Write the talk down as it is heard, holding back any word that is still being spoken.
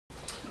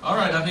All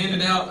right, I've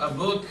handed out a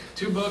book,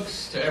 2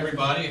 books to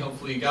everybody.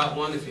 Hopefully you got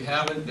one. If you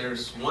haven't,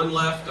 there's one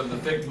left of the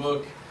thick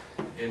book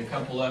and a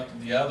couple left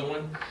of the other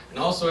one. And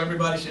also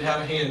everybody should have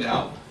a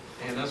handout,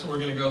 and that's what we're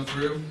going to go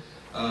through.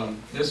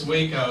 This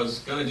week I was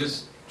going to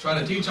just try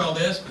to teach all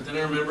this, but then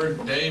I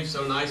remembered Dave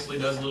so nicely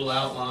does a little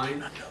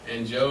outline,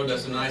 and Joe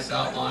does a nice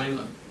outline,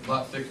 a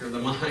lot thicker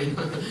than mine.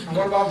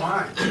 What about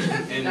mine?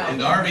 and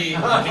Darby,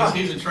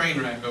 he's a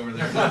train wreck over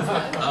there.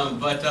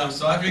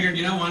 So I figured,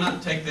 you know, why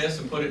not take this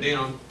and put it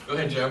down. Go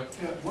ahead, Joe.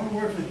 Yeah, one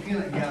word for the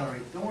peanut gallery.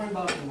 Don't worry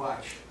about the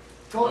watch.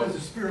 Go as the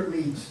Spirit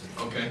leads.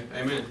 Okay,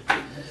 amen.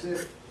 That's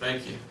it.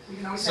 Thank you. You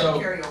can always have a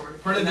carryover.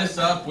 Printed this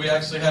up. We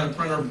actually had a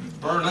printer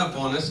burn up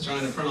on us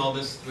trying to print all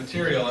this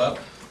material up.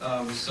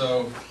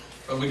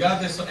 But we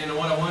got this, and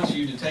what I want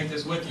you to take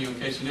this with you in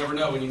case you never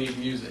know when you need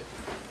to use it.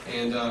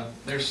 And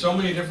there's so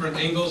many different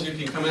angles you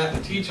can come out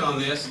and teach on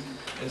this.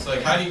 It's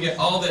like, how do you get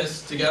all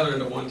this together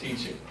into one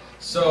teaching?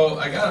 So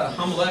I got a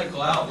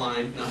homiletical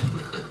outline.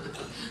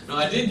 No,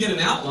 I did get an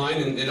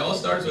outline, and it all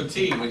starts with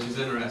T, which is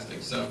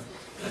interesting. So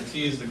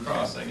T is the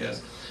cross, I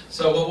guess.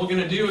 So what we're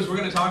going to do is we're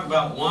going to talk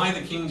about why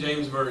the King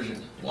James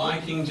Version. Why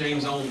King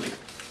James only?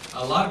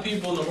 A lot of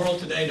people in the world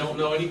today don't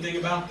know anything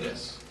about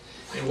this.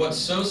 And what's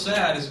so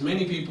sad is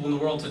many people in the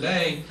world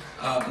today,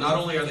 not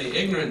only are they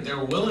ignorant,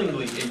 they're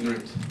willingly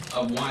ignorant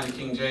of why the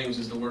King James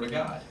is the Word of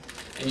God.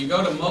 And you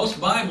go to most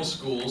Bible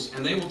schools,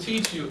 and they will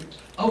teach you,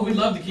 oh, we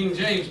love the King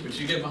James, but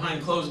you get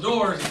behind closed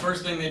doors, the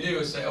first thing they do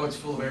is say, oh, it's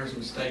full of errors and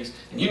mistakes,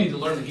 and you need to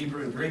learn the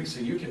Hebrew and Greek so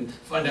you can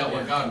find out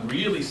what God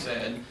really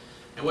said.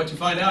 And what you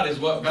find out is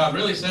what God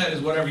really said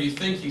is whatever you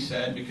think He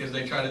said, because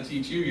they try to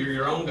teach you, you're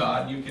your own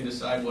God, you can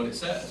decide what it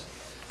says.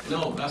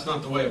 No, that's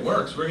not the way it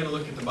works. We're going to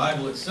look at the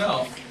Bible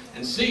itself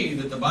and see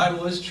that the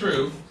Bible is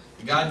true.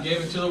 God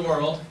gave it to the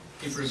world.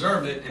 He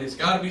preserved it, and it's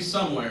got to be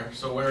somewhere.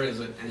 So where is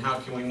it, and how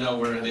can we know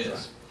where it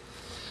is?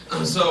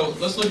 So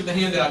let's look at the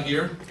handout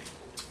here.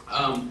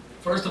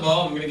 First of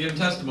all, I'm going to give a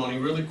testimony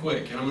really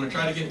quick, and I'm going to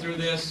try to get through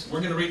this. We're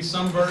going to read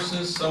some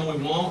verses, some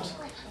we won't,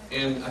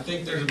 and I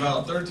think there's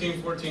about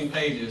 13, 14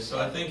 pages. So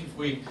I think if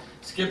we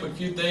skip a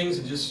few things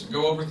and just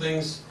go over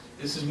things,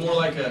 this is more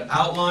like an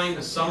outline,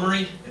 a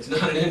summary. It's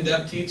not an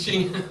in-depth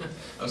teaching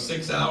of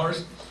 6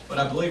 hours, but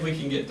I believe we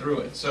can get through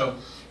it. So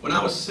when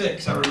I was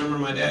 6, I remember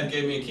my dad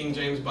gave me a King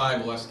James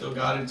Bible. I still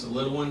got it. It's a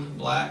little one,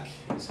 black.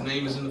 Its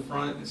name is in the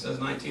front. It says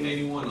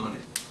 1981 on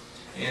it.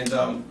 And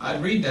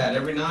I'd read that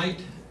every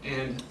night,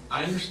 and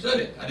I understood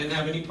it. I didn't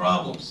have any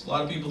problems. A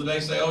lot of people today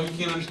say, oh, you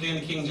can't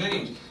understand the King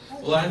James.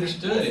 Well, I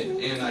understood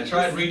it, and I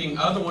tried reading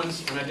other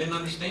ones, and I didn't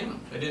understand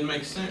them. They didn't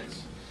make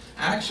sense.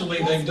 Actually,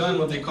 they've done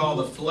what they call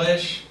the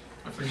Fleisch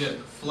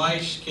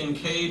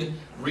Kincaid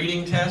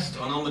reading test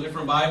on all the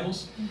different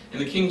Bibles,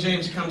 and the King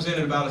James comes in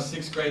at about a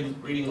 6th grade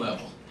reading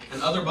level,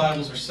 and other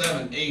Bibles are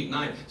 7, 8,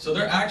 9. So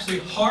they're actually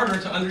harder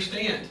to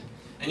understand,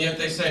 and yet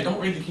they say,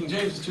 don't read the King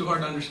James, it's too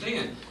hard to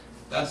understand.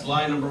 That's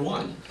lie number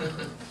 1.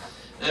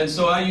 And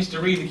so I used to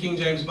read the King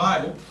James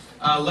Bible.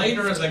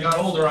 Later, as I got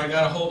older, I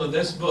got a hold of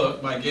this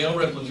book by Gail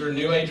Ripplinger,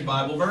 New Age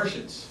Bible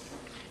Versions.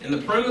 And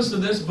the premise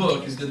of this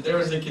book is that there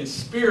is a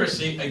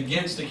conspiracy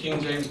against the King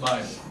James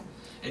Bible.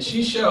 And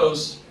she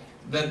shows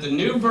that the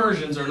new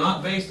versions are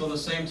not based on the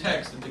same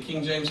text that the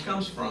King James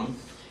comes from.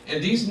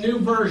 And these new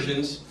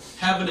versions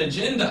have an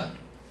agenda.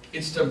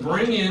 It's to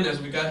bring in,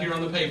 as we got here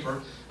on the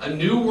paper, a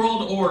new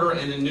world order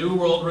and a new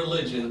world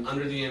religion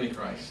under the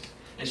Antichrist.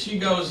 And she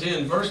goes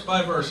in verse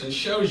by verse and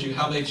shows you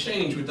how they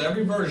change with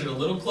every version a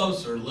little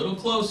closer,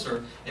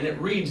 and it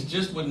reads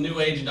just with New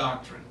Age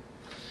doctrine.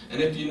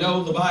 And if you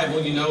know the Bible,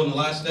 you know in the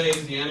last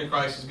days the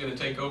Antichrist is going to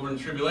take over in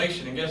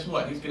tribulation, and guess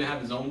what? He's going to have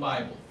his own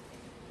Bible.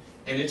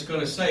 And it's going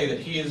to say that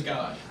he is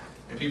God,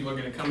 and people are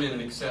going to come in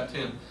and accept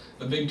him.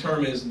 The big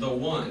term is the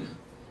one.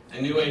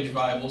 And New Age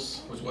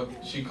Bibles, which is what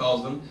she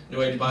calls them,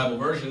 New Age Bible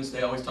versions,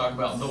 they always talk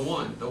about the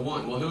one, the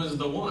one. Well, who is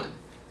the one?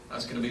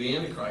 That's going to be the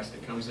Antichrist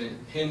that comes in.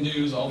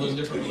 Hindus, all those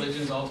different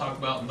religions all talk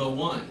about the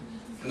one.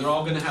 And they're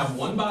all going to have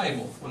one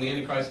Bible when the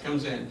Antichrist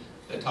comes in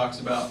that talks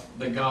about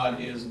that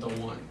God is the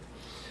one.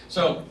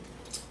 So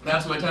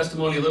that's my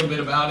testimony a little bit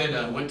about it.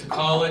 I went to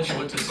college,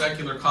 went to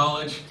secular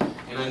college,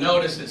 and I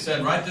noticed it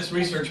said, write this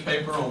research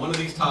paper on one of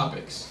these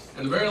topics.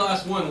 And the very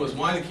last one was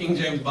why the King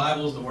James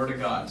Bible is the Word of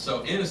God.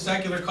 So in a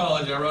secular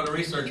college, I wrote a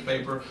research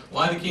paper,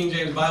 why the King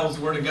James Bible is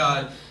the Word of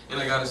God, and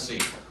I got a C.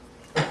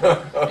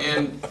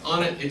 And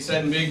on it, it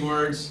said in big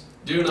words,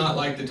 do not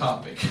like the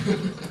topic.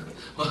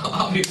 Well,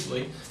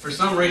 obviously, for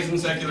some reason,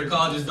 secular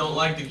colleges don't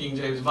like the King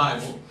James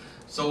Bible.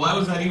 So why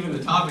was that even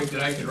the topic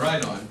that I could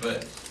write on?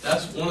 But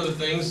that's one of the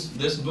things,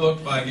 this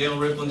book by Gail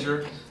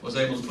Ripplinger was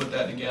able to put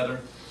that together.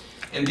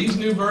 And these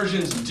new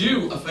versions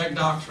do affect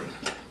doctrine.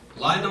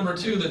 Lie number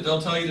 2 that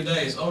they'll tell you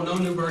today is, oh, no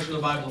new version of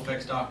the Bible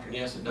affects doctrine.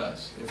 Yes, it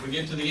does. If we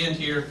get to the end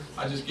here,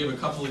 I'll just give a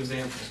couple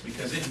examples,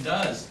 because it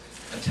does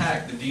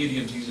attack the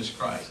deity of Jesus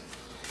Christ.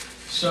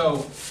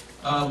 So,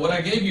 what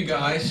I gave you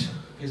guys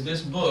is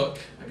this book.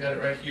 I got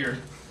it right here.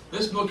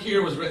 This book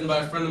here was written by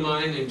a friend of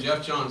mine named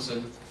Jeff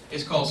Johnson.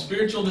 It's called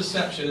Spiritual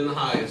Deception in the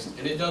Highest,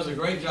 and it does a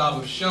great job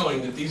of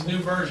showing that these new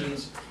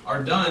versions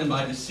are done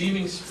by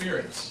deceiving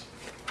spirits.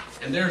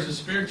 And there's a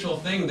spiritual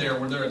thing there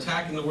where they're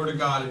attacking the Word of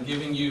God and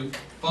giving you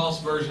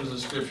false versions of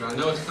Scripture. I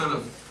know it's kind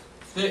of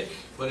thick,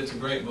 but it's a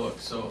great book.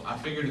 So I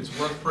figured it's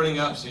worth printing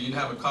up so you'd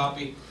have a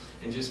copy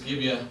and just give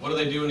you, what do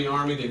they do in the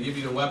Army? They give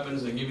you the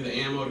weapons, they give you the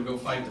ammo to go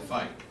fight the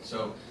fight.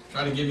 So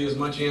try to give you as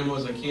much ammo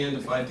as I can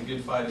to fight the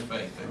good fight of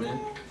faith. Amen?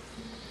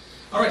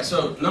 All right,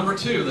 so number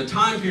 2, the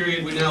time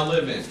period we now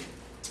live in.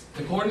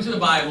 According to the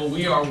Bible,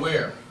 we are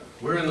where?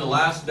 We're in the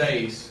last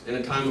days in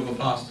a time of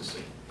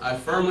apostasy. I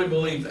firmly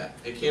believe that.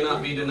 It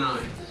cannot be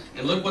denied.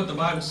 And look what the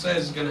Bible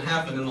says is going to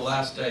happen in the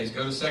last days.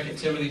 Go to 2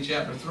 Timothy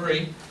chapter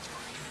 3,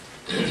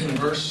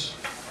 verse,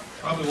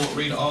 probably won't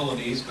read all of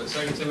these, but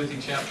 2 Timothy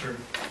chapter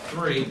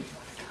 3,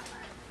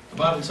 the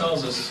Bible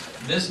tells us,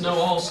 "This know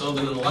also,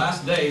 that in the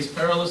last days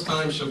perilous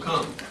times shall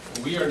come."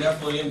 We are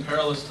definitely in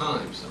perilous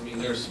times. I mean,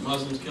 there's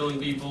Muslims killing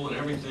people and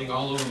everything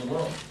all over the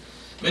world.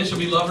 "Men shall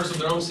be lovers of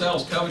their own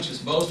selves, covetous,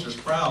 boasters,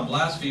 proud,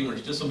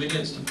 blasphemers,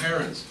 disobedient to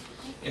parents."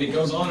 And it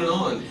goes on.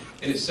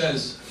 And it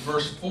says,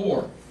 verse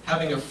 4,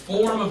 "Having a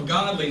form of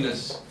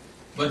godliness,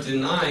 but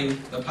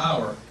denying the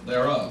power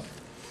thereof."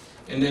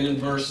 And then in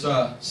verse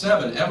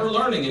 7, "Ever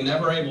learning and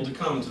never able to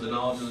come to the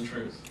knowledge of the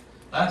truth."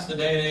 That's the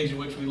day and age in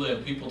which we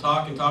live. People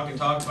talk and talk and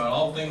talk about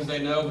all the things they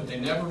know, but they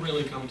never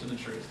really come to the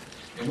truth.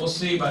 And we'll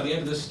see by the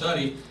end of this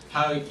study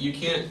how you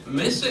can't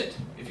miss it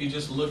if you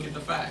just look at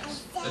the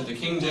facts. That the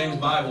King James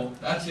Bible,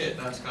 that's it.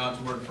 That's God's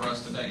Word for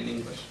us today in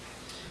English.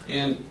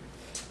 And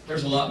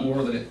there's a lot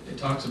more that it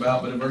talks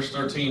about, but in verse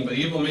 13, "But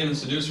evil men and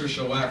seducers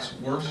shall wax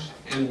worse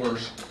and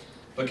worse.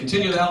 But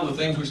continue thou in the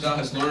things which thou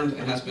hast learned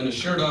and hast been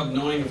assured of,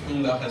 knowing of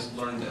whom thou hast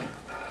learned them.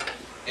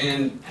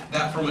 And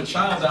that from a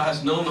child thou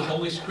hast known the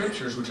Holy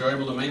Scriptures, which are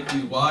able to make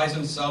thee wise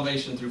in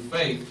salvation through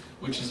faith,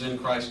 which is in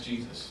Christ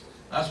Jesus."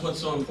 That's what's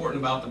so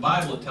important about the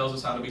Bible. It tells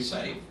us how to be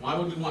saved. Why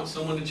would we want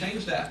someone to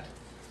change that?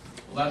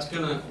 Well, that's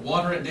going to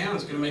water it down.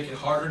 It's going to make it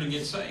harder to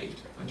get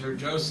saved.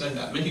 Joe said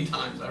that many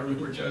times. I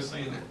remember Joe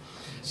saying that.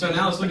 So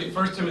now let's look at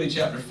 1 Timothy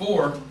chapter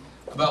 4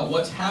 about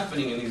what's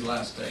happening in these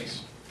last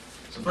days.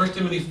 So 1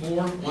 Timothy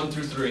 4, 1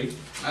 through 3.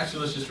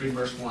 Actually, let's just read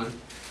verse 1.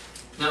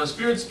 "Now the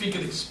Spirit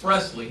speaketh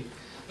expressly,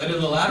 that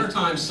in the latter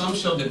times some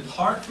shall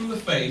depart from the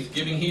faith,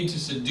 giving heed to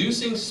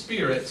seducing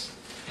spirits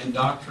and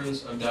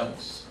doctrines of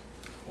devils."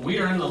 We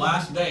are in the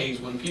last days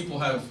when people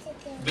have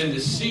been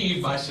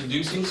deceived by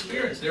seducing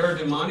spirits. There are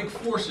demonic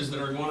forces that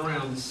are going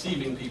around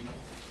deceiving people.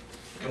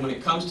 And when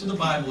it comes to the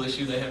Bible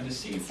issue, they have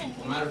deceived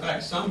people. Matter of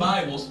fact, some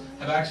Bibles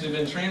have actually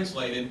been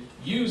translated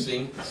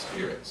using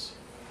spirits.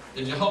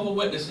 The Jehovah's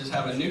Witnesses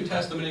have a New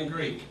Testament in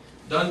Greek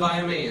done by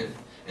a man,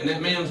 and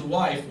that man's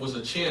wife was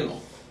a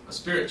channel, a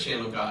spirit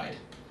channel guide.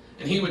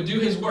 And he would do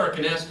his work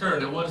and ask her,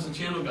 "Now what does the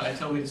channel guide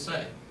tell me to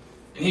say?"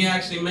 And he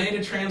actually made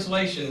a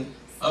translation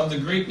of the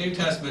Greek New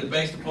Testament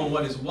based upon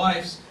what his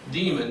wife's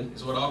demon,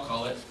 is what I'll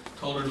call it,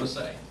 told her to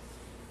say.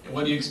 And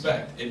what do you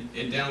expect?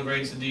 It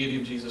downgrades the deity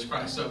of Jesus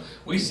Christ. So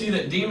we see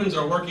that demons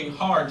are working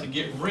hard to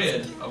get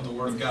rid of the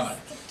Word of God.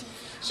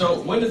 So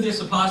when did this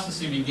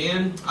apostasy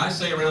begin? I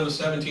say around the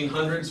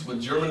 1700s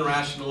with German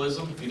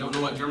rationalism. If you don't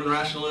know what German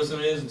rationalism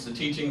is, it's the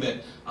teaching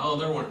that, oh,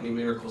 there weren't any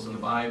miracles in the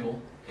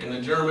Bible. And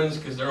the Germans,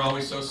 because they're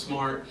always so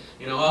smart,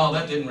 oh,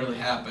 that didn't really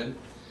happen.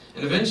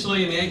 And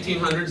eventually in the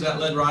 1800s, that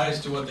led rise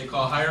to what they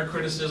call higher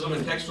criticism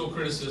and textual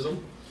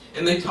criticism.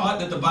 And they taught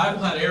that the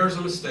Bible had errors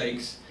and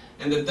mistakes,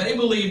 and that they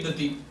believed that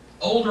the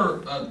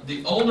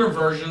older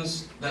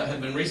versions that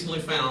had been recently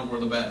found were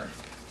the better.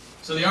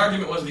 So the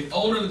argument was the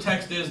older the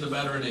text is, the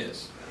better it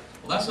is.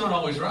 Well, that's not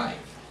always right.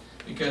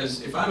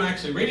 Because if I'm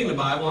actually reading the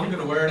Bible, I'm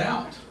going to wear it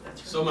out.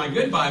 So my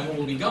good Bible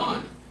will be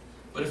gone.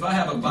 But if I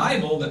have a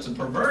Bible that's a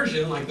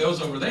perversion, like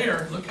those over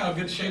there, look how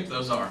good shape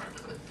those are.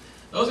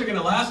 Those are going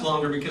to last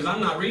longer because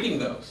I'm not reading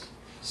those.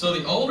 So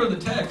the older the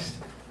text,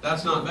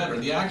 that's not better.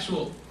 The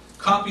actual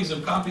copies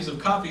of copies of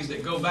copies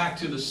that go back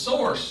to the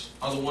source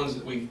are the ones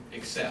that we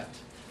accept,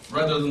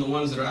 rather than the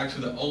ones that are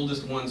actually the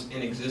oldest ones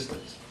in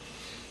existence.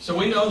 So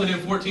we know that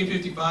in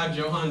 1455,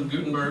 Johann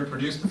Gutenberg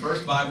produced the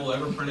first Bible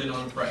ever printed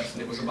on a press,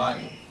 and it was a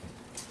Bible.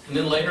 And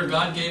then later,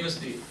 God gave us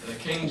the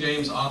King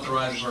James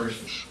Authorized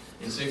Version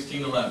in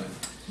 1611.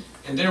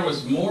 And there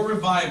was more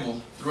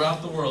revival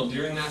throughout the world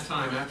during that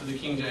time after the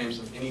King James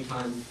than any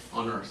time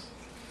on earth.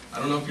 I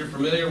don't know if you're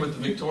familiar with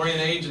the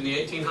Victorian age in the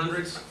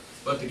 1800s,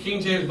 but the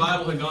King James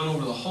Bible had gone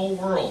over the whole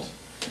world.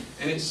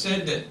 And it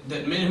said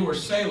that men who were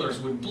sailors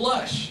would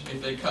blush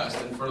if they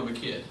cussed in front of a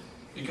kid,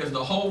 because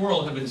the whole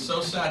world had been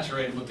so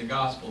saturated with the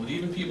gospel that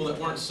even people that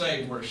weren't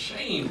saved were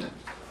ashamed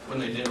when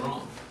they did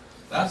wrong.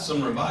 That's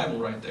some revival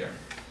right there.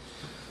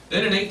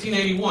 Then in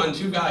 1881,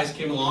 two guys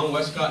came along,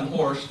 Westcott and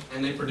Horst,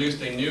 and they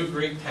produced a new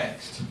Greek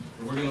text.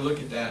 And we're going to look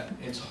at that.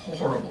 It's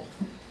horrible.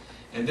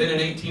 And then in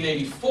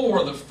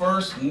 1884, the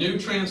first new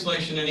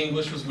translation in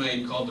English was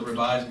made called the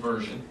Revised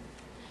Version.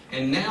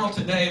 And now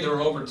today there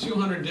are over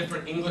 200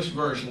 different English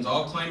versions,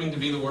 all claiming to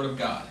be the Word of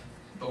God.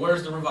 But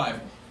where's the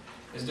revival?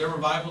 Is there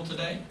revival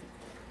today?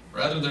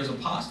 Rather, there's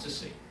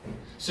apostasy.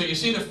 So you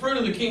see the fruit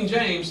of the King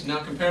James, now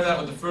compare that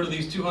with the fruit of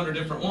these 200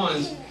 different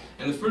ones,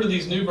 and the fruit of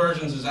these new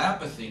versions is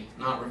apathy,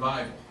 not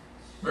revival.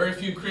 Very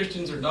few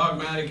Christians are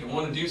dogmatic and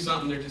want to do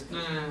something, they're just,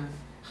 nah.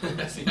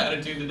 That's the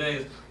attitude today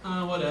is,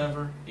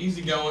 whatever,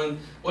 easy going,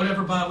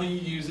 whatever Bible you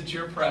use, it's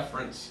your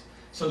preference.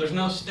 So there's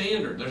no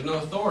standard, there's no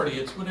authority,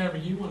 it's whatever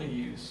you want to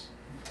use.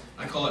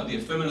 I call it the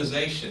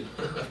effeminization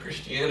of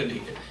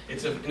Christianity.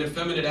 It's an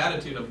effeminate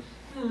attitude of,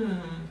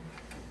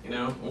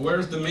 well,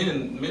 where's the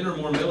men? Men are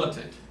more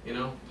militant,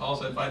 Paul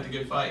said, fight the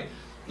good fight.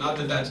 Not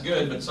that that's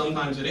good, but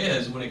sometimes it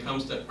is when it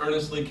comes to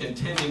earnestly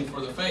contending for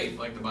the faith,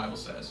 like the Bible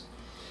says.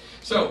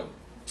 So,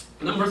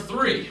 number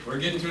 3, we're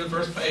getting through the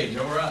first page,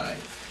 all right.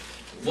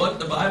 What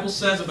the Bible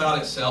says about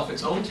itself,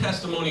 its own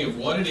testimony of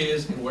what it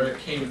is and where it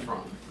came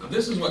from. Now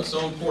this is what's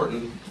so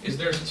important, is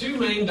there's 2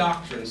 main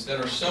doctrines that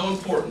are so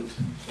important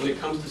when it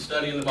comes to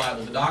studying the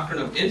Bible. The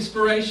doctrine of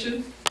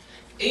inspiration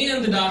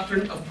and the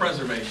doctrine of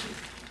preservation.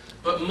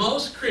 But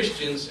most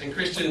Christians and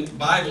Christian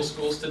Bible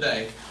schools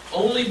today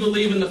only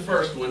believe in the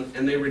first one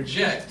and they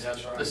reject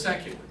the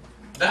second one.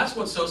 That's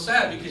what's so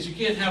sad, because you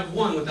can't have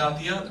one without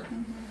the other.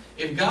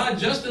 If God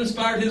just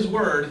inspired His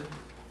Word,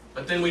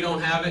 but then we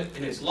don't have it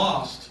and it's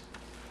lost,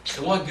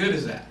 then what good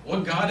is that?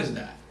 What God is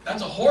that?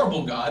 That's a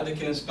horrible God that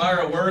can inspire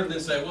a word and then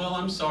say, well,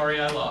 I'm sorry,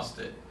 I lost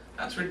it.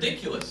 That's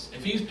ridiculous.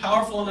 If He's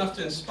powerful enough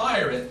to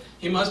inspire it,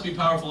 He must be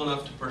powerful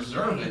enough to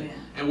preserve it,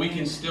 and we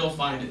can still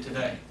find it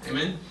today.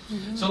 Amen?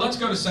 Mm-hmm. So let's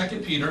go to 2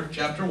 Peter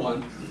chapter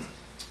 1.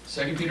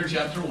 2 Peter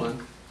chapter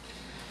 1.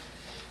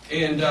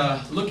 And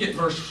look at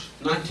verse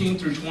 19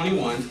 through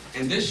 21.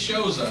 And this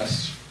shows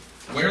us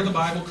where the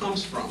Bible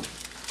comes from.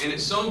 And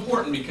it's so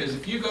important, because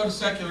if you go to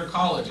secular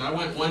college, I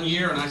went 1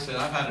 year and I said,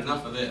 I've had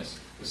enough of this.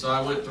 And so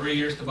I went 3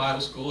 years to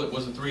Bible school. It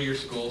was a 3-year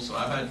school, so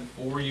I've had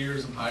 4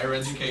 years of higher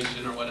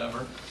education or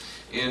whatever.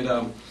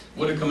 And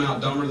would have come out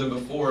dumber than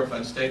before if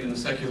I'd stayed in the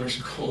secular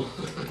school.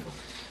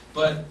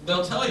 But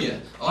they'll tell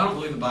you, I don't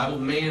believe the Bible,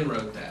 man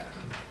wrote that.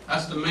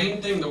 That's the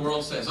main thing the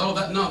world says.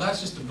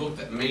 That's just a book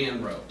that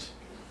man wrote.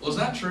 Well, is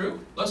that true?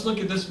 Let's look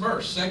at this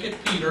verse. 2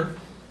 Peter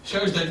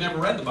shows they've never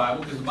read the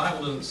Bible, because the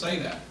Bible doesn't say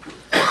that.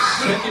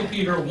 2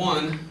 Peter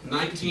 1,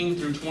 19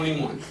 through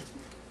 21.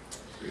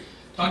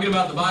 Talking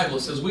about the Bible,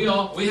 it says, we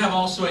have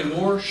also a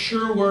more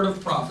sure word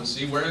of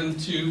prophecy,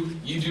 whereunto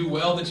you do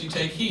well that you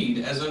take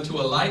heed, as unto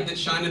a light that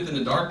shineth in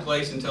a dark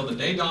place, until the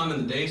day dawn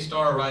and the day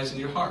star arise in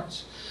your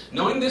hearts.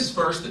 Knowing this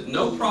first, that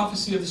no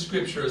prophecy of the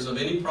Scripture is of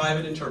any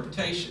private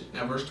interpretation.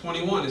 Now verse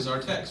 21 is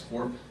our text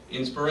for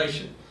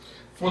inspiration.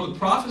 For the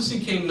prophecy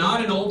came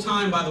not in old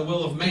time by the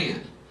will of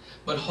man,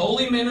 but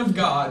holy men of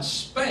God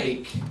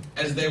spake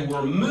as they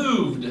were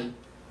moved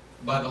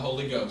by the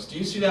Holy Ghost. Do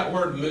you see that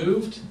word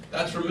moved?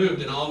 That's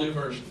removed in all new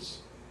versions.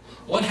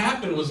 What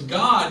happened was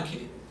God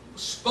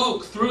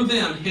spoke through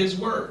them His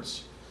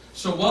words.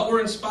 So what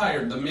were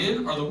inspired, the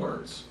men or the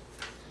words?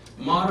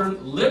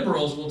 Modern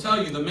liberals will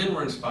tell you the men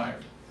were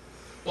inspired.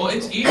 Well,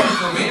 it's easy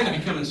for a man to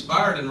become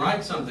inspired and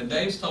write something.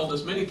 Dave's told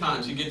us many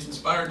times he gets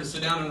inspired to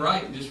sit down and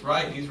write and just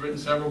write. He's written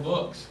several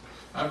books.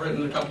 I've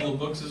written a couple of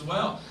books as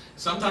well.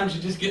 Sometimes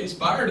you just get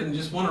inspired and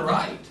just want to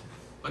write.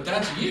 But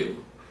that's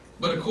you.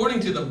 But according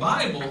to the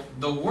Bible,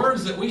 the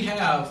words that we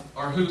have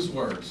are whose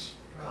words?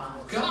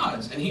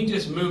 God's. And He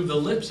just moved the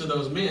lips of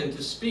those men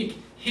to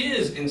speak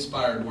His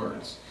inspired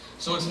words.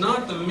 So it's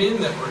not the men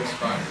that were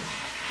inspired.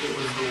 It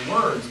was the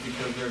words,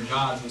 because they're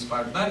God's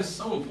inspired. That is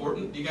so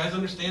important. Do you guys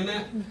understand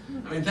that?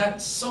 I mean,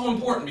 that's so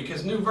important,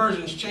 because new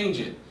versions change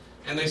it.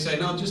 And they say,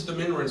 no, just the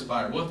men were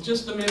inspired. Well, if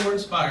just the men were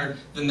inspired,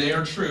 then they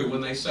are true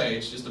when they say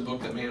it's just a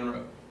book that man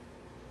wrote.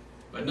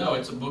 But no,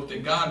 it's a book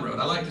that God wrote.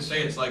 I like to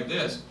say it's like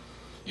this.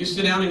 You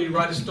sit down and you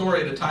write a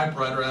story at a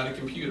typewriter at a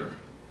computer.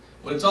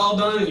 When it's all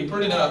done and you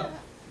print it up,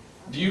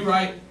 do you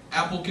write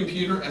Apple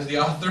Computer as the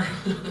author?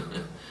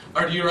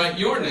 Or do you write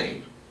your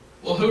name?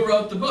 Well, who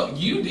wrote the book?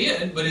 You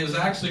did, but it was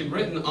actually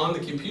written on the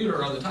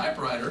computer or the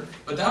typewriter,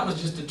 but that was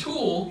just a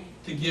tool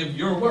to give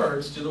your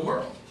words to the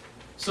world.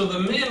 So the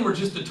men were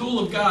just a tool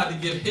of God to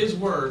give His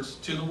words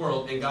to the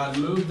world, and God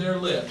moved their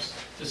lips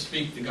to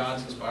speak the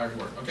God's inspired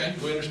word. Okay?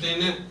 Do we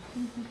understand that?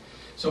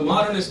 So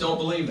modernists don't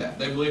believe that.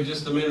 They believe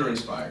just the men are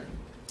inspired.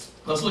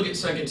 Let's look at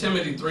 2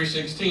 Timothy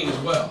 3:16 as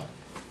well.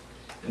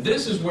 And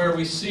this is where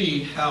we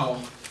see how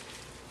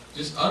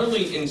just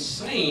utterly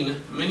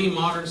insane many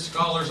modern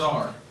scholars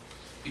are,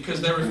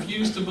 because they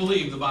refuse to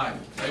believe the Bible.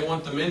 They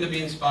want the men to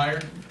be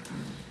inspired.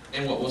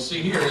 And what we'll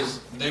see here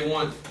is they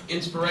want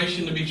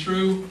inspiration to be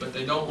true, but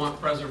they don't want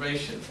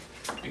preservation.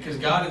 Because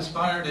God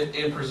inspired it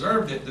and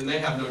preserved it, then they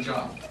have no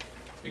job.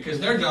 Because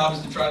their job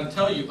is to try to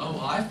tell you, oh,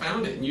 well, I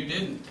found it and you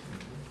didn't.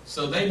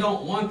 So they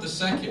don't want the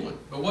second one.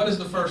 But what is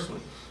the first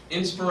one?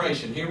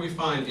 Inspiration. Here we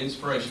find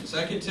inspiration.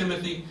 2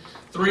 Timothy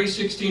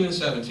 3:16 and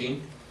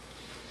 17.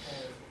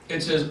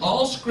 It says,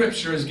 all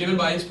Scripture is given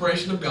by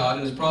inspiration of God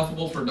and is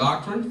profitable for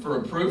doctrine, for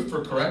reproof,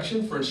 for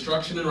correction, for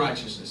instruction in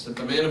righteousness, that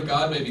the man of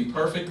God may be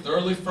perfect,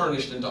 thoroughly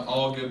furnished into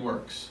all good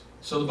works.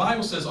 So the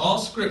Bible says all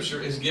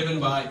Scripture is given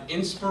by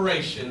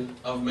inspiration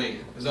of man.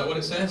 Is that what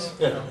it says?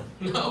 Yeah.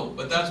 No,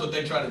 but that's what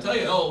they try to tell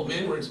you. Oh,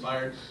 men were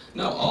inspired.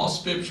 No, all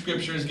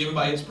Scripture is given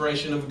by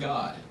inspiration of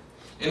God.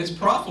 And it's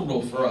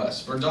profitable for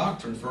us, for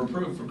doctrine, for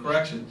reproof, for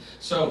correction.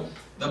 So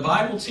the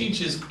Bible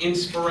teaches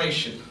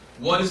inspiration.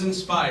 What is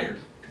inspired?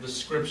 The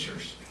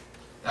Scriptures.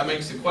 That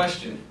makes the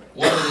question,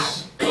 what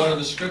are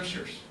the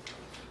Scriptures?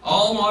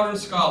 All modern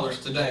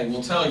scholars today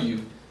will tell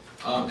you,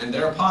 and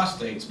they're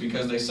apostates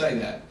because they say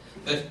that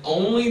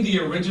only the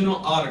original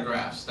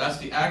autographs, that's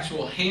the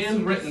actual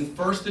handwritten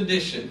first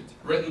edition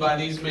written by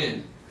these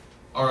men,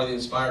 are the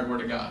inspired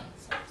Word of God.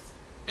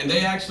 And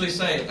they actually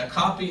say a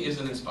copy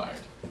isn't inspired.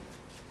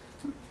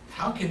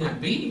 How can that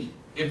be?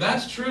 If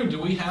that's true,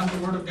 do we have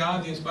the Word of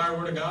God, the inspired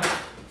Word of God?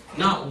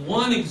 Not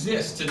one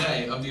exists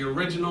today of the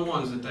original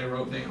ones that they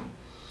wrote down.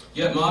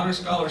 Yet modern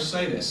scholars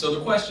say this. So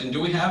the question, do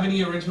we have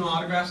any original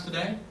autographs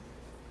today?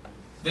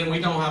 Then we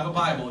don't have a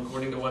Bible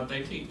according to what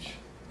they teach.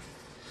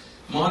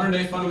 Modern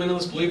day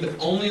fundamentalists believe that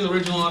only the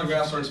original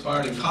autographs are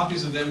inspired and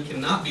copies of them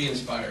cannot be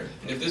inspired.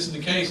 And if this is the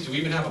case, do we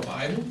even have a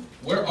Bible?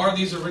 Where are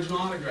these original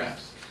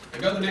autographs? Now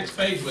go to the next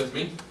page with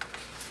me.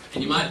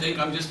 And you might think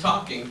I'm just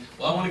talking.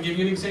 Well, I want to give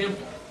you an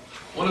example.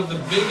 One of the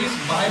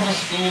biggest Bible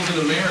schools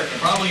in America,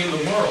 probably in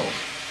the world,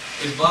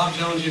 is Bob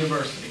Jones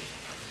University.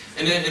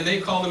 And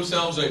they call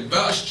themselves a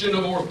bastion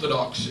of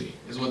orthodoxy,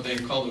 is what they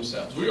call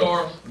themselves. We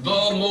are the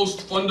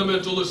most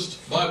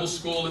fundamentalist Bible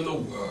school in the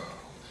world.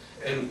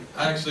 And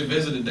I actually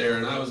visited there,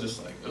 and I was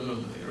just like,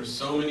 ugh, there were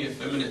so many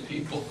effeminate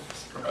people.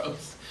 It's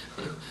gross.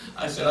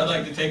 I said, I'd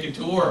like to take a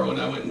tour when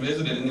I went and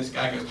visited, and this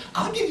guy goes,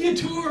 I'll give you a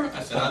tour.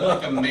 I said, I'd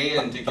like a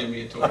man to give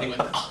me a tour. And he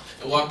went, oh,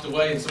 and walked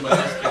away, and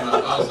somebody else came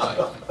up. I was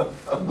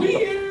like,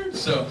 weird.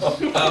 So,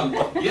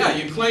 yeah,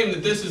 you claim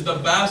that this is the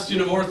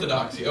bastion of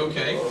orthodoxy.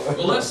 Okay.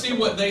 Well, let's see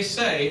what they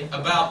say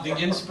about the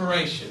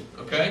inspiration.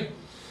 Okay.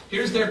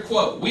 Here's their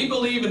quote. We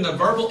believe in the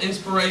verbal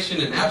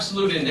inspiration and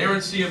absolute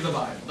inerrancy of the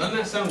Bible. Doesn't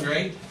that sound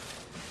great?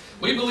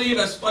 We believe,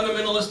 as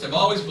fundamentalists, have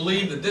always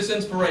believed that this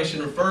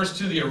inspiration refers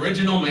to the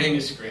original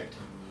manuscript.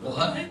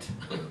 What?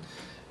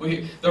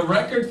 The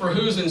record for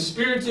whose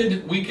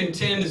inspirited we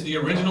contend is the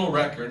original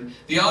record.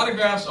 The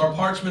autographs are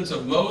parchments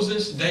of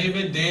Moses,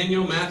 David,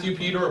 Daniel, Matthew,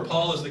 Peter, or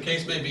Paul, as the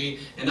case may be,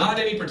 and not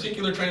any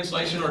particular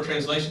translation or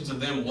translations of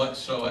them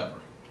whatsoever.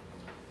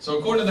 So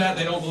according to that,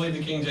 they don't believe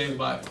the King James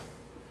Bible.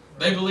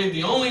 They believe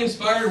the only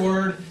inspired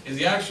word is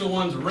the actual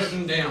ones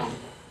written down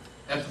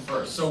at the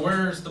first. So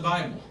where's the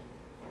Bible?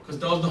 Because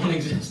those don't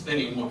exist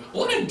anymore.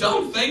 What a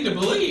dumb thing to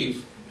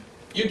believe.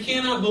 You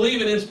cannot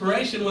believe in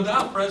inspiration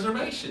without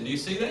preservation. Do you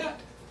see that?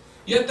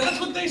 Yet that's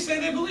what they say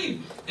they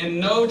believe. And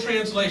no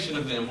translation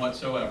of them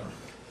whatsoever.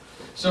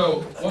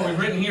 So what we've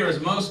written here is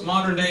most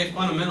modern day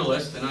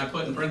fundamentalists, and I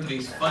put in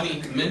parentheses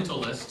funny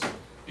mentalists,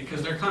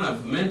 because they're kind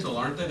of mental,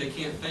 aren't they? They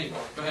can't think.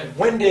 Go ahead.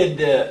 When did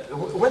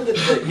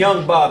the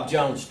young Bob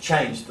Jones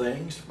change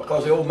things?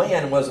 Because the old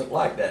man wasn't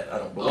like that, I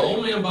don't believe. The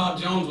old man Bob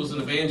Jones was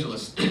an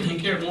evangelist. He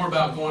cared more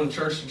about going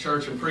church to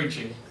church and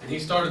preaching. And he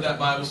started that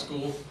Bible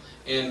school,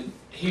 and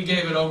he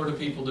gave it over to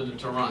people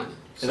to run.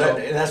 So,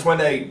 and that's when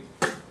they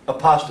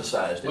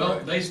apostatized. Well,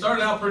 they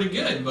started out pretty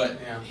good, but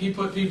he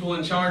put people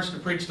in charge to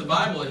preach the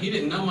Bible, and he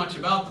didn't know much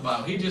about the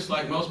Bible. He just,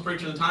 like most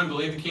preachers of the time,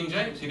 believed the King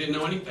James. He didn't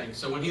know anything.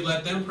 So when he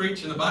let them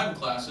preach in the Bible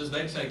classes,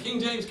 they'd say, King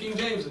James,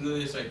 and then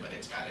they'd say, but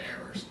it's got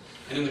errors.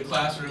 And in the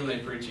classroom,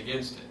 they'd preach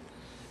against it.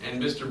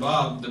 And Mr.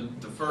 Bob,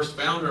 the first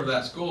founder of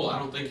that school, I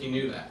don't think he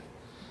knew that.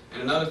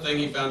 And another thing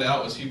he found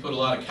out was he put a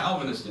lot of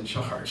Calvinists in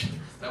charge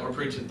that were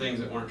preaching things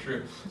that weren't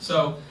true.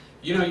 So,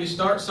 you know, you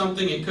start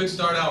something, it could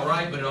start out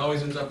right, but it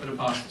always ends up in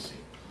apostasy.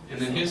 And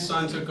then his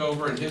son took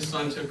over, and his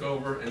son took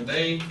over, and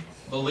they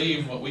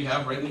believe what we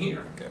have written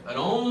here. Okay. That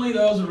only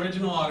those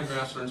original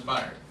autographs are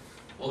inspired.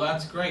 Well,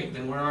 that's great.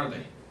 Then where are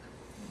they?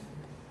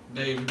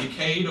 They've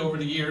decayed over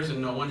the years,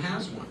 and no one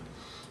has one.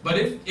 But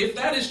if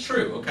that is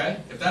true, okay,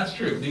 if that's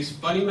true, these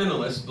funny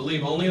mentalists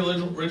believe only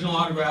original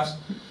autographs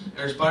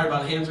are inspired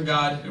by the hands of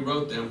God who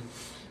wrote them,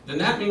 then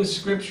that means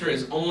Scripture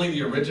is only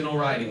the original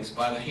writings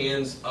by the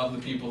hands of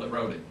the people that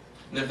wrote it.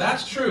 And if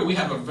that's true, we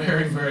have a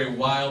very, very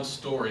wild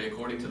story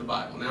according to the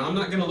Bible. Now, I'm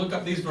not going to look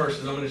up these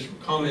verses. I'm going to just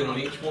comment on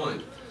each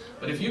one.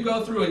 But if you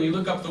go through and you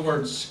look up the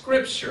word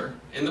Scripture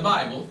in the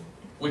Bible,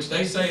 which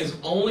they say is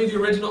only the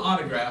original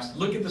autographs,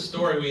 look at the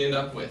story we end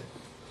up with.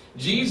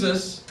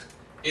 Jesus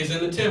is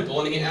in the temple,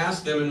 and he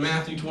asked them in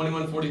Matthew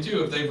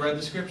 21:42 if they've read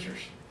the Scriptures.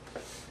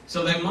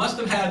 So they must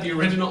have had the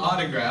original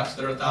autographs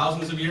that are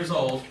thousands of years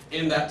old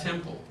in that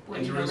temple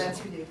in Jerusalem.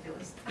 That's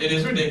ridiculous. It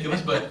is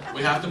ridiculous, but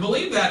we have to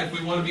believe that if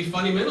we want to be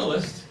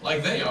fundamentalists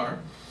like they are.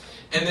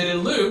 And then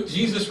in Luke,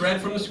 Jesus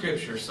read from the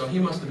Scriptures, so he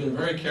must have been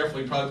very careful.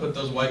 He probably put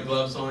those white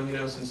gloves on, you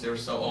know, since they were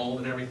so old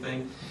and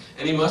everything.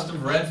 And he must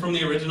have read from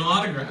the original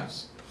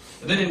autographs.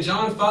 And then in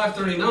John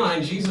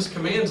 5:39, Jesus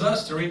commands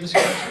us to read the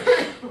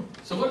Scriptures.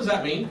 So what does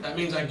that mean? That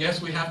means I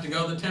guess we have to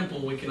go to the temple.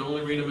 We can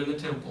only read them in the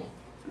temple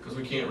because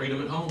we can't read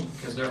them at home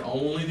because they're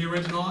only the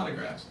original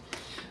autographs.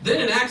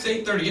 Then in Acts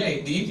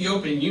 8:38, the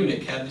Ethiopian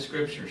eunuch had the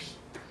Scriptures.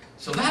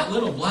 So that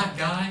little black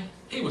guy,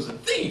 he was a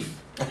thief.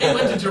 He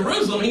went to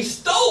Jerusalem, he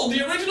stole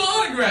the original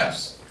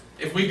autographs,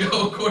 if we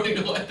go according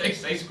to what they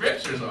say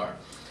scriptures are.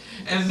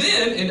 And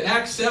then in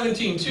Acts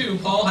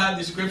 17:2, Paul had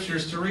the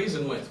scriptures to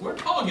reason with. Where'd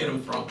Paul get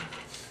them from?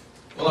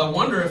 Well, I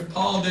wonder if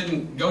Paul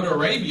didn't go to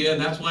Arabia,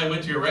 and that's why he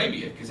went to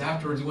Arabia, because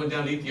afterwards he went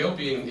down to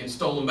Ethiopia and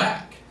stole them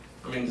back.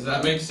 I mean, does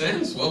that make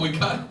sense? Well, we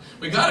got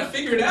to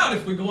figure it out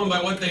if we're going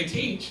by what they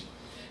teach.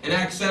 In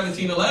Acts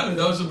 17:11,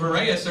 those of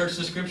Berea searched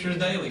the scriptures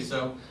daily.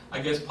 So I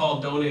guess Paul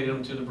donated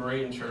them to the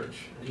Berean church,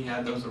 and he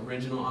had those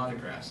original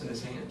autographs in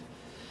his hand.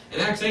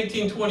 In Acts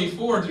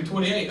 18:24 through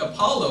 28,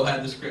 Apollo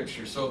had the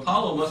scriptures. So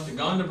Apollo must have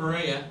gone to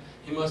Berea.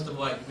 He must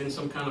have been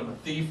some kind of a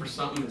thief or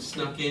something and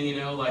snuck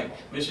in, like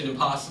Mission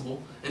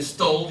Impossible, and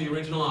stole the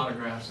original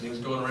autographs, and he was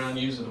going around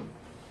using them.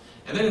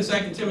 And then in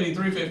 2 Timothy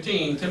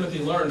 3:15, Timothy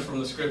learned from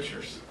the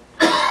scriptures.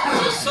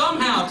 So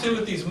somehow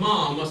Timothy's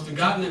mom must have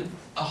gotten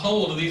a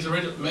hold of these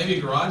original, maybe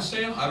a garage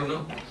sale, I don't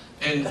know,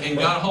 and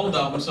got a hold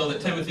of them so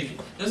that Timothy.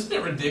 Isn't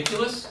it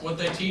ridiculous what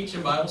they teach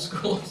in Bible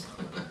schools?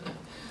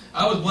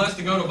 I was blessed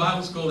to go to a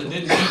Bible school that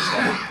didn't teach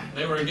that.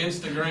 They were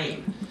against the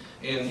grain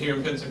here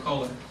in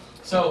Pensacola.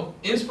 So,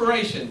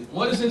 inspiration.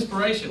 What is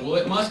inspiration? Well,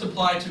 it must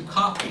apply to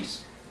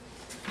copies.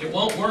 It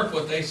won't work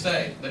what they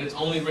say, that it's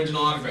only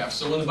original autographs.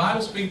 So when the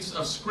Bible speaks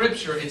of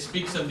Scripture, it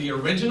speaks of the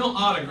original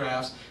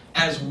autographs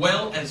as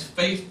well as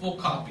faithful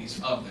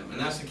copies of them. And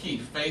that's the key,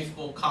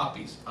 faithful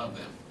copies of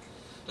them.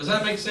 Does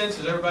that make sense?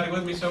 Is everybody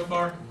with me so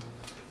far?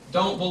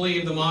 Don't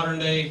believe the modern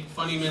day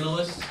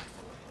fundamentalists,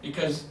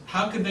 because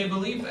how could they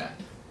believe that?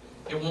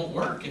 It won't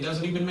work. It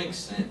doesn't even make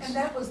sense. And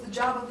that was the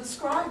job of the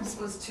scribes,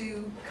 was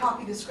to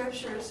copy the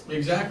scriptures.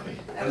 Exactly.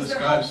 That And was the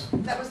their scribes.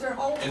 that was their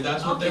whole And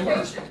that's what they were.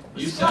 occupation.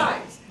 You said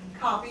Scribes,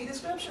 copy the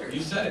scriptures.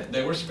 You said it.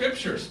 They were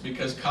scriptures,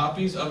 because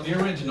copies of the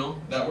original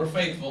that were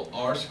faithful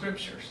are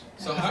scriptures.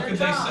 So how could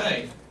they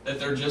say that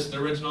they're just the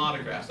original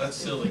autographs? That's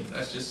silly.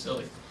 That's just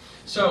silly.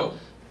 So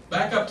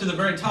back up to the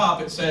very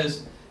top, it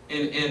says,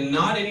 in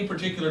not any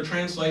particular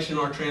translation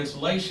or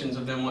translations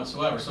of them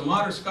whatsoever. So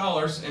modern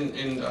scholars and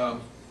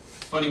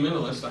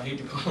fundamentalists, I hate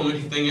to call them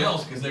anything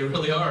else because they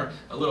really are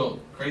a little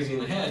crazy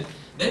in the head,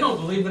 they don't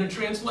believe that a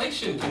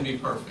translation can be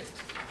perfect.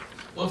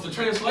 Well, if the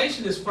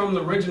translation is from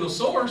the original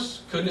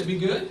source, couldn't it be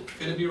good?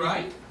 Could it be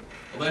right?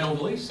 Well, they don't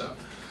believe so.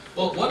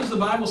 Well, what does the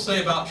Bible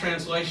say about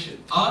translation?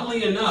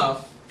 Oddly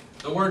enough,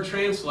 the word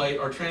translate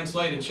or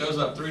translated shows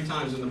up 3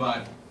 times in the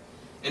Bible.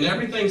 And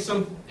every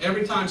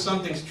time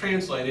something's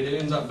translated, it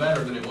ends up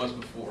better than it was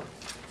before.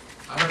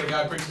 I heard a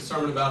guy preach a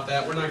sermon about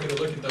that. We're not going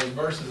to look at those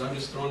verses. I'm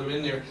just throwing them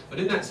in there. But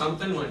isn't that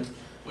something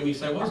when you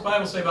say, what does the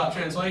Bible say about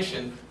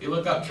translation? You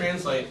look up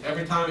translate.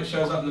 Every time it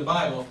shows up in the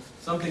Bible,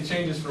 something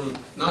changes from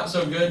not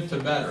so good to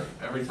better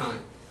every time.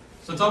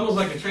 So it's almost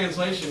like a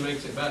translation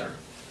makes it better.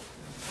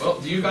 Well,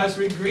 do you guys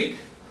read Greek?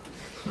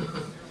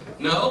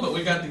 No, but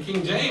we got the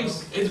King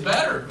James. It's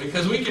better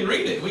because we can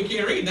read it. We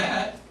can't read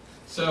that.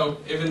 So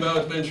even though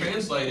it's been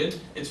translated,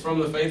 it's from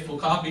the faithful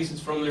copies. It's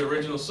from the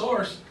original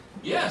source.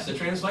 Yes, the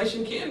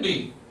translation can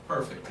be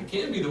perfect. It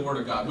can be the Word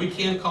of God. We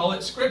can call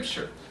it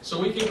Scripture. So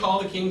we can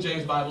call the King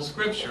James Bible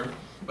Scripture,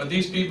 but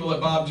these people at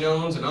Bob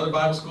Jones and other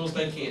Bible schools,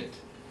 they can't.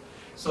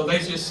 So they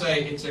just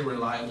say it's a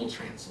reliable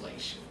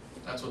translation.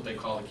 That's what they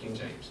call the King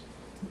James.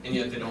 And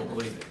yet they don't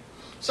believe it.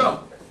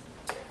 So,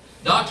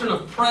 doctrine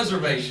of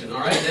preservation.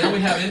 All right, then we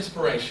have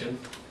inspiration.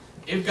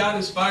 If God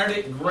inspired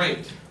it,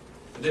 great.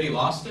 Did he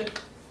lost it?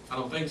 I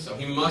don't think so.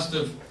 He must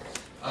have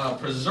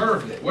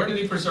preserved it. Where did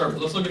he preserve it?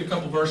 Let's look at a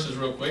couple verses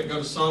real quick. Go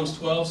to Psalms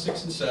 12,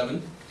 6 and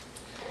 7.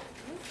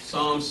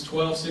 Psalms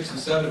 12, 6 and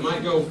 7. It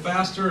might go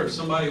faster if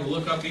somebody will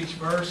look up each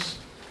verse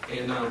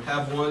and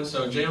have one.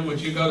 So, Jim, would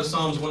you go to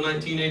Psalms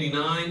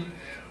 119:89?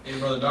 And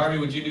Brother Darby,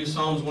 would you do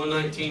Psalms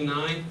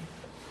 119:9?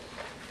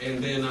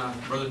 And then,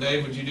 Brother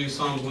Dave, would you do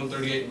Psalms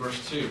 138,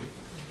 verse 2?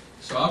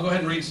 So I'll go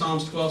ahead and read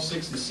Psalms 12,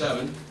 6 and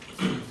 7.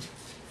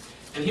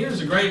 And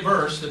here's a great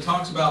verse that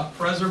talks about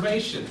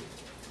preservation.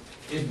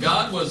 If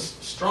God was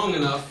strong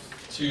enough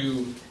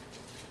to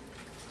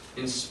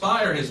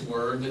inspire His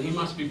Word, then He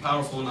must be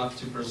powerful enough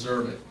to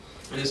preserve it.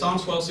 And in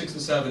Psalms 12, 6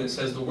 and 7, it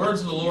says, "The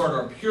words of the Lord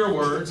are pure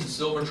words, as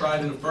silver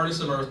tried in a furnace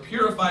of earth,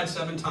 purified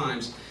 7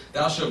 times.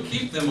 Thou shalt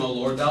keep them, O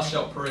Lord. Thou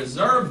shalt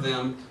preserve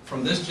them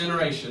from this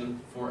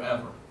generation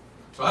forever."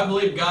 So I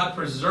believe God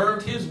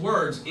preserved His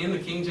words in the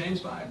King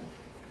James Bible.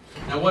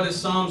 Now what does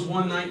Psalms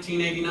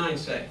 119:89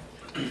 say?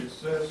 It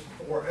says,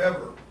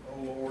 "Forever,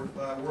 O Lord,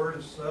 thy word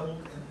is settled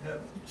in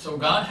heaven." So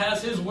God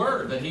has His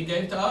word that He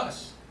gave to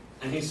us,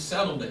 and He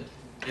settled it,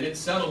 and it's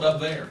settled up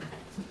there.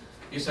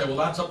 You say, well,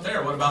 that's up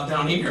there. What about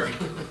down here?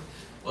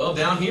 Well,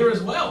 down here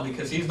as well,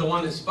 because He's the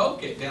one that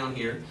spoke it down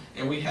here,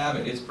 and we have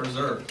it. It's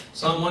preserved.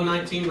 Psalm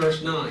 119,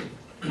 verse 9.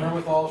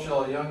 Wherewithal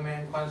shall a young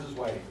man cleanse his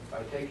way, by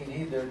taking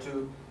heed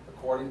thereto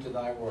according to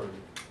thy word.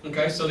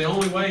 Okay, so the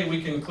only way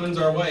we can cleanse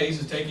our ways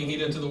is taking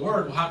heed unto the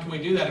Word. Well, how can we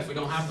do that if we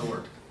don't have the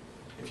Word?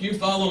 If you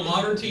follow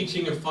modern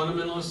teaching of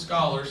fundamentalist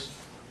scholars,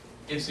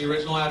 it's the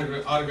original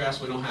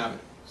autographs, we don't have it.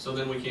 So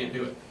then we can't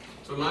do it.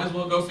 So we might as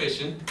well go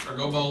fishing, or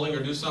go bowling,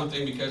 or do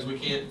something, because we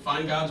can't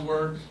find God's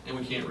Word, and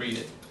we can't read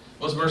it.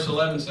 What's verse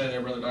 11 say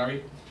there, Brother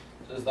Darby?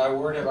 says, thy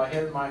word have I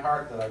hid in my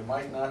heart that I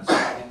might not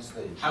sin against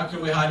thee. How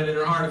can we hide it in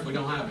our heart if we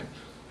don't have it?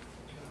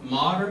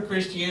 Modern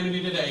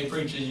Christianity today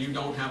preaches you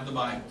don't have the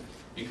Bible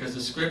because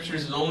the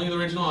Scriptures is only the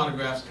original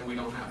autographs and we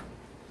don't have them.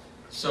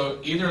 So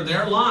either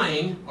they're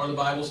lying or the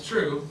Bible's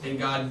true, and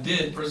God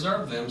did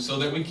preserve them so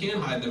that we can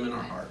hide them in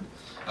our heart.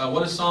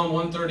 What does Psalm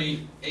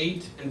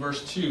 138 and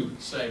verse 2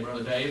 say,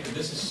 Brother Dave? And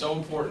this is so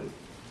important.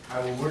 I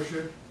will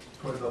worship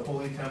toward the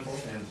holy temple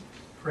and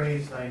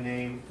praise thy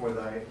name for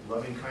thy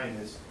loving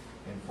kindness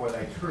and for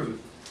thy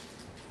truth,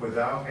 for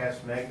thou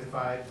hast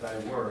magnified thy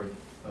word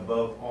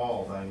above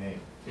all thy name.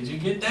 Did you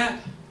get that?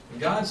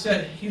 God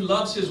said He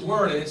loves His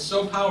word, and it's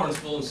so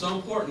powerful and so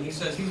important. He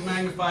says He's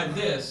magnified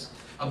this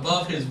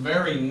above His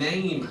very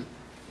name.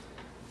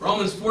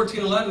 Romans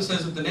 14:11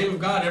 says that the name of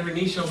God every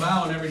knee shall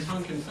bow and every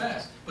tongue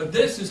confess. But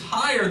this is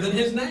higher than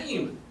His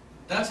name.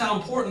 That's how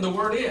important the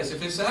word is.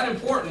 If it's that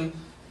important,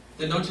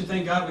 then don't you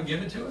think God would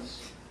give it to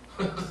us?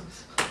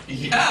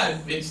 Yeah,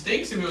 it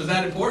stinks if it was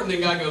that important.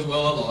 Then God goes,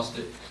 well, I lost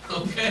it.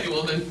 Okay,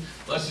 well then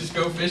let's just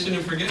go fishing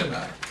and forget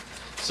about it.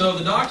 So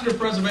the doctrine of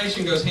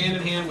preservation goes hand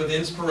in hand with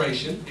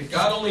inspiration. If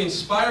God only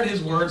inspired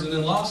His words and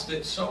then lost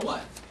it, so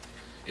what?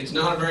 It's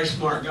not a very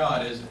smart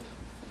God, is it?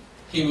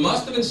 He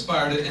must have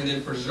inspired it and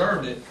then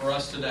preserved it for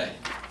us today.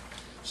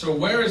 So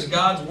where is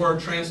God's Word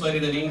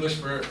translated in English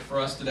for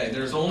us today?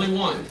 There's only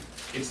one.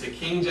 It's the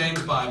King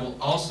James Bible,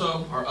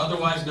 also or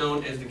otherwise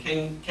known as the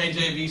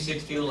KJV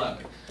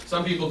 1611.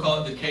 Some people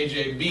call it the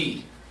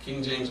KJV,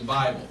 King James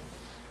Bible.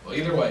 Well,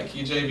 either way,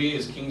 KJV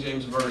is King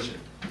James Version.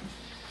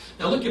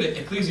 Now look at it,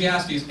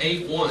 Ecclesiastes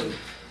 8:1.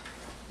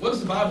 What does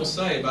the Bible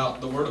say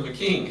about the word of a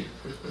king?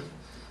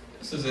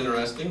 This is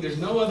interesting. There's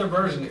no other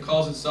version that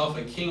calls itself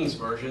a king's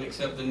version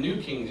except the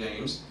New King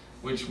James,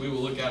 which we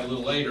will look at a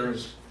little later,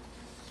 is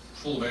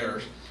full of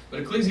errors.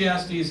 But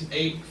Ecclesiastes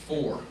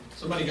 8:4.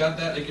 Somebody got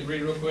that? They could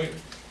read real quick.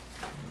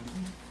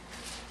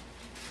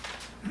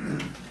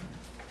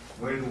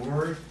 Where the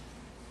word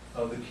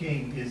of the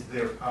king is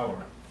their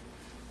power.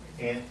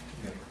 And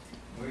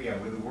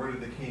where the word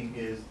of the king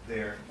is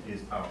there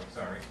is power,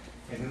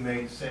 And who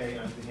may say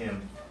unto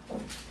him,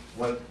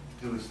 what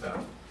doest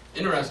thou?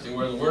 Interesting,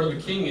 where the word of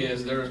a king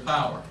is, there is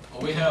power.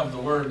 Well, we have the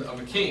word of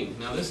a king.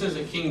 Now, this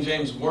isn't King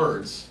James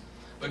words,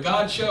 but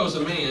God chose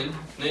a man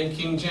named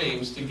King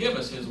James to give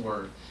us his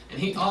word, and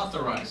he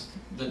authorized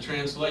the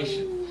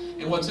translation.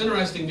 And what's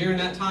interesting, during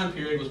that time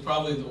period was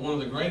probably one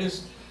of the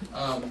greatest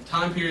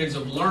time periods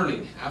of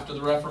learning after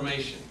the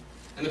Reformation.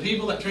 And the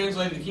people that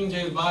translated the King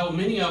James Bible,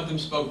 many of them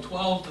spoke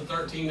 12 to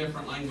 13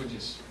 different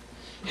languages.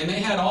 And they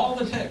had all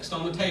the text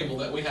on the table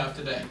that we have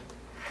today.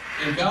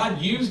 And God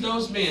used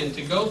those men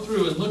to go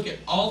through and look at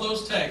all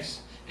those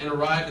texts and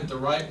arrive at the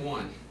right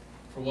one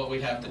for what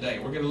we have today.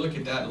 We're going to look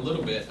at that in a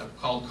little bit,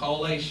 called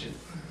collation.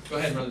 Go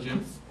ahead, Brother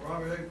Jim. Well, I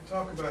mean, they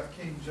talk about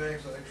King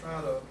James, and they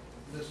try to,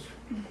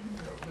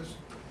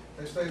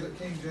 they say that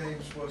King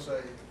James was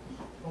a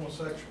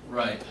homosexual.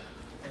 Right.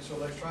 And so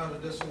they try to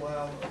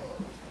disallow.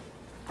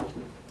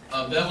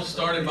 That was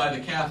started by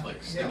the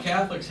Catholics. Yeah. The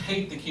Catholics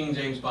hate the King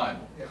James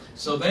Bible. Yeah.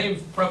 So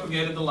they've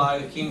propagated the lie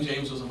that King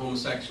James was a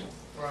homosexual.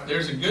 Right.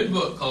 There's a good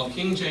book called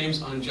King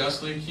James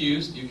Unjustly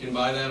Accused. You can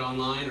buy that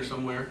online or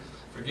somewhere.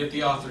 Forget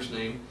the author's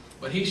name.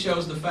 But he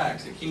shows the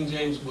facts that King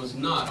James was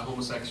not a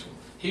homosexual.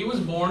 He was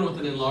born with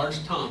an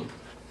enlarged tongue.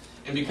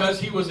 And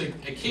because he was a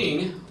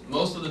king,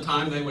 most of the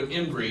time they would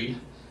inbreed,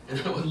 and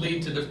that would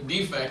lead to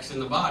defects in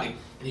the body.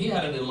 And he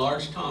had an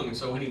enlarged tongue, and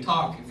so when he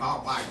talked, he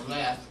talked like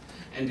that.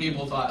 And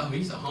people thought, oh,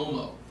 he's a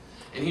homo.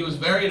 And he was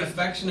very an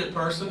affectionate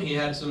person. He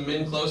had some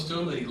men close to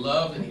him that he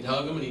loved, and he'd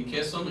hug them, and he'd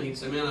kiss them, and he'd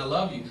say, man, I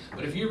love you.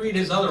 But if you read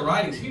his other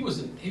writings, he was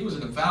a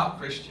devout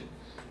Christian.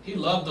 He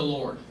loved the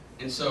Lord.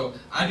 And so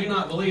I do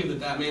not believe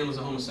that that man was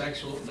a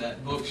homosexual.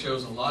 That book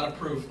shows a lot of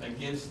proof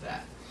against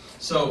that.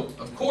 So,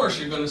 of course,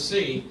 you're going to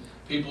see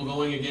people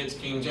going against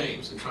King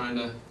James and trying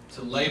to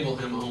label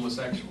him a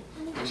homosexual,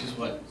 which is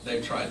what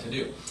they've tried to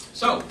do.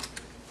 So,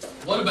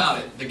 what about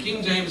it? The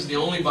King James is the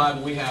only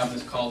Bible we have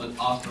that's called an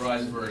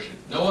authorized version.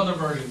 No other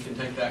version can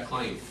take that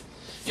claim.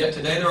 Yet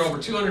today there are over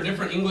 200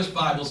 different English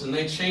Bibles, and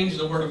they change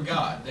the Word of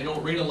God. They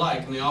don't read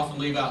alike, and they often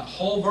leave out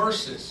whole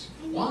verses.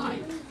 Why?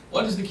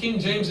 What does the King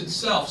James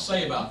itself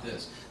say about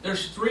this?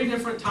 There's 3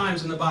 different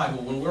times in the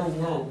Bible when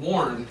we're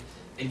warned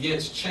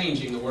against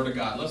changing the Word of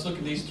God. Let's look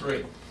at these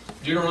 3.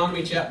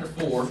 Deuteronomy chapter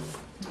 4.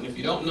 And if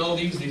you don't know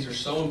these are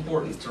so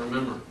important to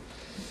remember.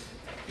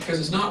 Because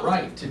it's not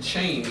right to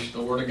change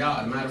the Word of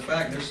God. Matter of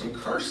fact, there's some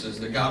curses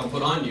that God will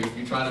put on you if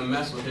you try to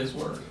mess with His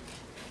Word.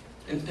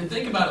 And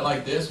think about it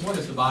like this. What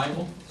is the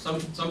Bible?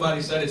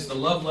 Somebody said it's the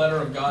love letter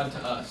of God to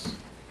us.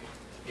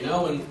 You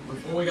know, and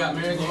before we got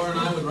married, Laura and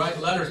I would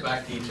write letters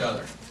back to each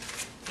other.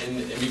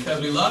 And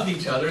because we loved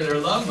each other, they're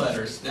love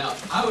letters. Now,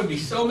 I would be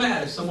so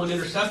mad if someone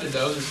intercepted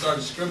those and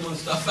started scribbling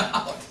stuff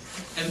out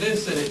and then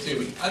sent it to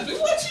me. I'd be,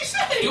 what'd she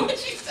say? What'd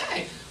she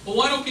say? Well,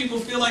 why don't people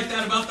feel like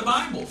that about the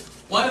Bible?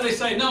 Why do they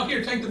say, no,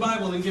 here, take the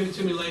Bible and give it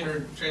to me later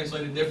and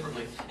translate it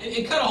differently?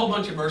 And cut a whole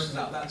bunch of verses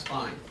out. That's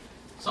fine.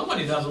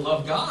 Somebody doesn't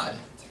love God.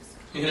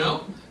 You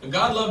know? And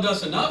God loved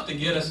us enough to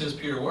get us His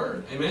pure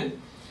word. Amen?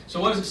 So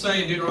what does it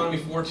say in Deuteronomy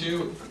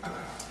 4:2?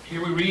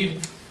 Here we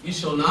read, "You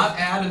shall not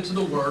add unto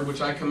the word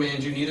which I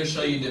command you, neither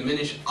shall you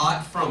diminish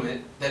aught from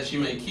it, that you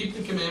may keep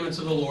the commandments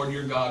of the Lord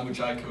your God which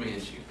I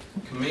command you."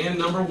 Command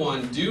number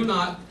 1, do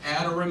not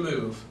add or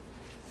remove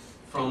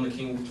from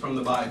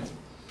the Bible.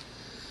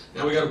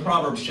 Now we go to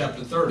Proverbs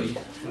chapter 30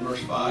 and verse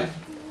 5.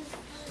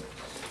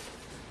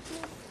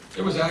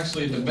 There was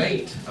actually a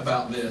debate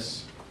about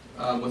this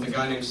with a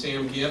guy named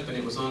Sam Gipp, and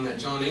it was on that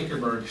John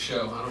Ankerberg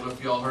show. I don't know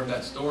if you all heard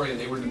that story, and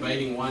they were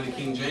debating why the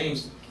King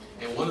James.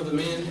 And one of the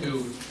men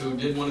who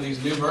did one of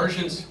these new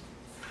versions,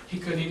 he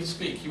couldn't even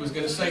speak. He was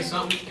going to say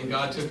something, and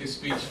God took his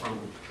speech from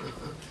him.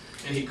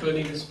 And he couldn't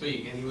even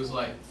speak. And he was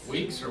like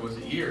weeks, or was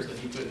it years, that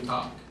he couldn't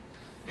talk.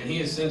 And he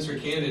has since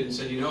recanted and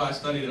said, you know, I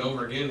studied it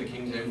over again, the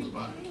King James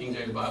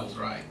Bible's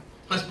right.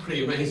 That's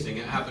pretty amazing.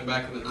 It happened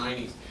back in the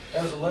 90s.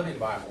 That was a Living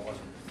Bible, wasn't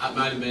it? That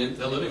might have been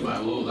the Living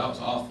Bible. Oh, that was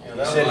awful. Yeah, He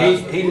that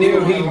said he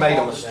knew he made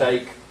a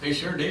mistake. He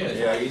sure did.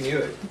 Yeah, he knew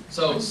it.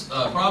 So,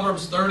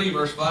 Proverbs 30,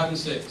 verse 5 and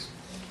 6.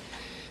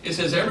 It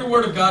says, "Every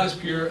word of God is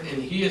pure,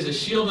 and he is a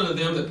shield unto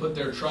them that put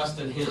their trust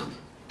in him.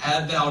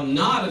 Add thou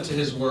not unto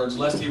his words,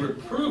 lest he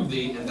reprove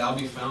thee, and thou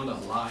be found a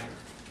liar."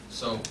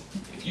 So,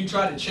 if you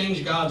try to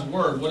change God's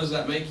word, what does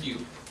that make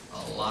you?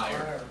 A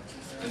liar.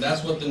 And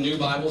that's what the new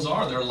Bibles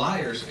are. They're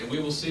liars. And we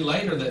will see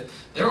later that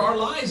there are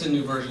lies in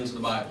new versions of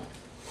the Bible.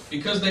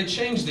 Because they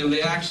changed them,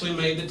 they actually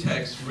made the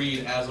text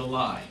read as a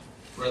lie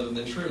rather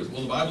than truth.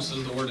 Well, the Bible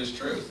says the word is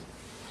truth.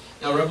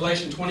 Now,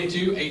 Revelation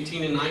 22,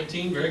 18 and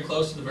 19, very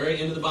close to the very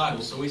end of the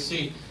Bible. So we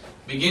see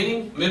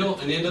beginning, middle,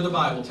 and end of the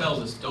Bible tells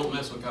us don't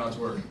mess with God's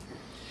word.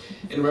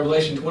 In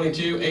Revelation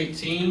 22,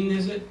 18,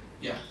 is it?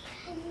 Yeah.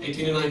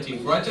 18 and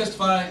 19. "For I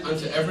testify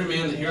unto every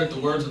man that heareth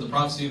the words of the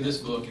prophecy of this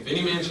book. If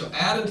any man shall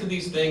add unto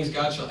these things,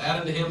 God shall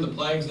add unto him the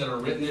plagues that are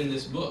written in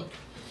this book.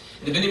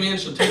 And if any man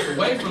shall take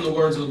away from the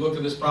words of the book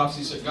of this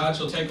prophecy, so God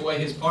shall take away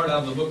his part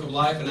out of the book of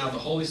life and out of the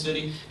holy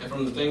city and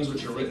from the things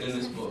which are written in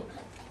this book."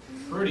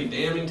 Pretty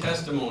damning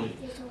testimony.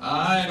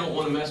 I don't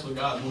want to mess with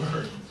God's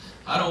word.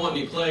 I don't want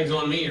any plagues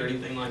on me or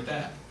anything like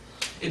that.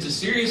 It's a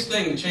serious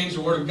thing to change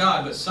the word of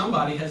God, but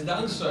somebody has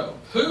done so.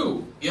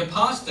 Who? The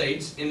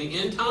apostates in the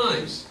end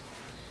times,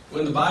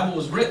 when the Bible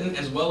was written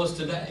as well as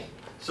today.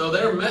 So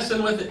they're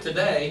messing with it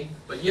today,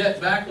 but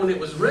yet back when it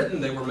was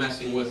written, they were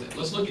messing with it.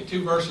 Let's look at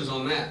 2 verses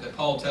on that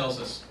Paul tells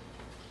us.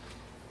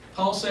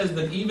 Paul says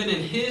that even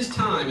in his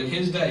time, in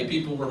his day,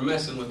 people were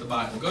messing with the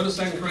Bible. Go to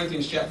 2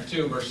 Corinthians chapter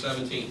 2, verse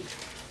 17.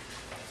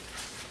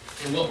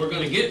 And what we're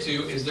going to get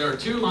to is there are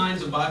 2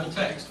 lines of Bible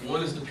text.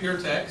 One is the pure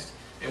text,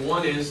 and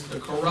one is the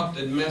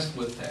corrupted, messed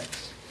with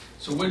text.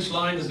 So which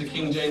line does the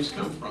King James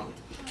come from?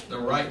 The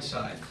right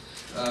side.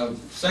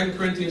 2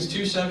 Corinthians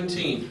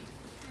 2:17.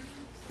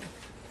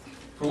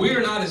 "For we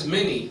are not as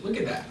many," look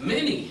at that,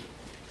 "many,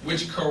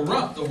 which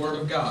corrupt the word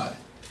of God,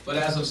 but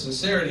as of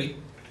sincerity,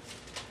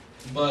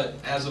 but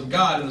as of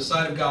God, in the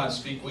sight of God,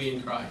 speak we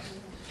in Christ."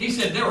 He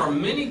said there were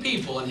many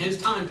people in his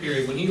time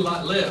period when he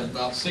lived,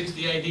 about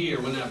 60 AD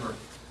or whenever,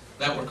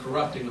 that were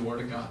corrupting the word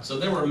of God. So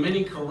there were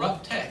many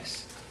corrupt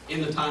texts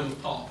in the time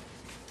of Paul.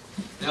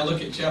 Now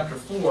look at chapter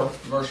 4,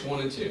 verse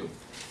 1 and 2.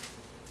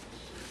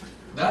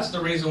 That's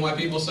the reason why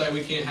people say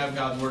we can't have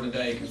God's word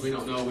today, because we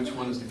don't know which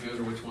one is the good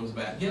or which one's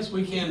bad. Yes,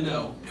 we can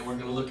know, and we're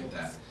going to look at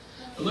that.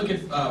 But look at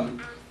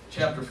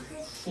chapter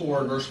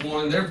 4, verse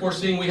 1. "Therefore,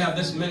 seeing we have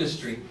this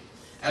ministry,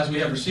 as we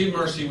have received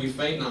mercy, we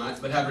faint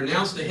not, but have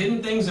renounced the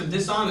hidden things of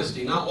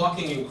dishonesty, not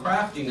walking in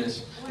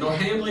craftiness, nor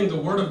handling the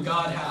word of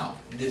God," how?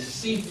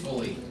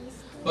 "Deceitfully,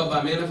 but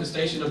by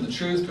manifestation of the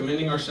truth,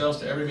 commending ourselves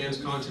to every man's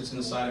conscience in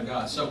the sight of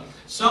God." So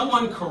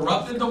someone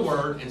corrupted the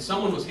word, and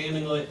someone was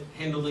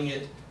handling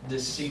it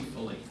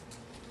deceitfully.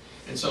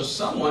 And so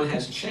someone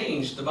has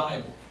changed the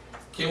Bible.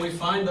 Can we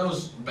find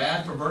those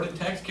bad, perverted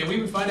texts? Can we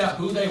even find out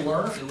who they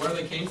were and where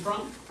they came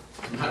from?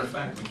 As a matter of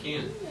fact, we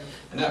can.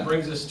 And that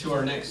brings us to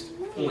our next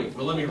point.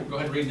 But let me go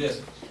ahead and read this.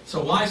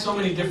 So why so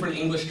many different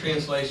English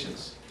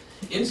translations?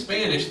 In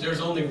Spanish, there's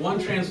only one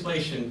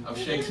translation of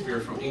Shakespeare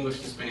from English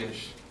to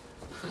Spanish.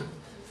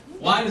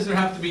 Why does there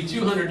have to be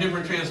 200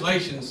 different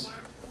translations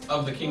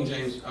of the King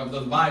James, of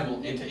the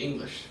Bible, into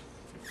English?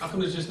 How come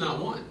there's just not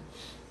one?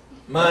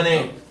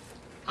 Money.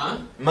 Huh?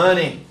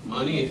 Money.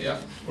 Money, yeah.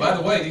 By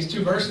the way, these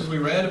 2 verses we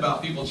read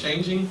about people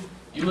changing,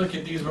 you look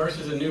at these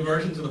verses in new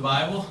versions of the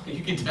Bible,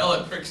 you can tell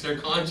it pricks their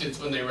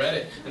conscience when they read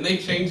it. And they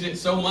changed it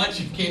so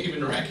much you can't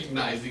even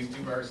recognize these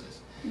 2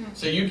 verses.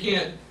 So you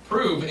can't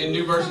prove in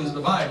new versions of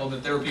the Bible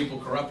that there were people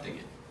corrupting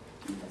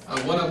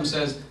it. One of them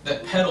says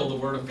that peddle the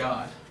word of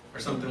God, or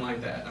something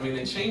like that. I mean,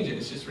 they change it.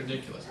 It's just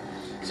ridiculous.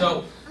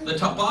 So the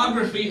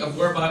topography of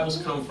where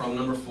Bibles come from,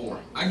 number 4.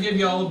 I give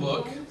you all a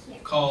book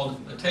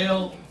called The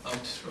Tale of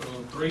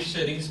 3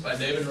 Cities by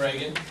David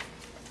Reagan.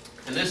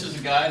 And this is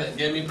a guy that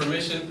gave me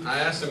permission. I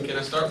asked him, can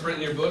I start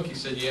printing your book? He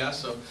said, yeah,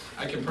 so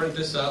I can print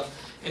this up.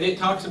 And it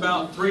talks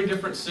about 3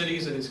 different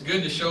cities, and it's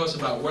good to show us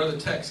about where the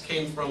text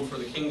came from for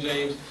the King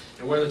James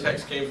and where the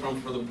text came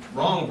from for the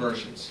wrong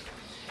versions.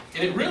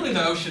 And it really,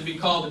 though, should be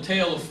called The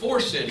Tale of 4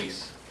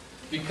 Cities,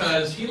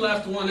 because he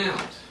left one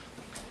out.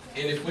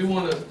 And if we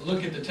want to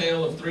look at the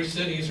tale of 3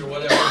 cities or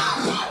whatever,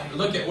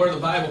 look at where the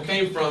Bible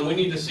came from, we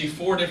need to see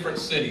 4 different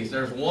cities.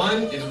 There's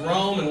one is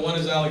Rome, and one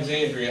is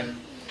Alexandria,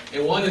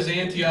 and one is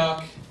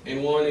Antioch,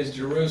 and one is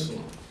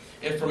Jerusalem.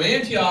 And from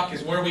Antioch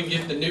is where we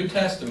get the New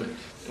Testament.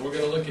 And we're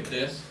going to look at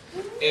this.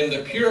 And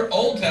the pure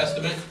Old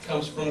Testament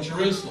comes from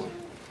Jerusalem.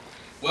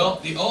 Well,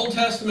 the Old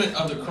Testament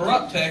of the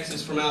corrupt text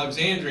is from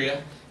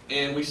Alexandria,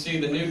 and we see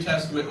the New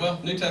Testament, well,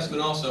 New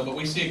Testament also, but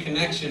we see a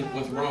connection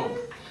with Rome.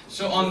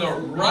 So on the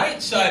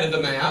right side of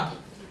the map,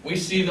 we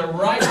see the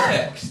right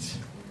text,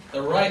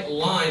 the right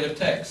line of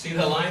text. See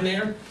the line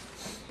there?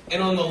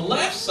 And on the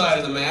left side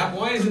of the map,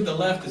 why is it the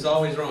left is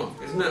always wrong?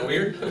 Isn't that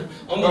weird?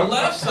 On the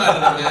left side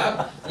of the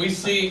map, we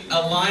see a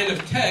line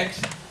of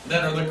text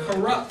that are the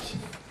corrupt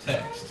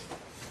text.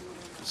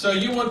 So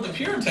you want the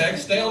pure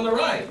text, stay on the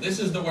right. This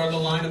is where the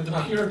line of the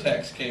pure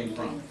text came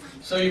from.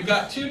 So you've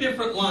got 2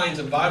 different lines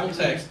of Bible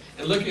text,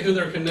 and look at who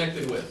they're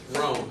connected with,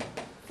 Rome.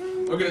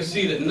 We're going to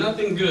see that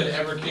nothing good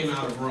ever came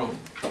out of Rome.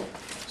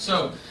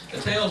 So, the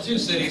tale of 2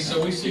 cities,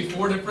 so we see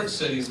 4 different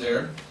cities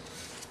there.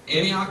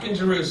 Antioch and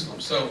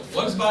Jerusalem. So,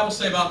 what does the Bible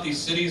say about these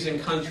cities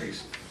and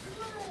countries?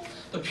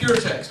 The pure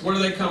text, where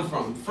do they come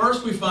from?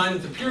 First, we find that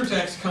the pure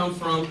texts come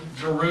from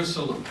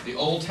Jerusalem, the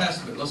Old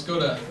Testament. Let's go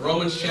to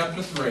Romans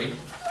chapter 3.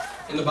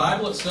 And the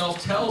Bible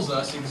itself tells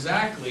us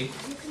exactly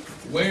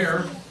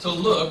where to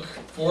look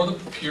for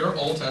the pure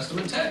Old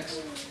Testament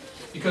text.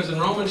 Because in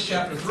Romans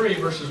chapter 3,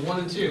 verses 1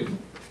 and 2,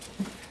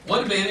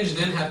 what advantage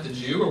then hath the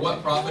Jew, or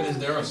what profit is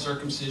there of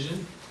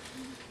circumcision?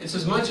 It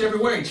says, much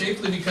everywhere,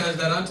 chiefly because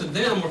that unto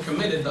them were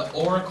committed the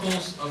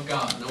oracles of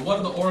God. Now, what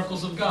are the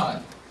oracles of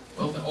God?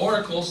 Well, the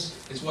oracles,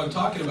 is what I'm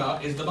talking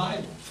about, is the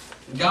Bible.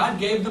 God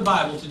gave the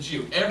Bible to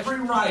Jew. Every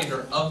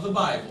writer of the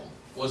Bible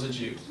was a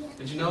Jew.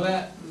 Did you know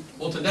that?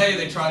 Well, today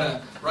they try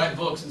to write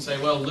books and say,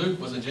 well,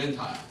 Luke was a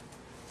Gentile.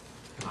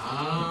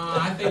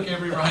 I think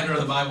every writer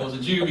of the Bible was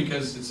a Jew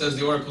because it says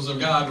the oracles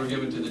of God were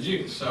given to the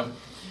Jews. So,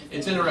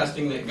 it's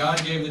interesting that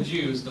God gave the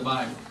Jews the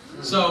Bible.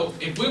 So,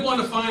 if we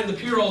want to find the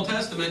pure Old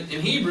Testament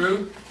in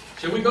Hebrew,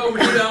 should we go over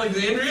to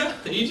Alexandria,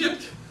 to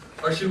Egypt?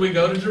 Or should we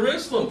go to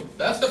Jerusalem?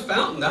 That's the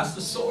fountain, that's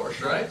the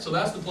source, right? So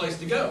that's the place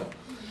to go.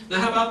 Now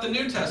how about the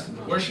New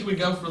Testament? Where should we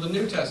go for the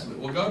New Testament?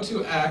 We'll go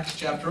to Acts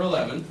chapter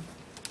 11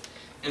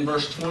 and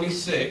verse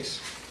 26.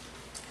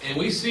 And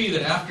we see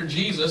that after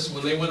Jesus,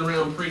 when they went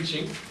around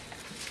preaching,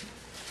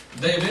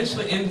 they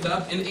eventually ended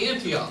up in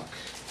Antioch.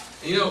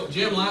 You know,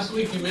 Jim, last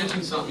week you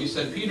mentioned something. You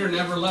said Peter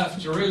never left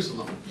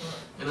Jerusalem.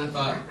 And I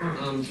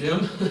thought,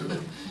 Jim,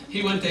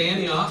 he went to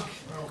Antioch,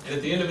 and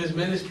at the end of his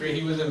ministry,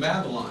 he was in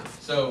Babylon.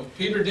 So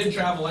Peter did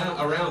travel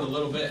around a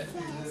little bit,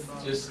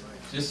 just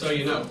so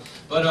you know.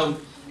 But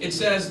it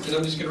says, and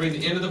I'm just going to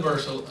read the end of the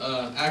verse,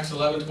 Acts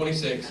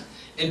 11:26,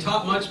 and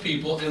taught much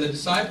people, and the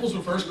disciples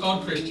were first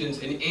called Christians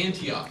in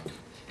Antioch.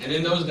 And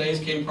in those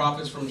days came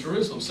prophets from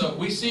Jerusalem. So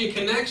we see a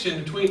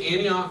connection between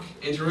Antioch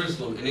and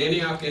Jerusalem, and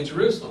Antioch and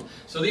Jerusalem.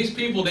 So these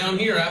people down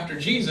here after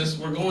Jesus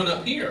were going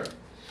up here.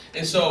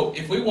 And so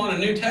if we want a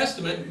New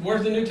Testament,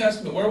 where's the New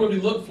Testament? Where would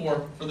we look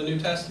for the New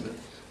Testament?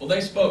 Well,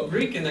 they spoke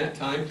Greek in that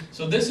time,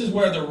 so this is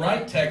where the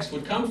right text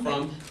would come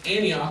from,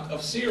 Antioch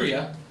of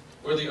Syria,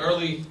 where the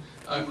early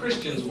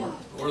Christians were,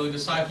 early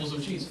disciples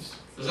of Jesus.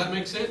 Does that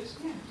make sense?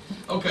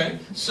 Okay,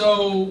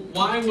 so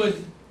why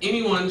would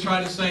anyone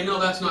try to say, no,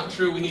 that's not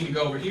true, we need to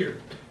go over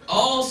here?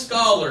 All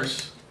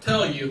scholars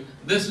tell you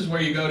this is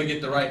where you go to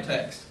get the right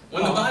text.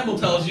 When the Bible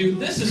tells you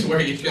this is where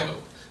you go.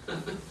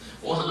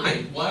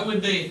 Why? Why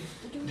would they?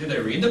 Do they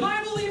read the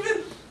Bible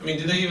even? I mean,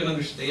 do they even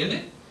understand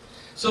it?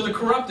 So the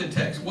corrupted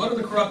texts. What are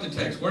the corrupted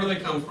texts? Where do they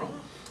come from?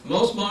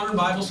 Most modern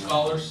Bible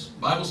scholars,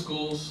 Bible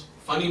schools,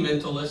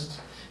 fundamentalists,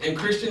 and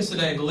Christians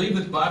today believe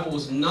that the Bible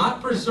was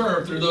not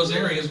preserved through those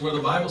areas where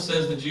the Bible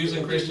says the Jews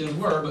and Christians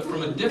were, but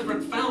from a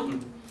different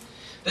fountain.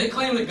 They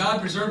claim that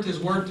God preserved His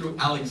Word through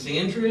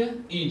Alexandria,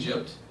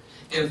 Egypt,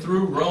 and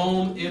through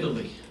Rome,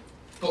 Italy.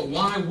 But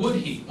why would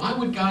He? Why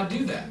would God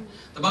do that?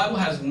 The Bible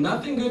has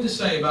nothing good to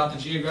say about the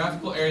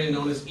geographical area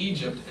known as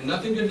Egypt, and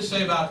nothing good to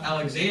say about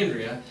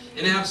Alexandria,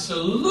 and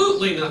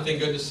absolutely nothing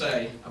good to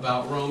say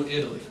about Rome,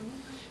 Italy.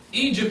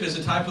 Egypt is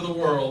a type of the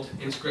world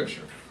in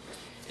Scripture.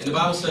 And the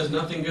Bible says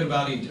nothing good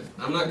about Egypt.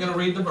 I'm not going to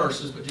read the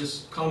verses, but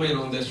just comment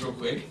on this real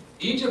quick.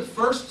 Egypt,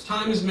 first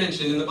time is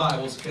mentioned in the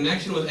Bible, is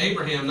connection with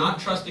Abraham not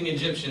trusting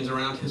Egyptians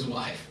around his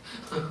wife.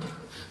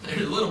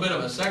 There's a little bit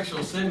of a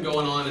sexual sin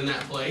going on in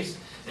that place,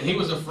 and he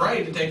was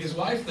afraid to take his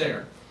wife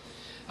there.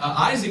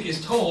 Isaac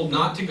is told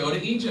not to go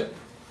to Egypt.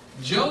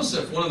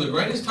 Joseph, one of the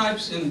greatest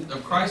types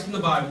of Christ in the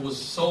Bible,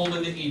 was sold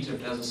into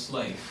Egypt as a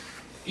slave.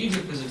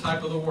 Egypt is a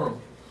type of the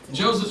world.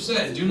 Joseph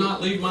said, do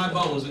not leave my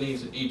bones in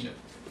Egypt.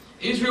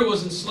 Israel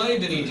was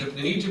enslaved in Egypt,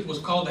 and Egypt was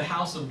called the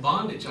house of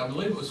bondage. I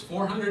believe it was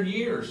 400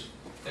 years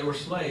they were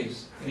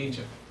slaves in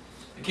Egypt.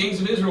 The kings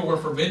of Israel were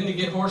forbidden to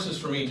get horses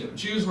from Egypt.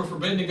 Jews were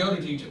forbidden to go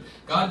to Egypt.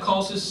 God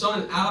calls His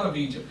Son out of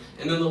Egypt.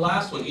 And then the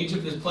last one,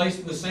 Egypt is placed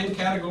in the same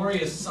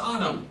category as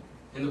Sodom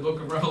in the book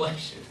of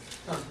Revelation.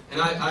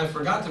 And I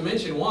forgot to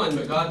mention one,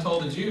 but God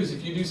told the Jews,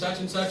 if you do such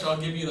and such,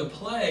 I'll give you the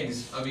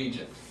plagues of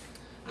Egypt.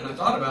 And I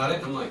thought about it,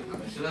 and I'm like, I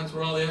bet you that's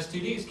where all the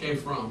STDs came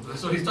from.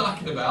 That's what he's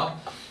talking about.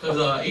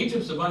 Because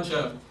Egypt's a bunch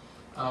of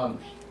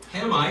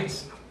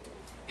Hamites,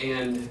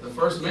 and the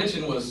first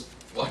mention was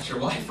watch your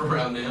wife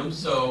around them.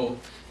 So,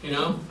 you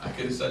know, I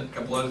could have said a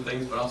couple other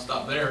things, but I'll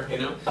stop there, you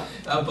know.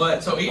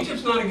 But so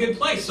Egypt's not a good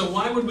place. So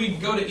why would we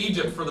go to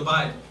Egypt for the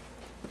Bible?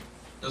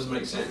 Doesn't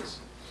make sense.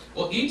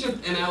 Well,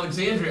 Egypt and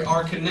Alexandria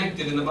are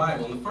connected in the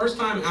Bible. And the first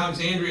time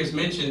Alexandria is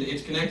mentioned,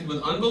 it's connected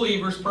with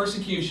unbelievers,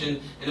 persecution,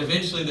 and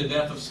eventually the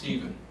death of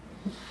Stephen.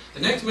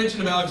 The next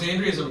mention of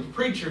Alexandria is of a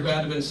preacher who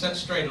had to been set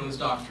straight on his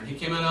doctrine. He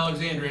came out of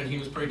Alexandria and he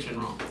was preaching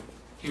wrong.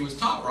 He was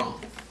taught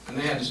wrong, and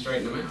they had to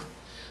straighten him out.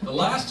 The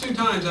last two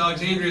times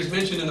Alexandria is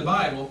mentioned in the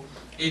Bible,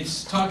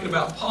 it's talking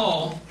about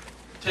Paul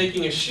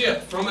taking a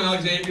ship from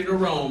Alexandria to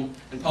Rome,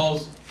 and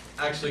Paul's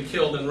actually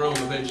killed in Rome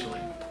eventually.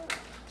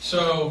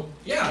 So,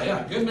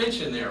 yeah, good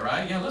mention there,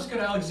 right? Yeah, let's go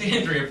to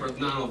Alexandria for...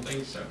 No, I don't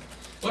think so.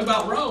 What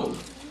about Rome?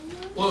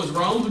 Well, it was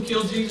Rome who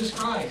killed Jesus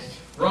Christ.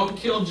 Rome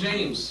killed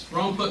James.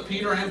 Rome put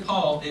Peter and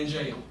Paul in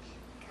jail.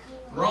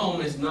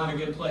 Rome is not a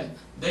good place.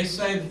 They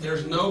say that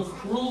there's no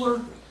crueler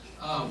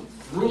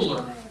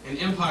ruler and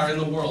empire in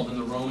the world than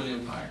the Roman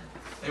Empire.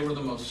 They were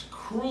the most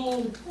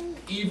cruel,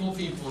 evil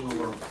people in the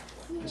world.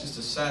 It's just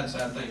a sad,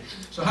 sad thing.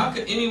 So how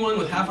could anyone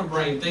with half a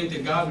brain think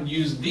that God would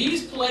use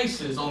these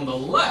places on the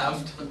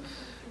left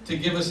to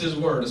give us His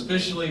Word,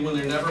 especially when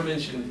they're never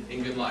mentioned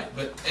in good light?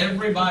 But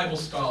every Bible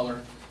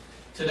scholar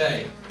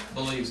today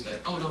believes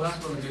that. Oh no,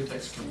 that's where the good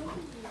text come from.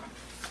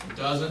 It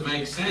doesn't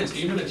make sense.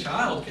 Even a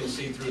child can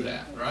see through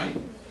that, right?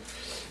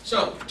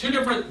 So, two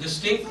different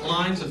distinct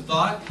lines of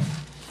thought.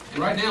 And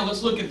right now,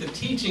 let's look at the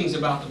teachings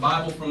about the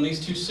Bible from these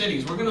two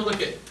cities. We're going to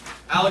look at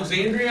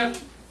Alexandria,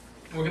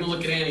 and we're going to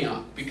look at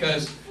Antioch.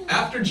 Because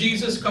after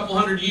Jesus, a couple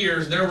hundred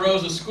years, there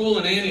arose a school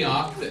in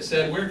Antioch that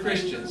said, we're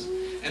Christians.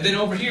 And then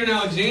over here in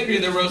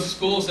Alexandria, there arose a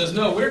school that says,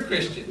 no, we're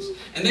Christians.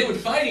 And they would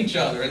fight each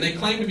other, and they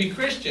claimed to be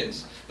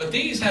Christians. But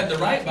these had the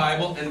right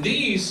Bible, and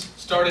these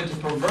started to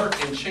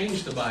pervert and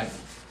change the Bible.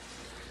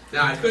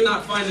 Now, I could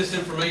not find this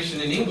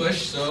information in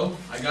English, so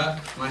I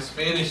got my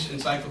Spanish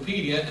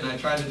encyclopedia, and I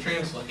tried to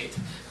translate.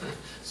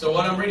 So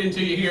what I'm reading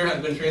to you here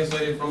has been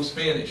translated from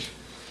Spanish.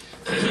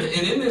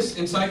 And in this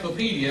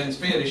encyclopedia in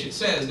Spanish, it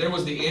says, there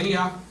was the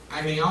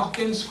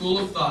Antiochian school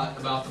of thought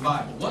about the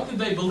Bible. What did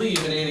they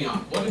believe in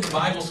Antioch? What did the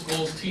Bible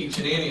schools teach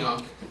in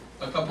Antioch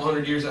a couple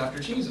hundred years after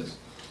Jesus?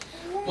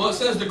 Well, it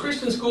says the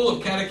Christian school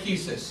of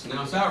catechesis.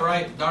 Now, is that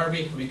right,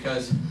 Darby?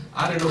 Because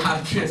I don't know how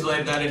to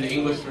translate that into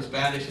English or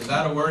Spanish. Is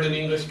that a word in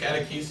English,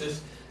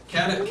 catechesis?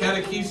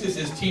 Catechesis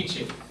is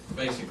teaching,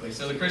 basically.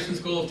 So the Christian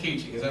school of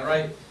teaching, is that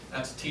right?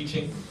 That's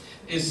teaching.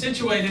 Is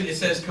situated, it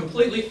says,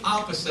 completely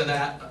opposite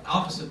that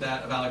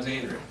of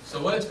Alexandria.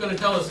 So what it's going to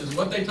tell us is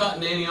what they taught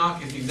in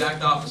Antioch is the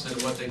exact opposite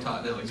of what they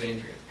taught in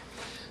Alexandria.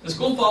 The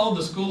school followed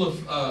the school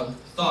of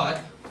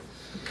thought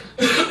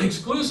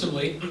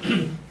exclusively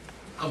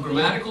of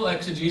grammatical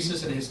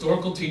exegesis and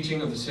historical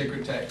teaching of the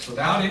sacred text,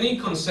 without any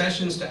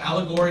concessions to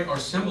allegory or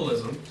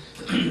symbolism,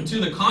 to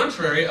the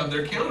contrary of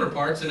their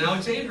counterparts in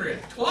Alexandria.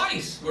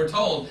 Twice, we're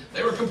told,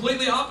 they were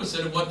completely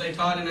opposite of what they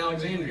taught in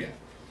Alexandria.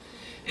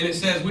 And it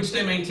says, which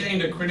they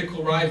maintained a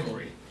critical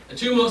rivalry. The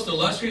two most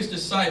illustrious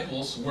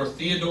disciples were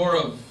Theodore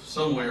of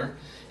somewhere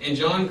and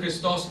John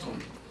Chrysostom,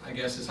 I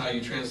guess is how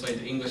you translate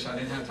the English. I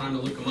didn't have time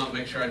to look them up,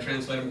 make sure I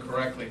translate them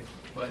correctly.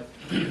 But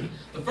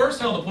the first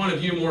held a point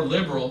of view more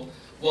liberal,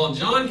 while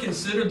John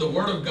considered the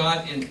Word of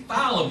God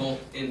infallible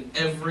in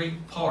every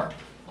part.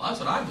 Well, that's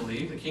what I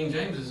believe. The King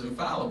James is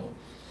infallible.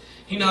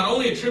 He not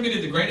only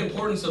attributed the great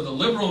importance of the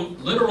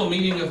literal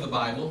meaning of the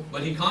Bible,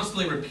 but he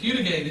constantly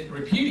repudiated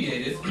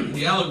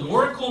the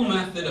allegorical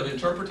method of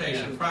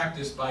interpretation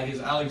practiced by his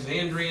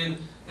Alexandrian,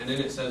 and then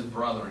it says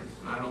brethren.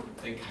 I don't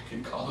think I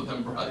could call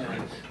them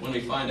brethren when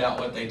we find out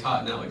what they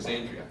taught in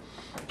Alexandria.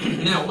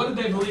 Now, what did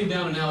they believe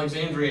down in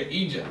Alexandria,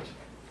 Egypt?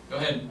 Go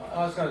ahead.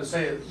 I was going to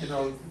say,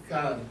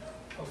 kind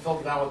of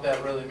filter out what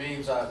that really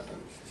means.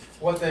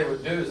 What they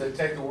would do is they'd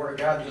take the Word of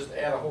God and just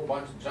add a whole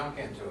bunch of junk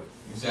into it.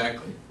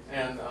 Exactly.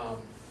 And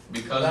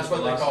because that's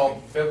what they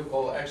call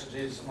biblical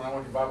exegesis. When I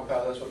went to Bible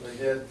college, that's what they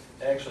did.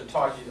 They actually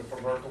taught you to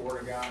pervert the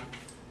Word of God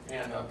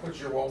and put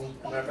your own,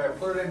 matter of fact,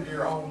 put it into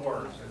your own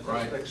words and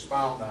just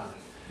expound on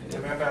it.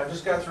 And matter of fact, I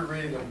just got through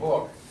reading a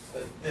book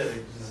that did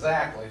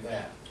exactly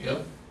that.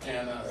 Yep.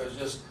 And it was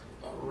just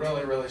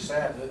really, really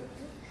sad that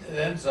it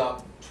ends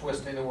up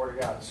twisting the Word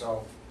of God.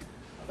 So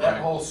that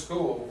whole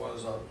school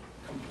was a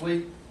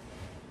complete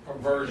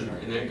perversion.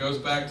 And it goes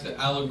back to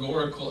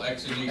allegorical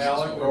exegesis.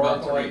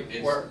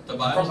 The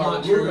Bible's from the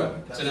not root true. of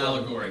it. It's an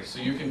allegory. So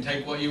you can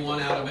take what you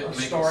want out of it and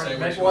make it say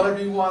make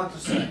whatever you want it to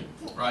say.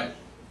 Right.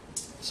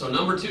 So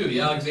number two, the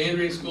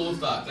Alexandrian school of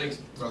thought. Thanks,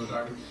 Brother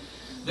Darby.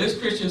 This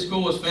Christian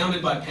school was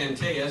founded by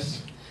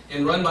Pantaeus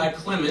and run by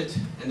Clement,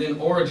 and then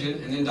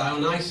Origen, and then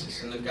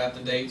Dionysius. And they've got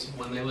the dates of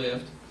when they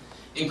lived.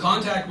 In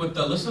contact with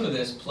the, listen to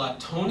this,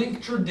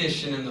 Platonic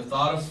tradition and the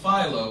thought of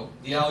Philo,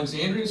 the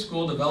Alexandrian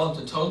school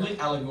developed a totally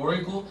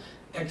allegorical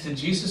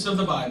exegesis of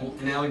the Bible.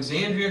 In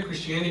Alexandria,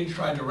 Christianity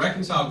tried to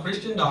reconcile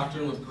Christian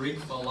doctrine with Greek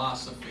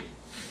philosophy.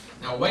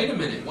 Now wait a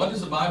minute, what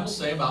does the Bible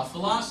say about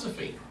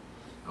philosophy?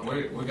 Now,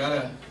 we got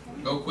to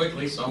go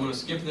quickly, so I'm going to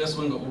skip this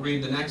one, but we'll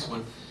read the next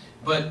one.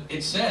 But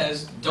it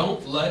says,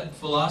 don't let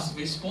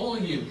philosophy spoil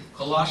you.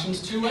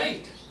 Colossians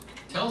 2:8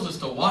 tells us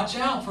to watch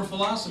out for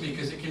philosophy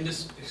because it can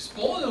just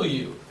spoil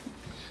you.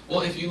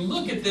 Well, if you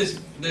look at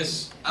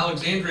this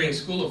Alexandrian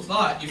school of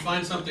thought, you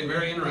find something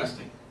very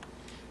interesting.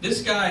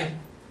 This guy,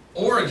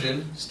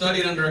 Origen,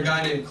 studied under a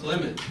guy named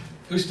Clement,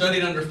 who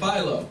studied under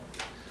Philo.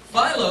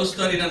 Philo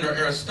studied under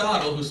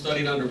Aristotle, who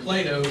studied under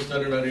Plato, who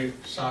studied under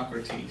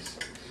Socrates.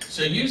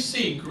 So you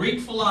see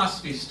Greek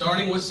philosophy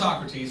starting with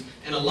Socrates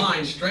and a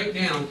line straight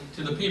down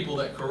to the people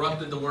that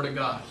corrupted the Word of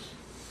God.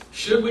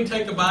 Should we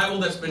take a Bible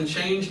that's been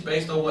changed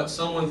based on what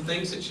someone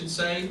thinks it should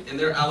say and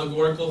their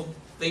allegorical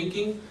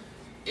thinking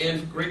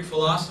in Greek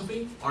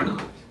philosophy or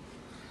not?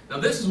 Now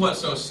this is what's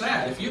so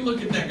sad. If you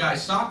look at that guy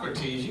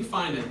Socrates, you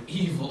find an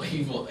evil,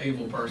 evil,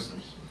 evil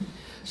person.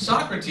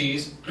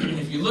 Socrates,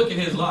 if you look at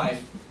his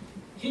life,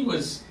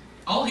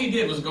 all he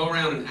did was go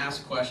around and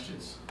ask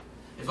questions.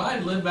 If I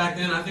had lived back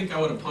then, I think I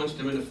would have punched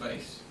him in the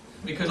face.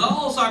 Because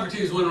all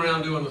Socrates went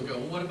around doing was go,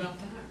 well, what about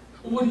that?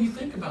 Well, what do you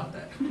think about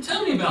that?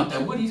 Tell me about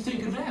that. What do you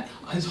think of that?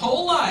 His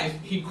whole life,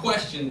 he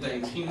questioned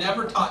things. He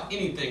never taught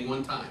anything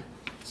one time.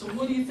 So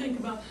what do you think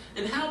about,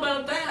 and how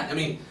about that? I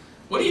mean,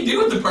 what do you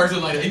do with a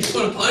person like that? You just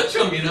want to punch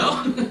him, you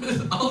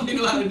know? All they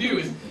know how to do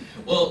is,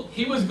 well,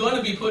 he was going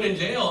to be put in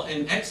jail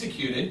and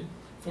executed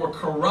for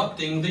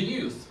corrupting the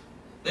youth.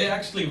 They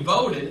actually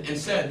voted and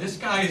said, this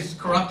guy is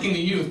corrupting the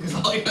youth because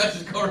all he does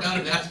is go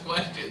around and ask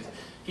questions.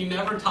 He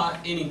never taught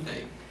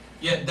anything.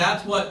 Yet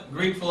that's what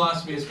Greek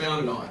philosophy is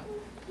founded on.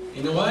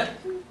 You know what?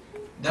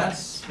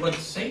 That's what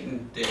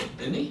Satan did,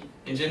 didn't he?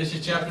 In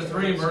Genesis chapter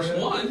 3, verse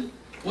 1,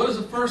 what is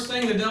the first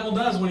thing the devil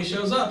does when he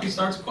shows up? He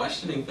starts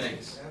questioning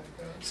things.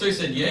 So he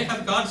said, yea,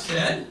 hath God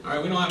said? All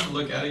right, we don't have to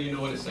look at it. You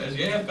know what it says.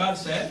 Yea, hath God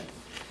said?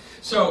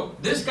 So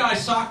this guy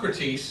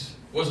Socrates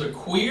was a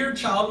queer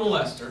child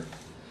molester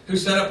who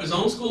set up his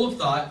own school of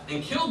thought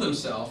and killed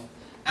himself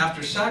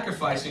after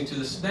sacrificing to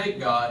the snake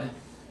god,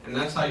 and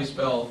that's how you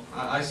spell,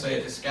 I say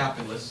it,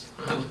 Escapulus.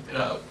 I looked it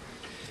up.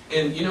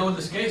 And you know what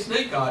the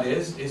snake god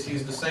is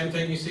he's the same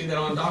thing you see that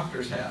on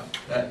doctors have,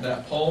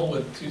 that pole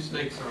with two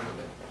snakes around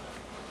it.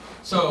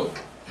 So,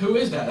 who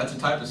is that? That's a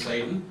type of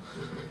Satan.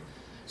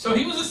 So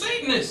he was a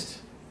Satanist.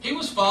 He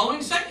was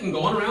following Satan,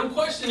 going around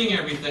questioning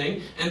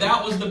everything, and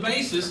that was the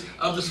basis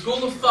of the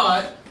school of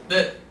thought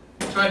that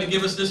tried to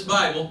give us this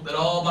Bible that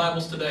all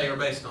Bibles today are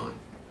based on,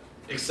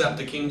 except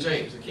the King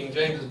James. The King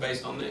James is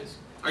based on this.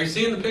 Are you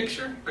seeing the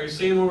picture? Are you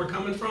seeing where we're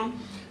coming from?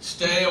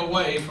 Stay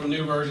away from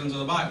new versions of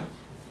the Bible.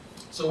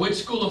 So which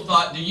school of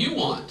thought do you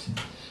want?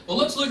 Well,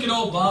 let's look at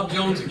old Bob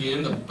Jones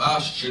again, the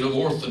bastion of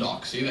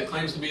orthodoxy that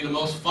claims to be the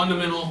most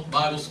fundamental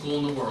Bible school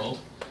in the world.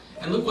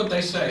 And look what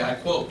they say, I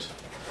quote,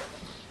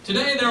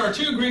 today there are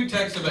two Greek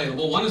texts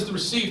available. One is the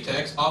received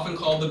text, often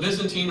called the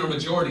Byzantine or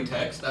majority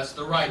text. That's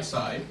the right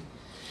side.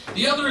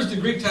 The other is the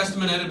Greek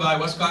Testament edited by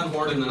Westcott and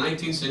Hort in the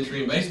 19th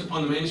century and based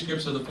upon the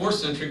manuscripts of the 4th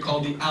century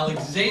called the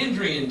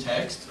Alexandrian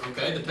text.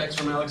 Okay, the text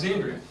from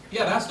Alexandria.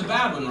 Yeah, that's the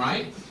bad one,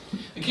 right?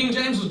 The King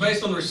James was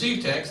based on the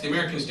received text. The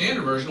American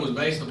Standard Version was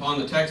based upon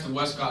the text of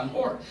Westcott and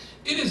Hort.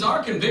 It is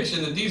our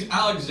conviction that these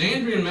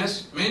Alexandrian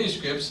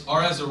manuscripts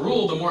are, as a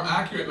rule, the more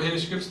accurate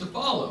manuscripts to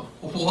follow.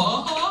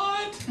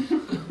 What?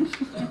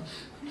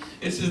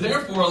 It says,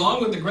 therefore,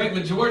 along with the great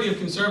majority of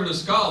conservative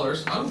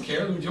scholars, I don't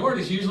care, the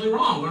majority is usually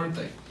wrong, aren't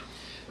they?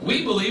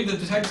 We believe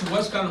that the text of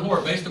Westcott and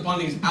Hort, based upon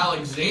these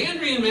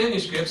Alexandrian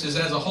manuscripts, is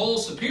as a whole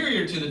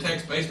superior to the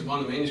text based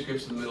upon the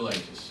manuscripts of the Middle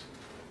Ages.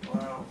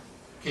 Wow.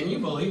 Can you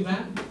believe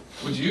that?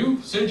 Would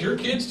you send your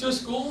kids to a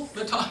school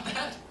that taught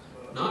that?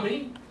 Not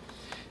me.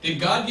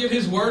 Did God give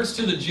His words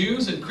to the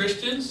Jews and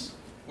Christians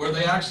where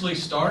they actually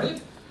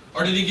started?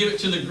 Or did He give it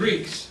to the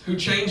Greeks who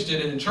changed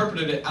it and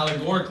interpreted it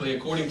allegorically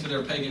according to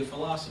their pagan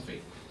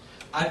philosophy?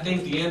 I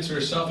think the answer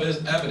is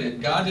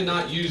self-evident. God did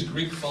not use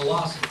Greek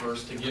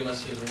philosophers to give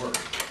us His word.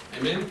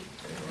 Amen?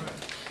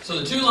 So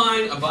the two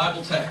line of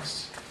Bible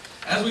texts.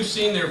 As we've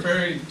seen, there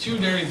are two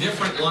very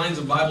different lines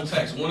of Bible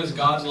text. One is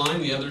God's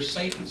line, the other is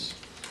Satan's.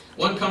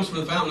 One comes from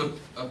the fountain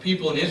of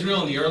people in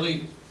Israel and the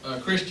early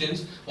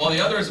Christians, while the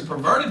other is a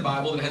perverted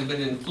Bible that has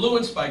been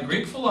influenced by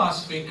Greek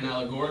philosophy and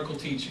allegorical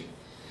teaching.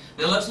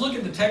 Now let's look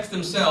at the text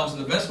themselves,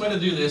 and the best way to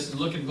do this is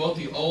look at both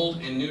the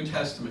Old and New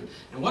Testament.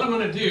 And what I'm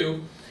going to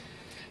do,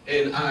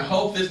 and I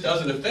hope this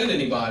doesn't offend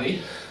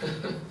anybody,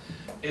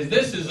 is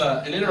this is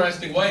an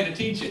interesting way to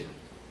teach it.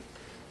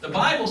 The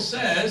Bible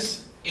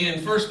says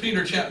in 1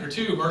 Peter chapter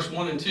 2, verse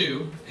 1 and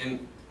 2,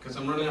 and because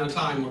I'm running out of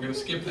time, we're going to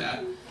skip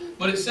that,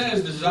 but it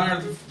says, desire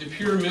the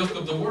pure milk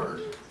of the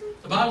Word.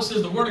 The Bible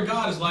says the Word of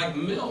God is like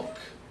milk.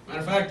 Matter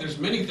of fact, there's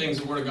many things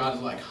the Word of God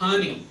is like.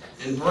 Honey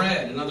and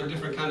bread and other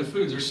different kind of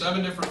foods. There's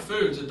 7 different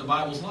foods that the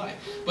Bible's like.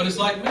 But it's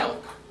like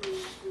milk.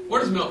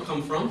 Where does milk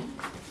come from?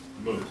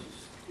 Moose.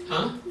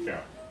 Huh?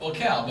 Cow. Well,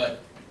 cow,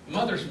 but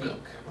mother's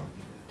milk.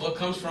 Well, it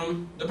comes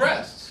from the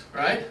breasts,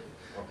 right?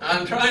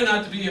 I'm trying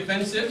not to be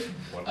offensive.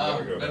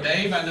 But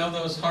Dave, I know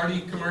those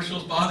Hardy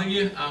commercials bother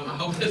you. I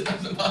hope this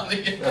doesn't bother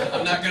you.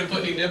 I'm not going to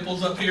put any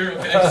nipples up here,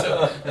 okay?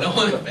 So I don't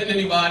want to offend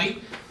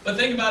anybody. But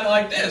think about it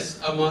like this.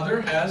 A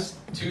mother has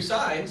two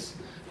sides.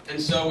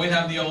 And so we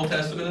have the Old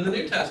Testament and the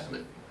New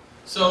Testament.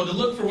 So to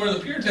look for where the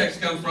pure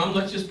text come from,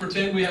 let's just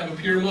pretend we have a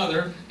pure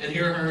mother, and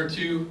here are her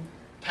two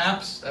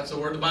paps. That's the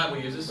word the Bible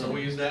uses, so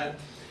we use that.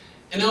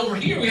 And over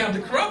here we have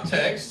the corrupt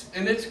text,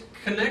 and it's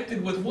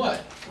connected with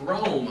what?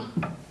 Rome.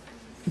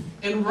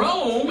 And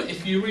Rome,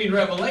 if you read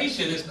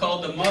Revelation, is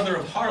called the mother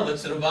of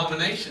harlots and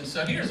abominations.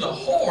 So here's a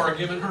whore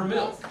giving her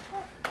milk.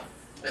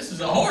 This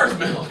is a whore's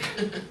milk.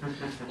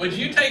 Would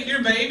you take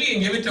your baby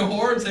and give it to a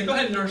whore and say, go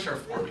ahead and nurse her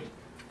for me?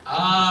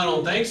 I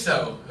don't think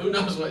so. Who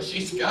knows what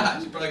she's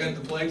got? She's probably got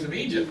the plagues of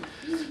Egypt.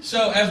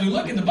 So as we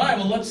look at the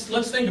Bible, let's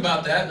think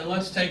about that, and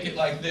let's take it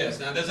like this.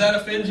 Now, does that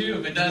offend you?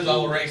 If it does,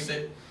 I'll erase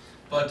it.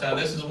 But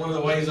this is one of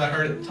the ways I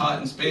heard it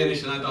taught in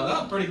Spanish, and I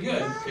thought, oh, pretty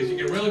good, because you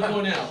can really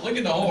point out. Look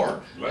at the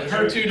whore and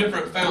her two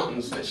different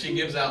fountains that she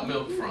gives out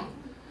milk from.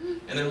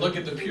 And then look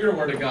at the pure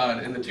Word of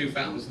God and the two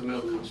fountains the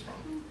milk comes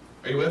from.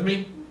 Are you with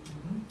me?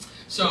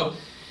 So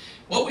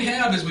what we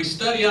have is we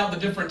study out the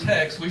different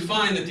texts. We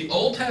find that the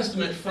Old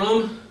Testament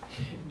from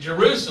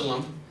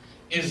Jerusalem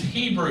is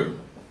Hebrew,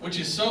 which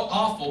is so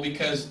awful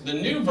because the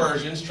new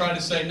versions try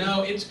to say,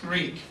 no, it's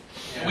Greek.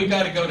 And we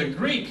got to go to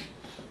Greek.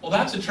 Well,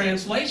 that's a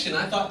translation.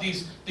 I thought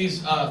these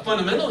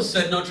fundamentalists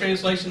said no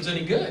translation's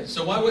any good.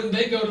 So why wouldn't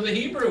they go to the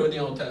Hebrew in the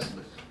Old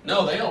Testament?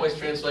 No, they always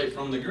translate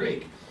from the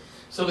Greek.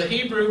 So the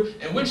Hebrew,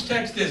 and which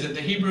text is it?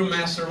 The Hebrew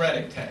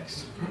Masoretic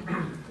text.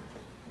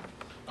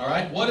 All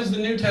right, what is the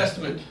New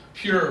Testament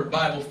pure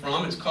Bible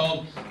from? It's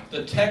called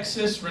the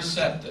Textus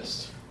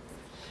Receptus.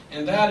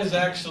 And that is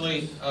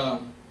actually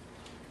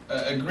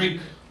a Greek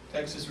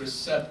Textus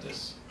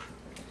Receptus.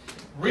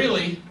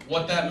 Really,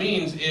 what that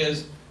means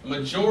is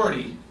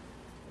majority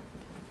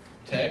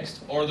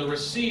text or the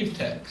received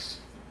text.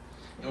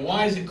 And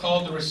why is it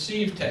called the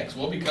received text?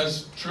 Well,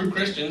 because true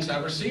Christians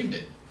have received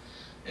it.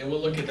 And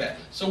we'll look at that.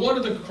 So what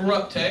are the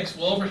corrupt texts?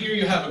 Well, over here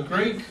you have a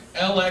Greek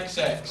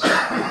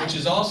LXX, which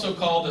is also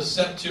called a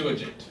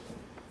Septuagint.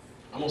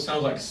 Almost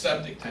sounds like a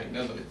septic tank,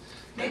 doesn't it?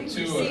 Maybe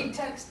received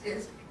text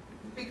is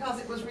because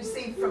it was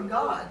received from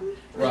God.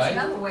 Right.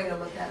 That's another way to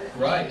look at it.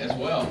 Right, as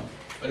well.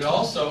 But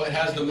it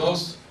has the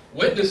most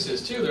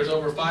witnesses, too. There's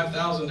over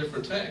 5,000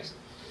 different texts.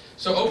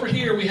 So over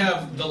here we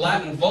have the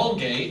Latin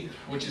Vulgate,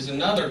 which is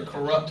another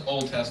corrupt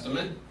Old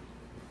Testament.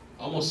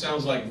 Almost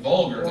sounds like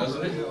vulgar,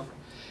 doesn't it?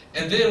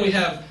 And then we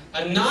have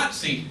a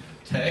Nazi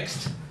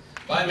text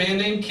by a man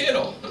named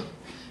Kittel.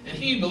 And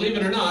he, believe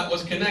it or not,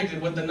 was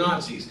connected with the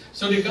Nazis.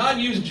 So did God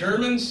use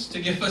Germans to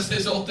give us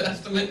his Old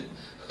Testament?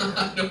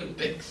 I don't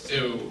think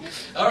so.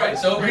 All right,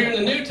 so over here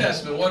in the New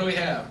Testament, what do we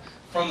have?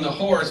 From the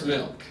whore's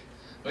milk.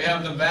 We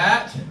have the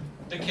Vat,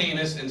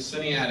 Decanus, and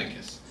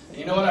Sinaiticus. And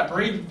you know what? I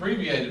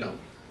abbreviated them.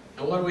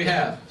 And what do we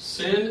have?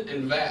 Sin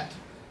and vat.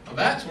 Now,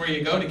 that's where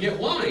you go to get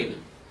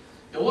wine.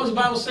 And what does the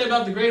Bible say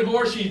about the great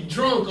whore? She's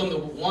drunk on the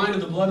wine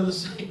of the blood of the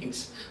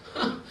saints.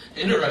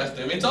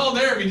 Interesting. It's all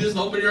there if you just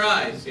open your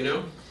eyes, you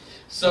know.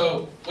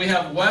 So we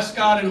have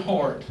Westcott and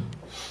Hort.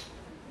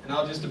 And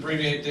I'll just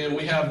abbreviate them.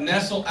 We have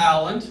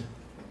Nestle-Aland.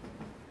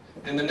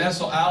 And the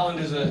Nestle-Aland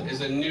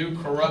is a new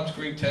corrupt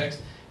Greek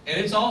text. And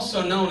it's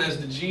also known as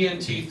the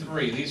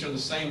GNT3. These are the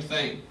same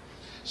thing.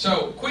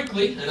 So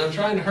quickly, and I'm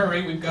trying to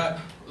hurry, we've got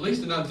at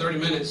least another 30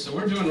 minutes, so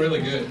we're doing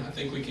really good. I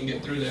think we can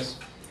get through this.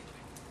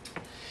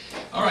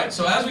 All right,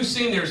 so as we've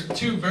seen, there's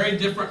two very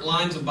different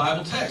lines of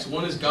Bible text.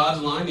 One is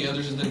God's line, the other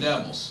is the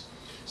devil's.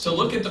 So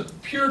look at the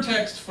pure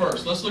text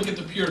first. Let's look at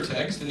the pure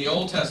text in the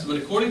Old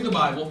Testament. According to the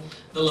Bible,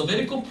 the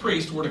Levitical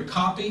priests were to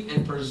copy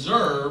and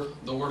preserve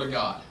the Word of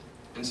God.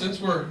 And since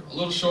we're a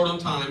little short on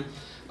time,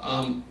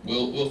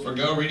 we'll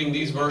forgo reading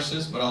these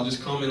verses, but I'll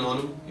just comment on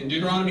them. In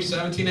Deuteronomy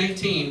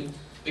 17:18,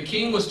 the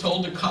king was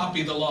told to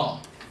copy the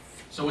law.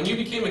 So when you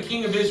became a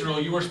king of Israel,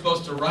 you were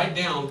supposed to write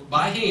down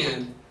by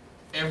hand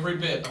every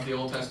bit of the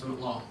Old Testament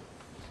law.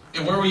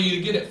 And where were you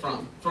to get it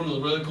from? From the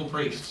Levitical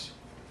priests.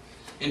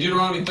 In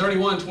Deuteronomy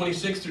 24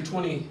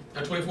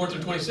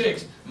 through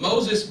 26,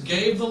 Moses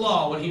gave the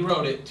law when he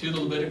wrote it to the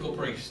Levitical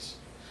priests.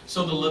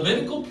 So the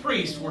Levitical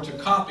priests were to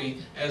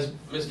copy, as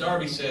Ms.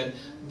 Darby said,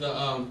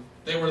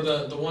 they were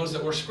the ones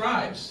that were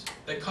scribes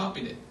that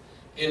copied it.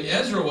 And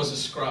Ezra was a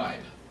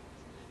scribe.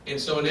 And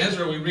so in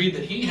Ezra we read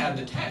that he had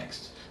the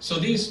text. So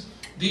these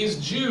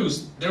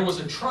Jews, there was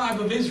a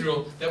tribe of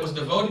Israel that was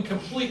devoted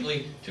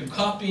completely to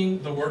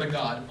copying the Word of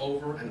God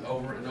over and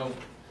over and over.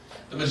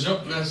 The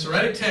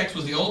Masoretic text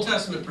was the Old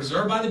Testament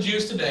preserved by the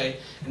Jews today,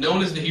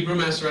 known as the Hebrew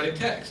Masoretic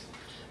text.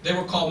 They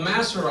were called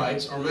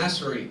Masoretes or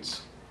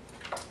Masoretes.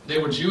 They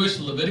were Jewish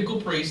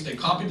Levitical priests. They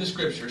copied the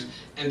Scriptures,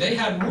 and they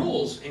had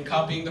rules in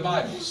copying the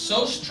Bible.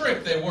 So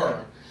strict they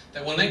were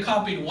that when they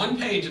copied one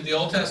page of the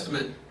Old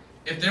Testament,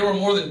 if there were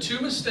more than 2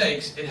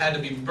 mistakes, it had to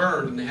be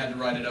burned and they had to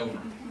write it over.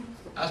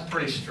 That's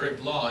pretty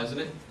strict law, isn't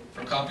it,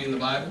 for copying the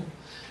Bible?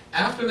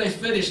 After they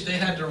finished, they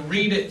had to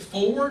read it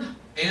forward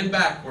and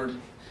backward,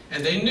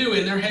 And they knew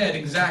in their head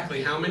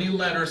exactly how many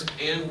letters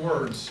and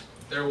words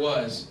there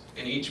was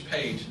in each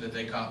page that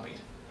they copied.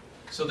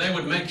 So they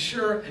would make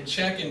sure and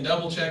check and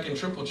double check and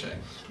triple check.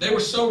 They were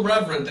so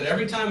reverent that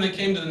every time they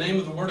came to the name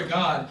of the Word of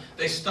God,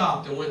 they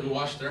stopped and went and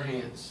washed their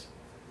hands.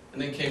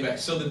 And then came back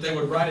so that they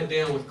would write it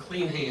down with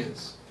clean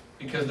hands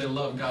because they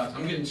loved God.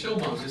 I'm getting chill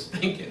bumps just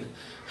thinking,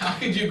 how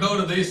could you go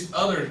to this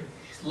other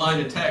line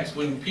of text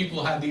when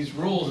people had these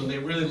rules and they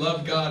really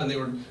loved God and they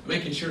were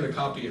making sure to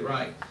copy it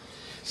right?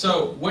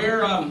 So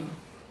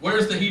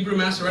where's the Hebrew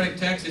Masoretic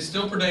text? It's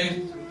still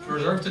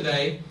preserved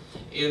today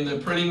in the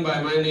printing by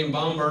a man named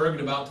Bomberg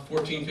in about the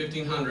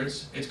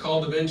 1500s. It's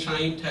called the Ben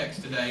Chaim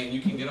text today, and you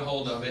can get a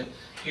hold of it.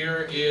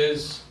 Here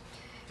is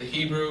the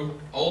Hebrew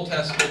Old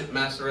Testament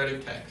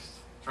Masoretic text.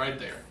 It's right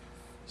there.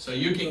 So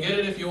you can get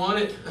it if you want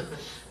it.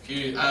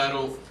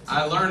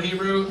 I learned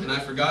Hebrew and I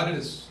forgot it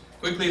as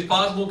quickly as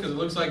possible because it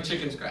looks like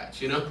chicken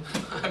scratch, you know.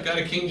 I've got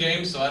a King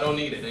James, so I don't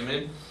need it.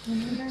 Amen.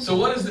 So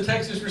what is the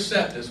Textus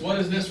Receptus? What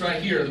is this right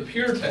here? The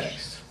pure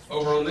text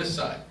over on this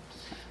side.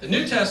 The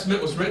New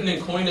Testament was written in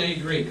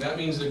Koine Greek. That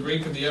means the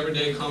Greek of the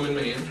everyday common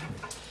man.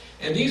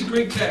 And these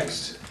Greek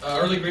texts,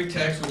 early Greek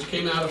texts, which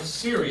came out of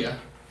Syria,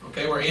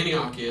 okay, where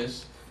Antioch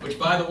is, which,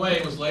 by the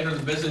way, was later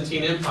the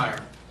Byzantine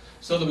Empire.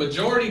 So the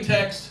majority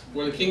text,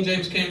 where the King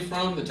James came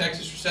from, the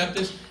Textus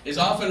Receptus, is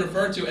often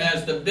referred to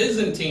as the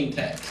Byzantine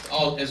text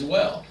as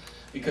well,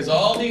 because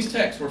all these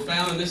texts were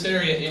found in this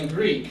area in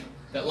Greek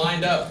that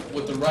lined up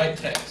with the right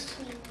text.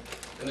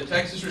 And the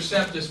Textus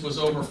Receptus was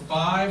over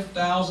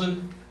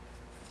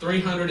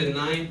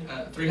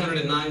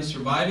 5,309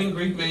 surviving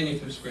Greek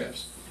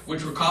manuscripts,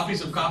 which were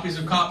copies of copies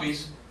of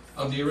copies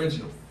of the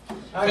original.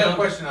 I got a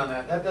question on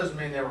that. That doesn't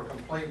mean they were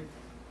complete.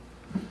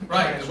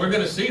 Right, and we're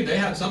going to see they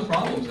had some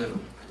problems in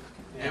them.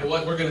 And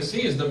what we're going to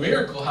see is the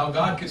miracle, how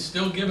God could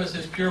still give us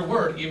His pure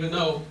word, even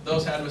though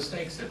those had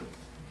mistakes in them.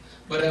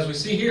 But as we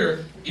see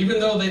here, even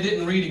though they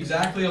didn't read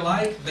exactly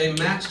alike, they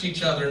matched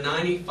each other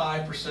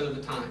 95% of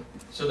the time.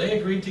 So they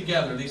agreed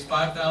together, these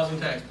 5,000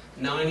 texts,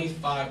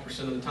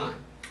 95% of the time.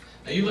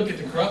 Now you look at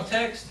the corrupt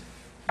text,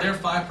 they're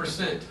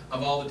 5%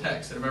 of all the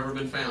texts that have ever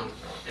been found.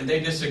 And they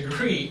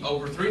disagree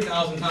over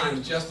 3,000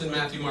 times just in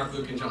Matthew, Mark,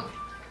 Luke, and John.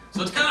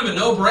 So it's kind of a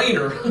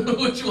no-brainer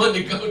which one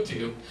to go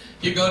to.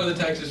 You go to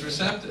the Textus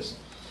Receptus.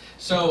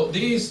 So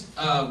these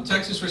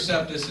Textus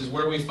Receptus is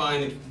where we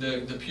find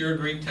the pure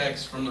Greek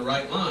text from the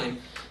right line.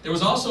 There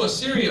was also a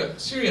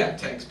Syriac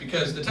text,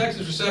 because the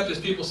Textus Receptus,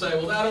 people say,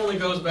 well, that only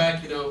goes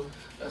back,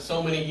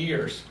 so many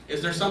years.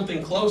 Is there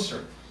something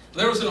closer?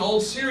 There was an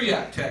old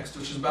Syriac text,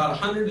 which was about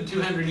 100 to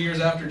 200 years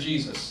after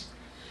Jesus.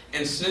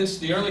 And since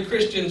the early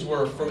Christians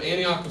were from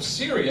Antioch of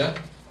Syria,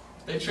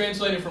 they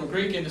translated from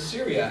Greek into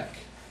Syriac.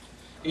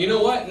 And you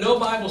know what? No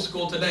Bible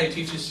school today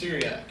teaches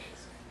Syriac.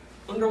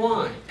 Wonder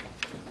why?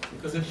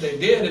 Because if they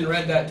did and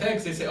read that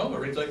text, they'd say, oh, it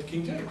reads like the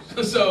King James.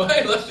 So,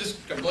 hey, let's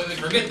just completely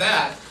forget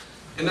that.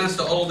 And that's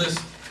the oldest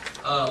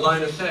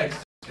line of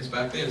text is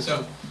back then.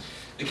 So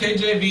the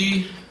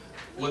KJV,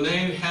 when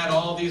they had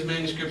all these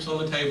manuscripts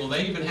on the table,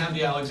 they even had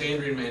the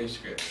Alexandrian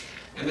manuscript.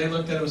 And they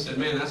looked at them and said,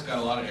 man, that's got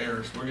a lot of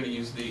errors. We're going to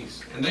use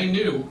these. And they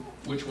knew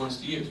which ones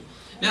to use.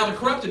 Now, the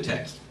corrupted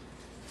text.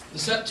 The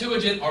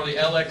Septuagint or the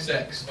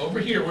LXX. Over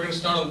here, we're going to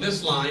start on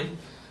this line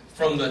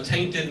from the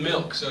tainted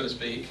milk, so to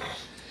speak.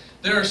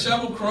 There are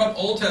several corrupt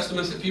Old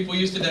Testaments that people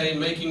use today in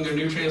making their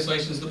new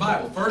translations of the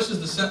Bible. First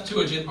is the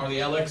Septuagint, or the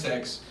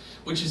LXX,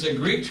 which is a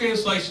Greek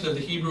translation of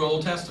the Hebrew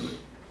Old Testament.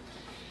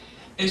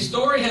 A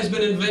story has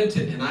been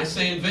invented, and I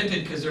say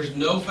invented because there's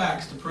no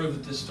facts to prove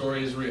that this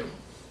story is real.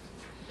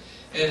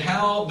 And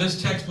how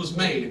this text was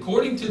made.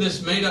 According to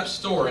this made-up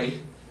story,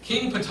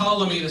 King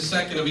Ptolemy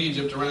II of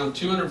Egypt, around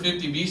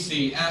 250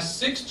 BC, asked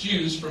 6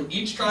 Jews from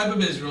each tribe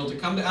of Israel to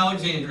come to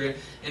Alexandria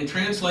and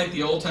translate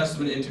the Old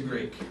Testament into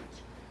Greek.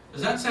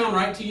 Does that sound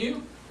right to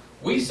you?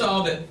 We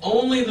saw that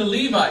only the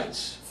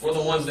Levites were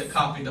the ones that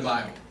copied the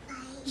Bible.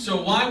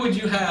 So why would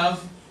you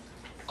have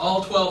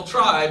all 12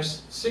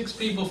 tribes, 6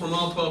 people from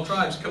all 12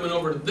 tribes coming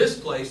over to this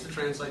place to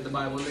translate the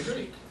Bible into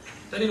Greek?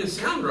 Doesn't even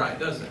sound right,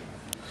 does it?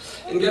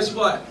 And guess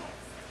what?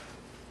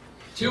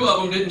 2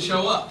 of them didn't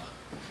show up.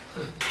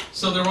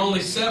 So there were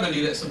only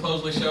 70 that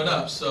supposedly showed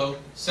up. So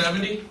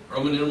 70,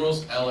 Roman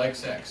numerals,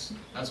 LXX.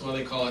 That's why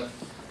they call it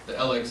the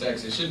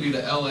LXX. It should be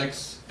the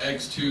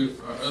LXX2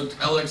 or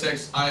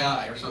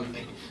LXXII or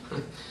something.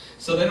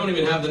 So they don't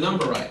even have the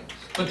number right.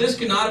 But this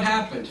could not have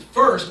happened.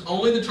 First,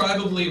 only the tribe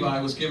of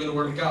Levi was given the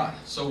Word of God.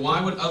 So why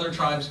would other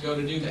tribes go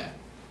to do that?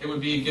 It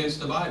would be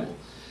against the Bible.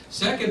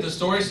 Second, the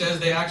story says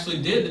they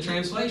actually did the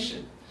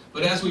translation.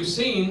 But as we've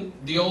seen,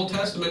 the Old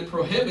Testament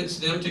prohibits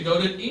them to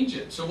go to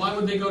Egypt. So why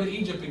would they go to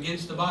Egypt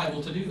against the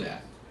Bible to do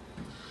that?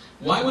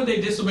 Why would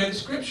they disobey the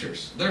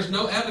Scriptures? There's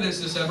no evidence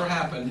this ever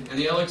happened, and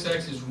the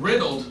LXX is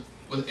riddled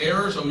with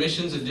errors,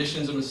 omissions,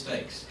 additions, and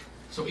mistakes.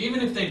 So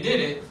even if they did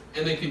it,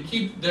 and they could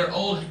keep their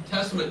Old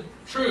Testament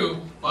true,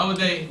 why would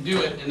they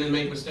do it and then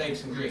make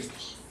mistakes in Greek?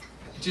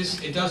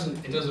 It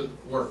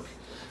doesn't work.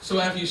 So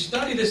if you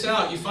study this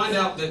out, you find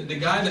out that the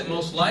guy that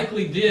most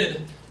likely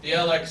did the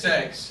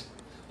LXX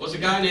was a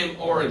guy named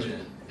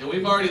Origen. And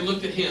we've already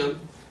looked at him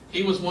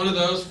He was one of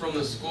those from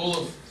the school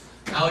of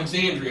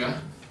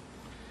Alexandria,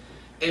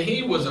 and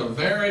he was a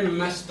very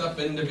messed up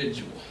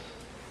individual.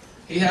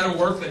 He had a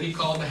work that he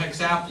called the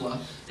Hexapla,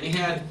 and he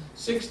had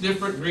 6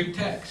 different Greek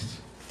texts.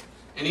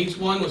 And each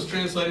one was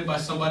translated by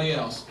somebody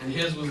else, and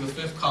his was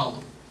the 5th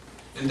column.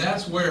 And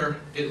that's where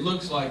it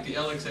looks like the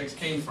LXX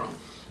came from.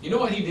 You know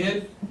what he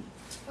did?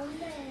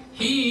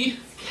 He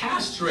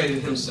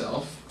castrated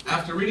himself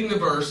after reading the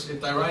verse,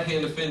 "If thy right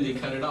hand offend thee,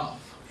 cut it off."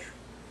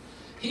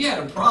 He had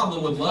a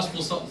problem with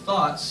lustful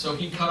thoughts, so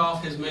he cut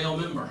off his male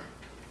member.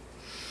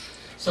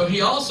 So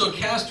he also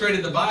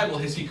castrated the Bible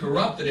as he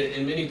corrupted it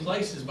in many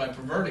places by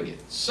perverting it.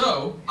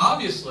 So,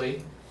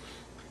 obviously,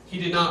 he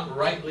did not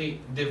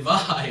rightly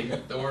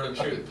divide the word of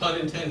truth, pun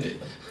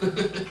intended.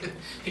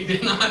 He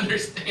did not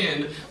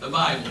understand the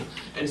Bible.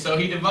 And so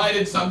he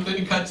divided something,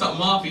 he cut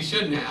something off he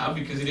shouldn't have,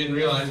 because he didn't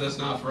realize that's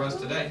not for us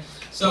today.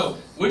 So,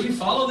 would you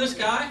follow this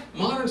guy?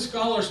 Modern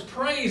scholars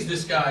praise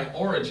this guy,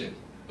 Origen.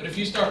 But if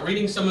you start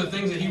reading some of the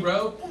things that he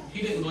wrote,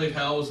 he didn't believe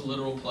hell was a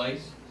literal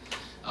place.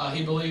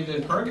 He believed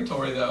in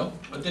purgatory, though.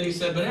 But then he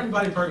said, but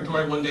everybody in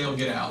purgatory one day will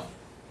get out.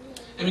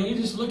 I mean, you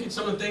just look at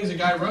some of the things the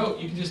guy wrote,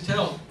 you can just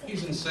tell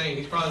he's insane.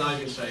 He's probably not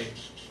even saved.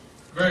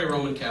 Very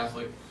Roman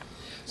Catholic.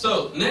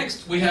 So,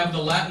 next we have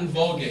the Latin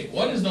Vulgate.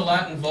 What is the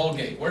Latin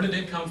Vulgate? Where did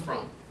it come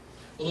from?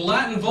 Well, the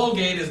Latin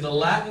Vulgate is the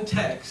Latin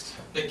text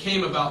that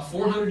came about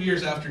 400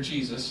 years after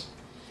Jesus.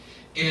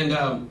 And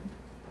I'll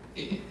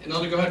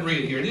go ahead and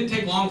read it here. It didn't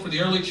take long for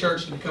the early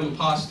church to become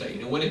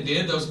apostate. And when it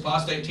did, those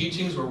apostate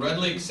teachings were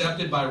readily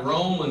accepted by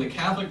Rome when the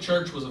Catholic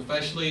Church was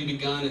officially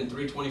begun in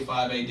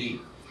 325 AD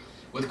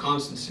with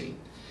Constantine.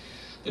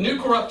 The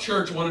new corrupt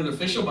church wanted an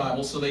official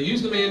Bible, so they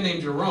used a man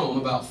named Jerome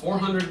about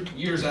 400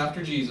 years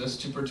after Jesus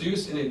to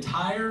produce an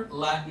entire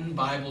Latin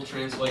Bible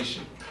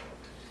translation,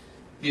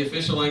 the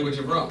official language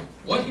of Rome.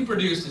 What he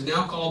produced is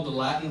now called the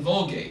Latin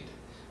Vulgate.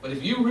 But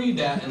if you read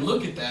that and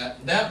look at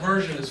that, that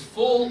version is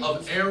full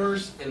of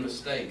errors and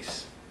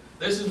mistakes.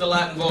 This is the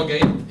Latin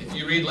Vulgate. If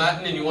you read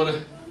Latin and you want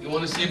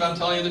to see if I'm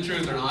telling you the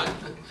truth or not,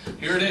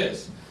 here it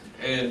is.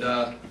 And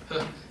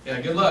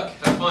yeah, good luck.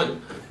 Have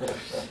fun.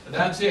 And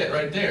that's it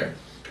right there.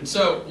 And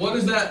so, what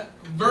is that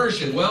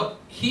version? Well,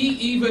 he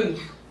even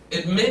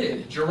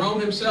admitted,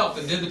 Jerome himself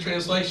that did the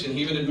translation,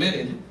 he even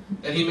admitted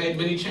that he made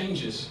many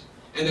changes.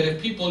 And that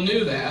if people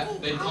knew that,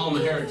 they'd call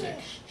him a heretic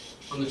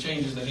on the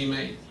changes that he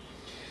made.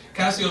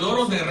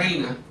 Casiodoro de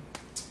Reina,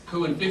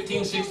 who in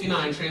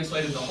 1569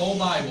 translated the whole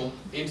Bible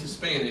into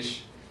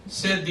Spanish,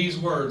 said these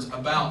words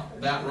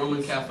about that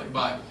Roman Catholic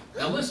Bible.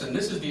 Now listen,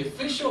 this is the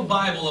official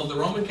Bible of the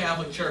Roman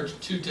Catholic Church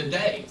to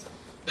today.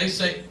 They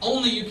say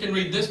only you can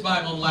read this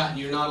Bible in Latin.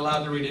 You're not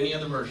allowed to read any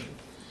other version.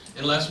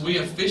 Unless we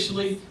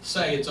officially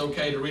say it's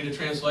okay to read a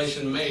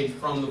translation made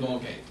from the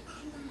Vulgate.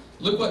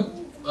 Look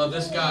what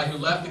this guy who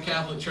left the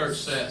Catholic Church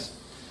says.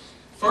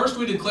 First,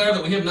 we declare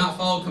that we have not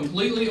followed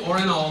completely or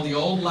in all the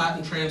old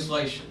Latin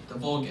translation, the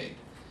Vulgate.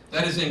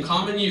 That is in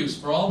common use,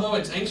 for although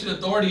its ancient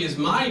authority is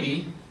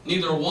mighty,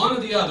 neither one or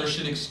the other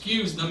should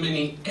excuse the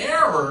many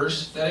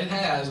errors that it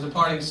has,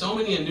 departing so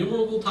many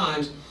innumerable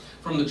times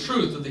from the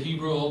truth of the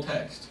Hebrew Old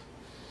Text.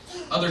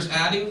 Others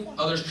adding,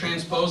 others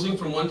transposing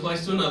from one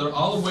place to another,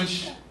 all of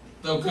which,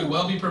 though could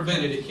well be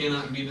prevented, it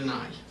cannot be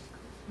denied.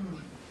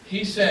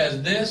 He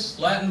says this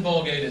Latin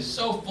Vulgate is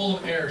so full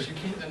of errors, you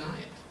can't deny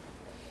it.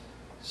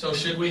 So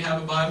should we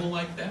have a Bible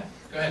like that?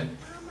 Go ahead.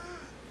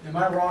 Am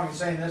I wrong in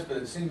saying this, but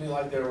it seemed to me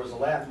like there was a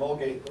Latin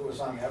Vulgate that was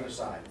on the other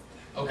side.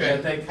 Okay.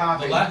 That they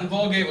copied. The Latin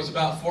Vulgate was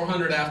about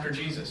 400 after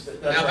Jesus.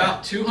 That's now, right.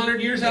 about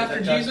 200 years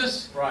after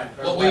Jesus, right.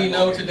 What we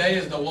know today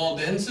as the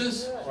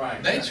Waldenses,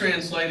 right. They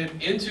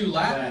translated into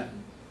Latin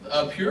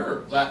a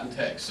pure Latin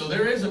text. So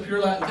there is a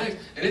pure Latin text,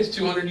 and it's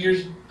 200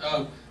 years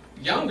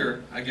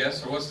younger, I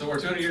guess, or what's the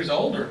word, 200 years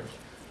older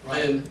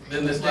than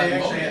this Latin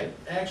Vulgate.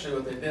 Actually,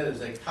 what they did is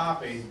they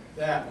copied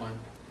that one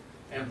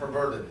and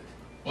perverted it.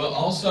 Well,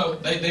 also,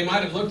 they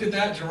might have looked at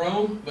that,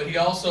 Jerome, but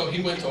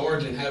he went to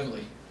Origen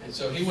heavily. And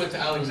so he went to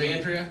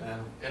Alexandria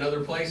and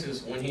other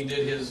places when he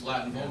did his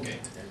Latin Vulgate.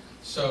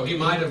 So he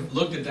might have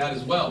looked at that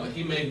as well, but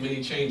he made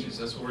many changes.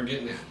 That's what we're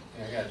getting at.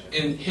 Yeah, I got you.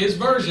 And his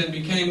version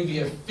became the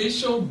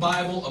official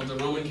Bible of the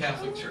Roman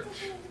Catholic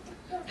Church.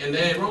 And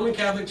the Roman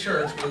Catholic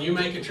Church, when you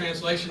make a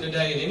translation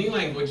today in any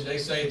language, they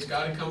say it's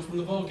got to come from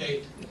the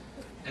Vulgate.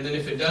 And then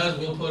if it does,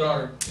 we'll put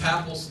our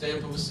papal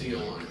stamp of a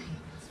seal on it.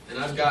 And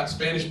I've got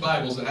Spanish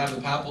Bibles that have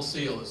the papal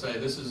seal that say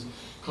this is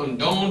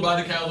condoned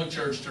by the Catholic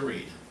Church to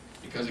read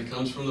because it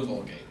comes from the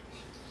Vulgate.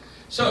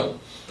 So,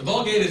 the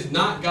Vulgate is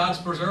not God's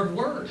preserved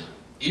word.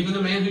 Even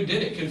the man who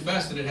did it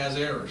confessed that it has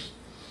errors.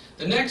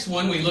 The next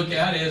one we look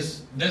at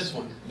is this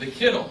one, the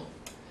Kittel.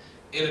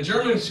 And a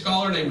German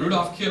scholar named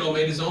Rudolf Kittel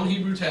made his own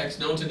Hebrew text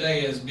known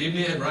today as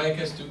Biblia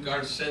Hebraica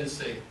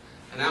Stuttgartense.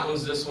 And that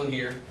one's this one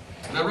here.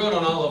 And I wrote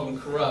on all of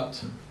them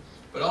corrupt,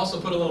 but also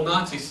put a little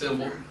Nazi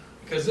symbol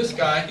because this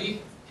guy,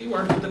 he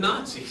worked with the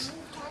Nazis.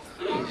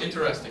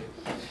 Interesting.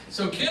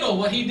 So Kittel,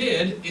 what he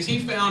did is he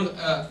found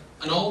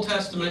an Old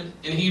Testament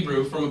in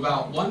Hebrew from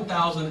about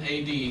 1000 AD,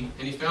 and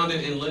he found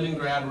it in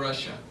Leningrad,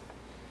 Russia.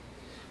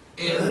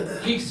 And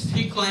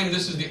he claimed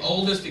this is the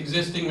oldest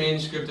existing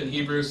manuscript in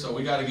Hebrew, so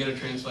we got to get a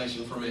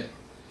translation from it.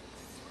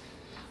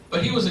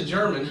 But he was a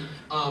German.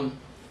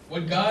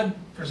 Would God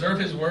preserve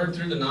His word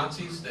through the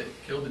Nazis that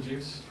killed the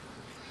Jews?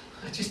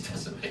 That just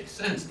doesn't make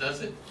sense,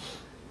 does it?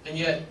 And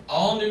yet,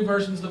 all new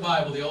versions of the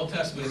Bible, the Old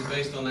Testament, is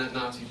based on that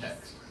Nazi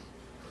text.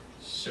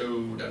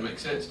 So, doesn't make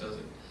sense, does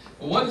it?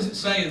 Well, what does it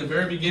say in the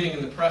very beginning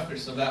in the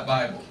preface of that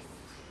Bible?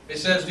 It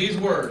says these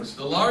words: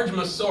 the large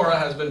Masorah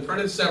has been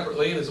printed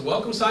separately and is a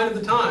welcome sign of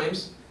the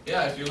times,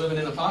 yeah, if you're living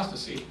in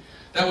apostasy,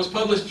 that was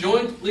published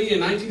jointly in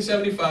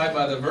 1975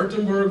 by the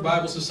Württemberg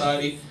Bible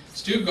Society,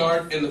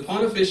 Stuttgart, and the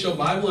Pontifical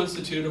Bible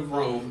Institute of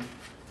Rome,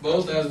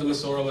 both as the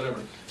Masorah, whatever.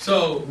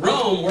 So,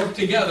 Rome worked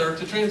together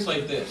to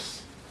translate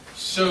this.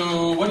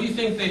 So, what do you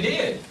think they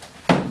did?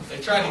 They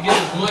tried to get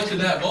as much of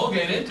that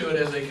Vulgate into it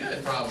as they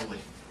could, probably.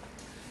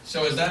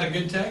 So, is that a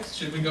good text?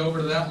 Should we go over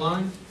to that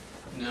line?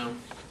 No.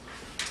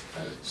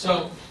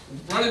 So,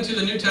 run into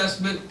the New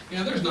Testament.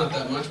 Yeah, there's not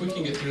that much. We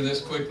can get through this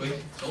quickly.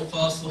 Don't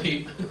fall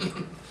asleep.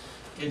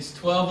 It's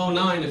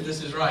 12:09 if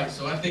this is right,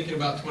 so I think in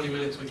about 20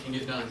 minutes we can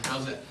get done.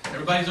 How's that?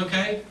 Everybody's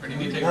okay? Or do you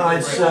need to take a No,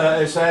 break?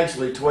 it's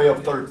actually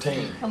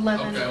 12:13.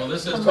 11. Okay, well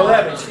this is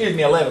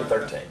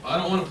 11:13. I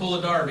don't want to pull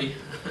a Darby.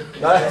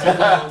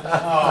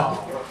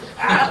 Oh.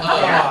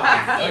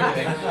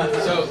 Okay,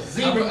 so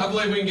I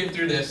believe we can get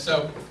through this.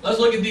 So let's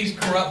look at these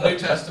corrupt New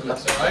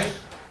Testaments, all right?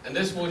 And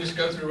this we'll just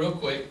go through real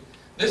quick.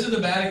 This is the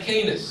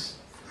Vaticanus.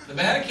 The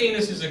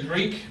Vaticanus is a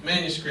Greek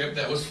manuscript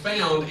that was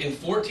found in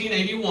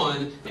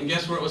 1481, and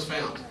guess where it was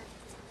found?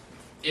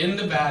 In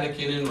the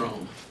Vatican in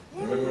Rome.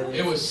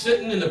 It was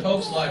sitting in the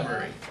Pope's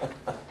library.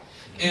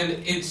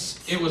 And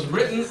it was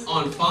written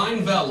on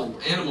fine vellum,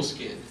 animal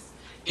skin.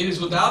 It is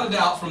without a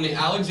doubt from the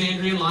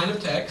Alexandrian line of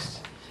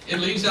text. It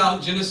leaves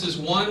out Genesis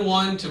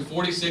 1:1 to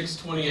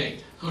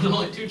 46:28. There's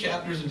only 2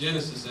 chapters of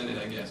Genesis in it,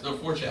 I guess. No,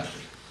 4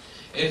 chapters.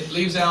 It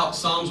leaves out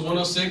Psalms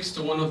 106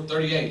 to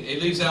 138.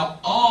 It leaves out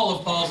all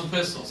of Paul's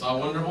epistles. I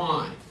wonder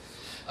why.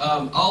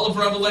 All of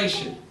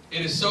Revelation.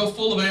 It is so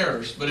full of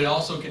errors, but it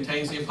also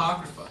contains the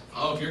Apocrypha.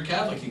 Oh, if you're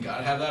Catholic, you got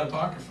to have that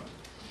Apocrypha.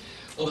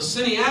 Well, the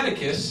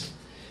Sinaiticus,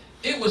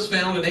 it was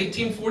found in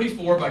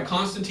 1844 by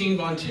Constantine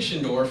von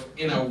Tischendorf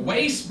in a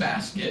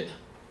wastebasket.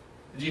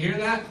 Did you hear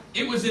that?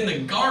 It was in the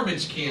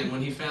garbage can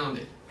when he found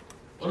it.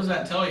 What does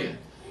that tell you?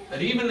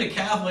 That even the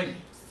Catholic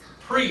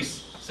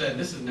priests said,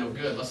 this is no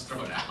good, let's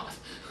throw it out.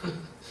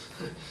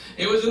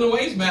 It was in the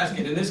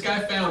wastebasket, and this guy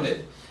found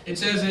it. It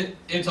says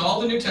it's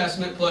all the New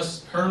Testament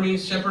plus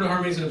Hermes, Shepherd of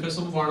Hermes, and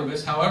Epistle of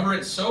Barnabas. However,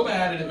 it's so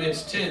bad it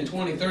omits 10,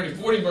 20, 30,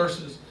 40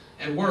 verses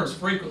and words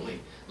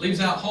frequently.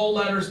 Leaves out whole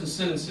letters and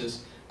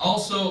sentences.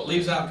 Also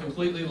leaves out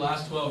completely the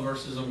last 12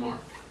 verses of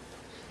Mark.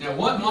 Now,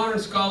 what modern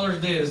scholars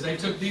did is they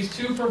took these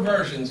 2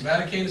 perversions,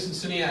 Vaticanus and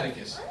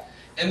Sinaiticus,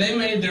 and they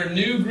made their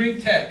new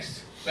Greek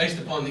text based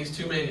upon these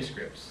 2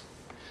 manuscripts.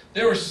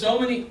 There were so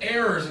many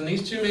errors in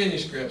these 2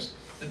 manuscripts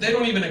that they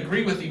don't even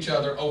agree with each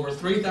other over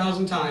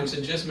 3,000 times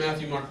in just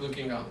Matthew, Mark, Luke,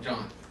 and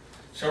John.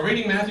 So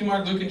reading Matthew,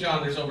 Mark, Luke, and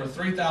John, there's over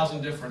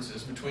 3,000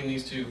 differences between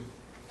these 2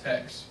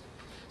 texts.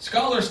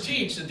 Scholars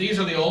teach that these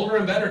are the older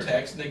and better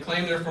texts, and they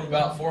claim they're from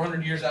about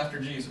 400 years after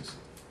Jesus.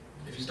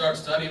 If you start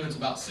studying, it's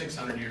about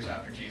 600 years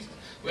after Jesus.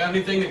 Do we have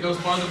anything that goes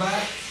farther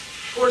back?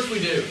 Of course we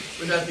do.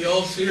 We've got the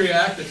old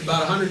Syriac that's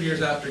about 100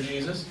 years after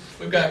Jesus.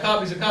 We've got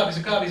copies of copies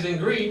of copies in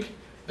Greek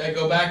that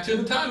go back to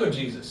the time of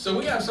Jesus. So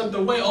we have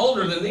something way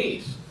older than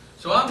these.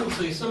 So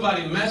obviously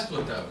somebody messed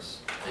with those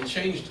and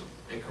changed them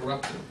and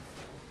corrupted them.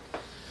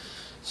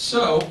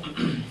 So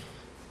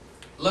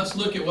let's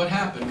look at what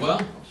happened. Well,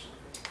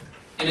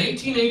 in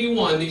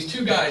 1881, these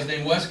 2 guys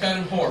named Westcott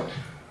and Hort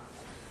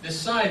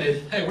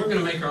decided, hey, we're going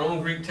to make our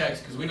own Greek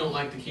text because we don't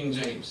like the King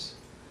James.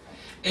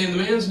 And the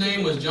man's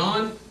name was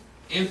John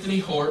Anthony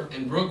Hort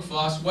and Brooke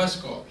Foss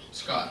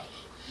Westcott.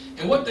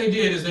 And what they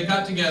did is they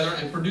got together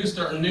and produced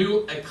our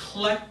new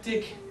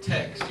eclectic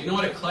text. You know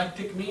what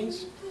eclectic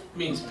means? It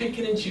means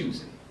picking and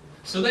choosing.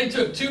 So they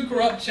took 2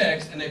 corrupt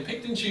texts and they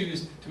picked and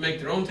chose to make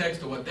their own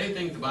text of what they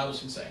think the Bible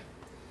should say.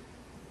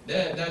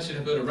 That should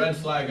have put a red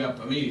flag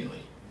up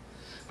immediately.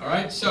 All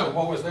right, so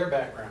What was their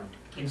background?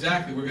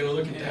 exactly, we're going to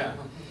look at that.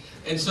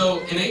 And so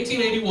in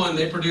 1881,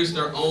 they produced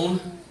their own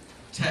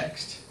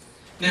text.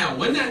 Now,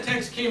 when that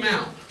text came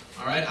out,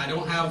 all right, I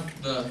don't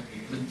have the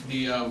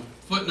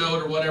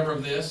footnote or whatever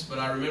of this, but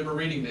I remember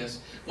reading this.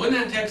 When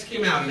that text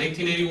came out in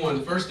 1881,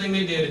 the first thing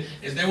they did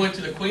is they went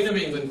to the Queen of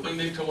England, Queen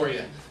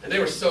Victoria, and they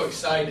were so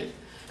excited.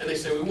 And they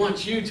said, we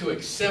want you to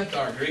accept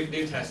our Greek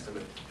New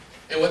Testament.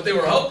 And what they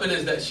were hoping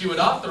is that she would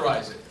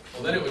authorize it.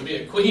 Well, then it would be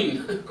a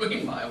Queen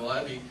Bible.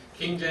 That'd be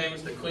King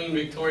James, the Queen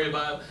Victoria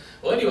Bible.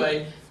 Well,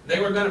 anyway, they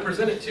were going to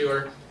present it to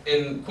her.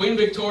 And Queen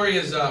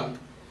Victoria's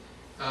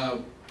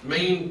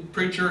main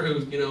preacher,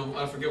 who,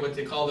 I forget what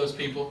they call those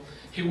people,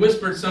 he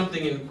whispered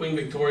something in Queen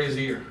Victoria's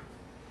ear.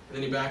 And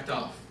then he backed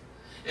off.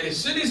 And as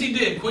soon as he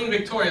did, Queen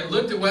Victoria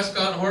looked at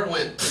Westcott and Hort,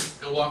 went,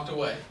 and walked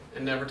away,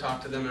 and never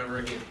talked to them ever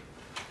again.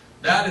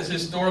 That is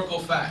historical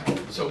fact.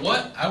 So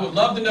I would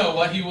love to know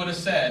what he would have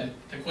said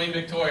to Queen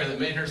Victoria that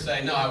made her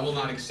say, no, I will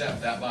not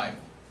accept that Bible.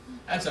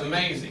 That's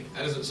amazing.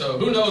 So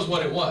who knows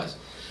what it was.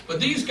 But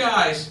these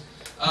guys,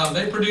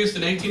 they produced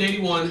in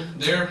 1881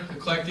 their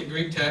eclectic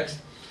Greek text.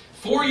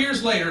 4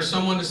 years later,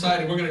 someone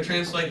decided we're going to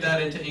translate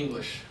that into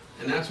English.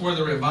 And that's where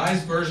the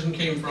Revised Version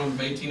came from of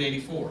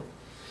 1884.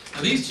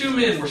 Now these two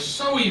men were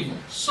so evil,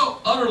 so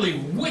utterly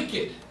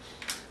wicked.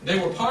 They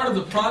were part of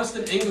the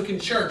Protestant Anglican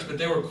Church, but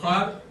they were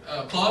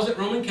closet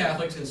Roman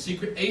Catholics and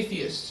secret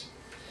atheists.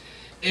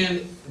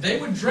 And they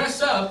would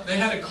dress up. They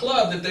had a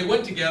club that they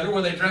went together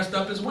where they dressed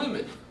up as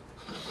women.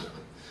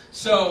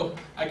 So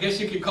I guess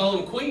you could call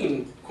them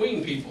queen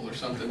people or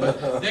something.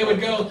 But they would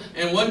go,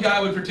 and one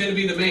guy would pretend to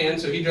be the man,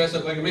 so he'd dress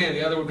up like a man.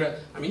 The other would dress.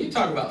 I mean, you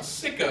talk about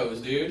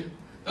sickos, dude.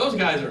 Those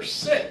guys are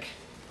sick.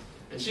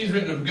 And she's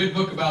written a good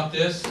book about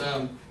this.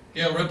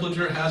 Gail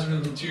Ripplinger,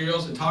 Hazardous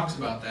Materials, and talks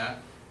about that.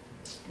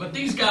 But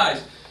these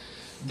guys,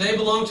 they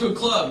belong to a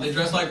club. They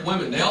dress like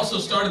women. They also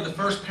started the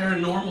first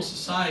paranormal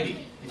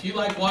society. If you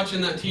like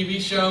watching that TV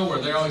show where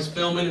they're always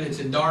filming and it's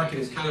in dark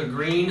and it's kind of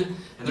green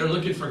and they're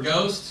looking for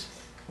ghosts,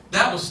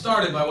 that was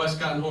started by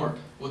Westcott and Hort,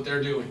 what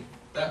they're doing.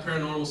 That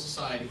paranormal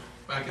society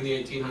back in the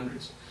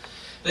 1800s.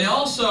 They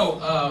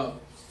also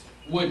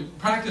would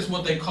practice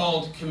what they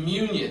called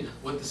communion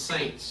with the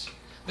saints.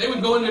 They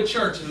would go into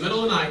church in the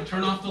middle of the night,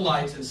 turn off the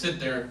lights, and sit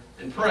there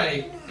and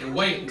pray and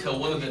wait until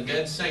one of the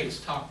dead saints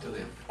talked to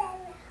them.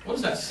 What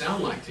does that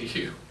sound like to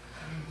you?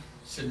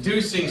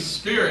 Seducing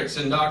spirits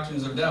and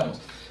doctrines of devils.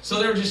 So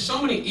there are just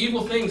so many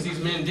evil things these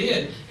men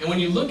did, and when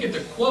you look at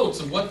the quotes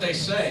of what they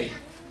say,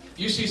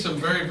 you see some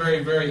very,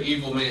 very, very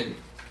evil men.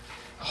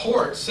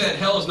 Hort said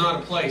hell is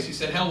not a place. He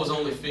said hell was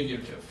only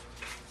figurative.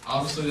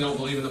 Obviously they don't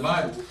believe in the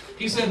Bible.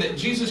 He said that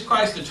Jesus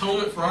Christ's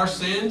atonement for our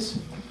sins,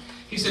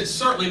 he said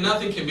certainly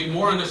nothing can be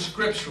more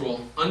unscriptural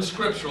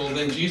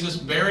than Jesus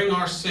bearing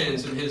our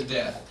sins in his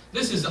death.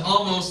 This is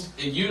almost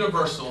a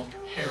universal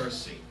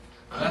heresy.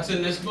 Now, that's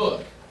in this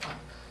book.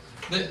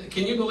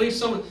 Can you believe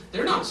someone?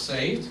 They're not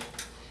saved.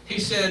 He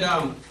said,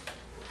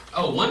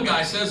 one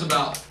guy says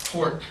about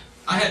Hort,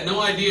 I had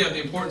no idea of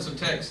the importance of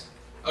text.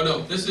 Oh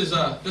no, this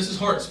is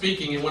Hort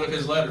speaking in one of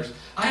his letters.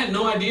 I had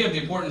no idea of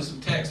the importance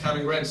of text,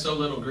 having read so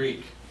little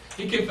Greek.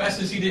 He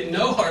confesses he didn't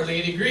know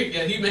hardly any Greek,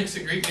 yet he makes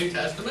a Greek New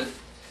Testament.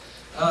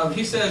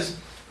 He says,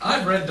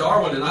 I've read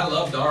Darwin and I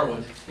love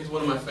Darwin. He's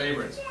one of my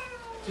favorites.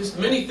 Just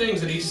many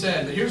things that he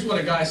said, but here's what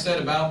a guy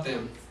said about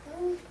them.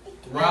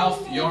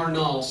 Ralph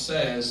Yarnall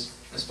says,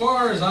 as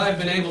far as I've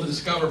been able to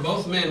discover,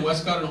 both men,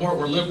 Westcott and Hort,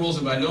 were liberals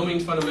and by no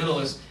means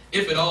fundamentalists.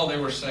 If at all, they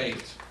were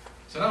saved.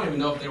 He said, I don't even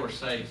know if they were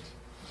saved.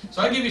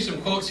 So I give you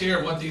some quotes here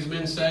of what these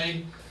men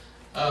say.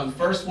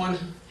 First one,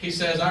 he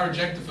says, I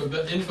reject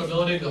the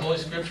infallibility of the Holy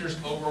Scriptures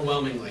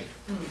overwhelmingly.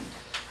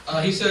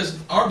 He says,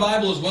 our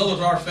Bible as well as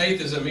our faith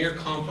is a mere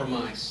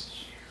compromise.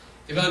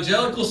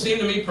 Evangelicals seem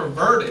to me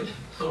perverted.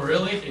 Oh,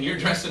 really? And you're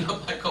dressing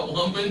up like a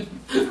woman?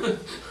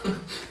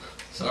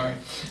 Sorry.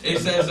 He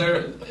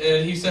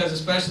says,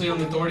 especially on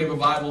the authority of a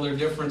Bible, there are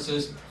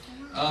differences.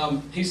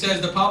 He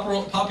says, the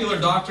popular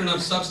doctrine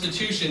of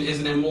substitution is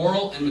an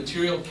immoral and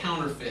material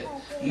counterfeit.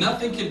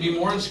 Nothing can be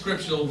more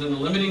unscriptural than the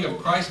limiting of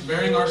Christ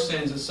bearing our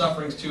sins and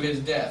sufferings to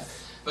his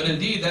death. But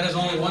indeed, that is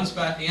only one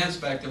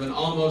aspect of an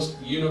almost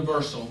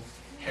universal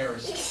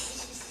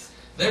heresy.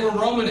 They were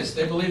Romanists.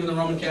 They believed in the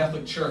Roman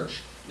Catholic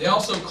Church. They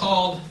also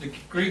called the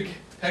Greek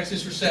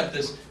Textus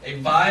Receptus a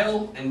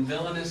vile and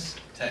villainous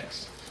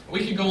text.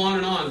 We could go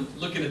on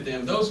looking at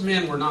them. Those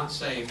men were not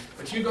saved.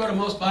 But you go to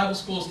most Bible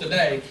schools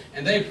today,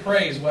 and they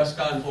praise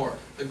Westcott and Hort,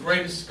 the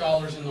greatest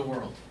scholars in the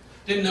world.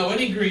 Didn't know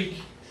any Greek,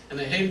 and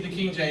they hated the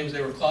King James.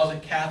 They were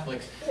closet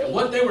Catholics. And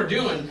what they were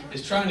doing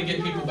is trying to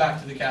get people back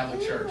to the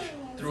Catholic Church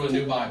through a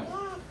new Bible,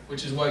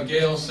 which is what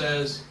Gail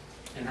says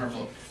in her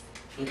book.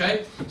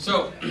 Okay?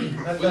 So,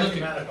 That's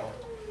ecumenical.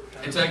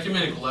 It's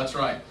ecumenical, that's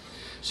right.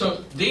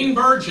 So, Dean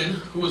Burgeon,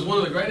 who was one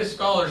of the greatest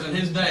scholars in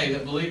his day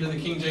that believed in the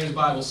King James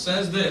Bible,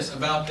 says this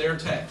about their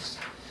text.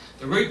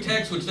 The Greek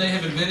text which they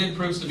have invented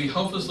proves to be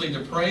hopelessly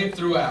depraved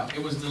throughout.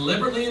 It was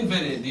deliberately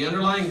invented. The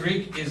underlying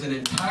Greek is an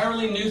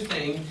entirely new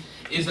thing,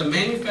 is a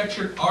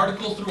manufactured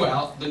article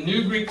throughout. The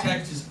new Greek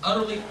text is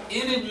utterly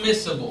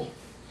inadmissible.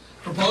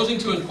 Proposing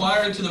to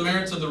inquire into the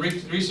merits of the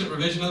recent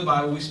revision of the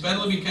Bible, we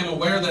speedily became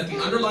aware that the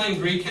underlying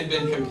Greek had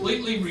been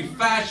completely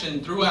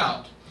refashioned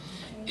throughout.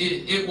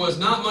 It was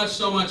not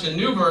so much a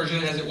new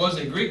version as it was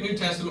a Greek New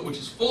Testament which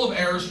is full of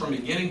errors from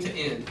beginning to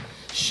end.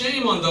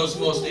 Shame on those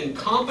most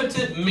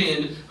incompetent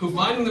men who,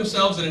 finding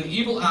themselves in an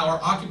evil hour,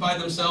 occupy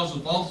themselves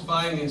with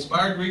falsifying the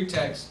inspired Greek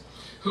text,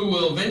 who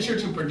will venture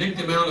to predict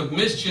the amount of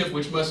mischief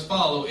which must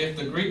follow if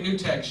the Greek New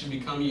Text should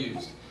become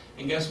used.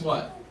 And guess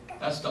what?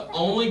 That's the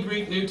only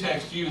Greek New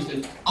Text used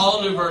in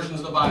all new versions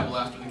of the Bible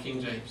after the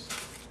King James.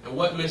 And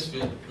what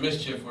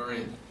mischief we're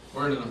in.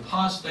 We're in an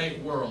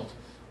apostate world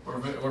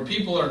where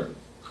people are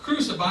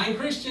crucifying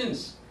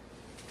Christians.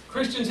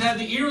 Christians had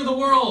the ear of the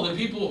world, and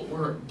people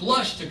were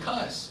blushed to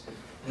cuss.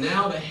 And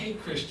now they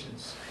hate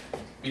Christians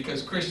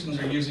because Christians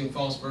are using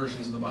false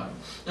versions of the Bible.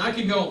 Now I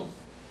could go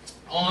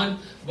on,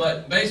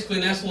 but basically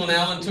Nestle and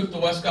Allen took the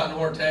Westcott and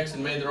Hort text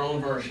and made their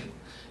own version.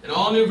 And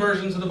all new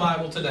versions of the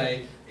Bible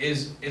today,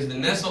 is the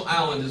Nestle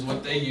Aland is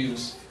what they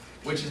use,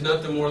 which is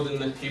nothing more than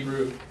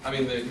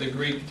the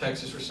Greek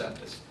Textus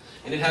Receptus.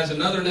 And it has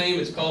another name,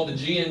 it's called the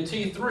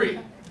GNT 3,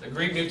 the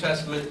Greek New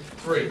Testament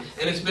 3.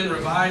 And it's been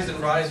revised and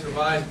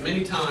revised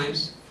many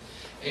times.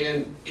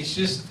 And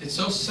it's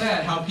so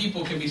sad how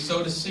people can be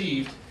so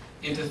deceived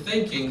into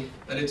thinking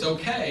that it's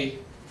okay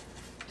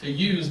to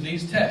use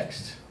these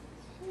texts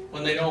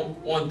when they don't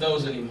want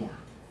those anymore.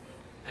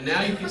 And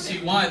now you can see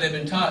why they've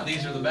been taught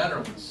these are the better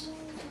ones.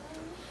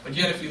 But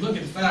yet if you look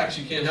at the facts,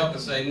 you can't help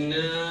but say,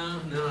 no,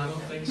 I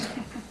don't think so.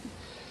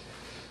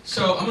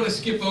 So I'm going to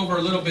skip over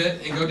a little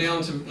bit and go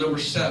down to number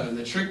 7,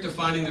 the trick to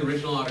finding the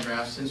original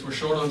autographs. Since we're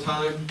short on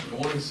time, I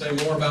wanted to say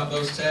more about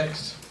those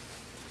texts.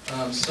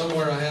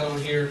 Somewhere I had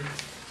on here.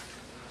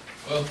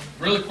 Well,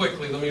 really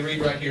quickly, let me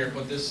read right here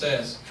what this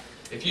says.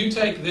 If you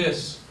take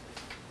this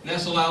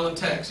Nestle Aland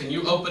text and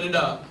you open it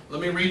up,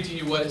 let me read to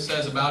you what it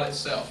says about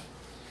itself.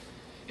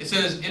 It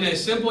says, in a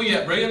simple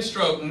yet brilliant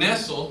stroke,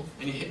 Nestle,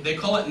 and they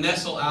call it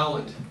Nestle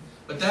Aland,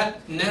 but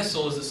that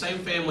Nestle is the same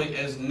family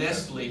as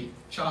Nestle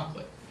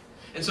chocolate.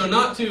 And so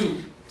not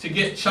to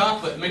get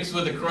chocolate mixed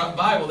with a corrupt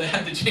Bible, they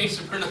had to change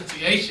the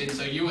pronunciation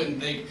so you wouldn't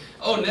think,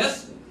 oh,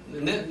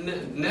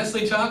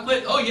 Nestle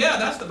chocolate? Oh yeah,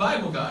 that's the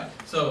Bible guy.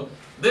 So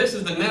this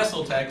is the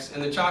Nestle text,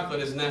 and the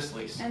chocolate is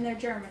Nestle's. And they're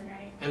German,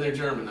 right? And they're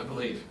German, I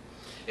believe.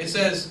 It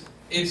says,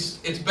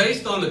 it's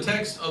based on the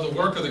text of the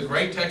work of the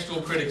great textual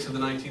critics of the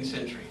 19th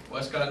century,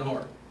 Westcott and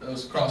Hort,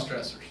 those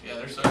cross-dressers. Yeah,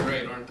 they're so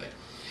great, aren't they?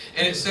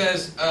 And it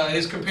says, it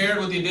is compared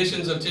with the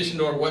editions of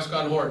Tischendorf,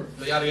 Westcott and Hort,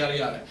 yada, yada,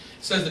 yada. It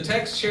says the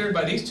text shared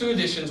by these two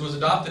editions was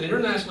adopted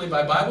internationally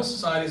by Bible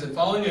societies, and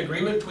following an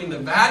agreement between the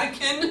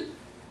Vatican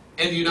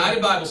and the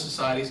United Bible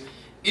Societies,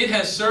 it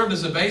has served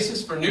as a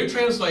basis for new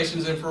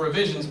translations and for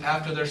revisions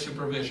after their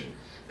supervision.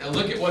 Now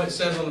look at what it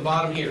says on the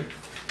bottom here.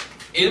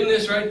 In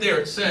this right there,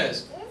 it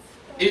says,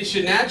 it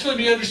should naturally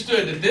be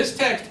understood that this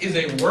text is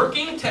a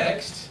working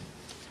text.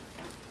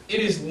 It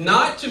is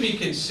not to be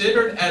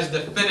considered as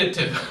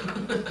definitive.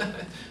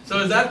 So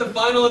is that the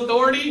final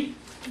authority?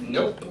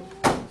 Nope.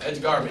 That's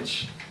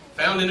garbage.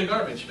 Found in a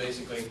garbage,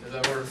 basically. Is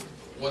that where,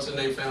 what's the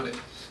name, found it?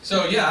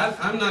 So yeah,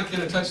 I'm not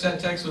going to touch that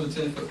text with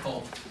a 10-foot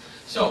pole.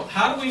 So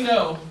how do we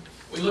know?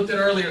 We looked at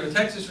earlier, the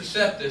Textus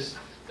Receptus.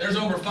 There's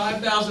over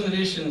 5,000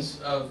 editions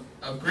of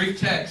Greek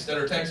texts that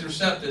are Textus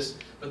Receptus,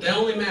 but they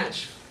only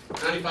match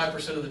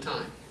 95% of the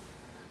time.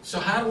 So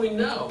how do we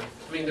know?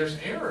 I mean, there's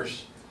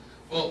errors.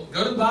 Well,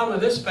 go to the bottom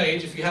of this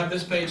page, if you have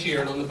this page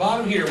here, and on the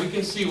bottom here, we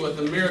can see what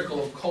the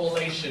miracle of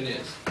collation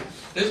is.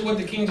 This is what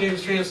the King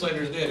James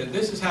translators did, and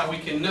this is how we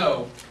can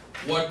know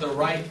what the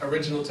right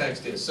original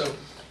text is. So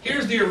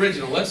here's the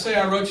original. Let's say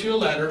I wrote you a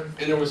letter,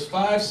 and there was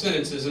 5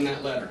 sentences in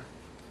that letter.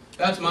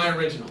 That's my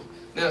original.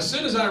 Now, as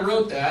soon as I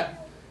wrote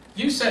that,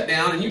 you sat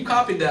down and you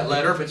copied that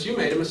letter, but you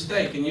made a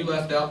mistake, and you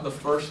left out the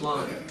first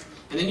line.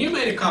 And then you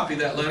made a copy of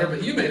that letter,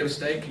 but you made a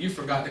mistake, you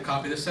forgot to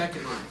copy the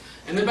second line.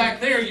 And then back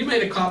there, you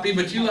made a copy,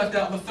 but you left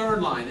out the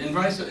third line, and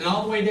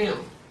all the way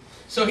down.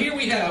 So here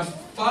we have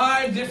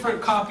 5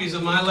 different copies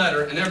of my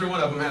letter, and every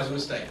one of them has a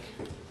mistake.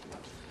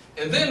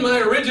 And then my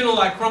original,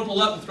 I crumple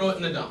up and throw it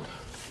in the dump.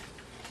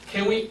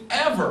 Can we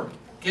ever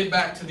get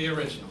back to the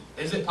original?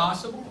 Is it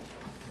possible?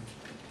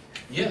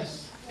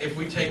 Yes. If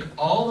we take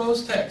all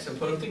those texts and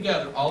put them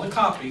together, all the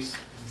copies,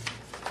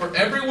 for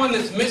everyone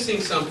that's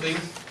missing something,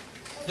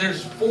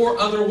 there's 4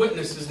 other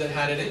witnesses that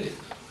had it in it.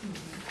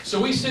 So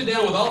we sit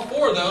down with all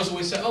 4 of those and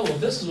we say, oh, well,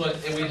 this is what,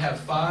 and we have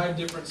 5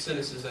 different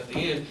sentences at the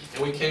end,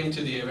 and we came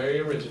to the very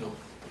original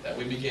that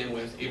we began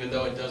with, even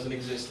though it doesn't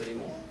exist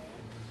anymore.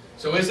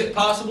 So is it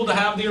possible to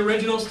have the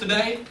originals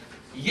today?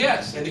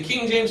 Yes, and the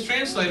King James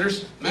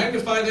translators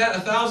magnified that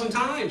 1,000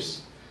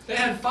 times. They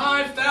had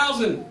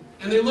 5,000,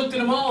 and they looked at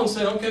them all and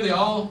said, okay, they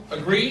all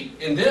agree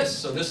in this,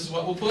 so this is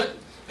what we'll put.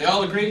 They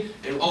all agree,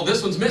 and oh,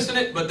 this one's missing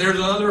it, but there's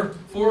another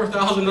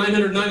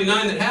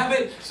 4,999 that have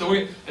it.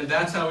 And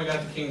that's how we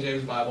got the King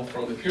James Bible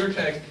from the pure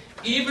text.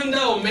 Even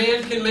though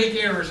man can make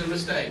errors and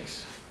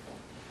mistakes,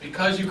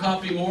 because you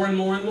copy more and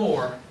more and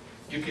more,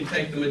 you can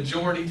take the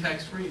majority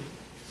text reading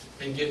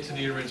and get to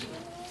the original.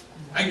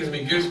 That gives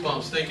me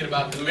goosebumps thinking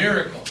about the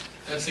miracle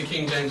that's the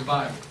King James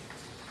Bible.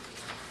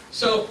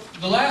 So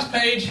the last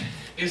page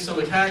is some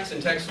attacks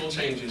and textual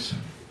changes.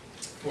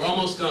 We're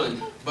almost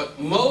done. But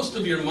most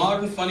of your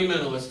modern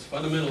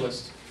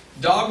fundamentalists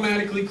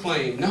dogmatically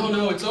claim,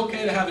 no, it's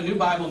okay to have a new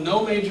Bible.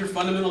 No major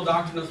fundamental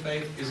doctrine of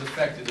faith is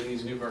affected in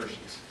these new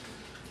versions.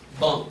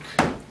 Bunk.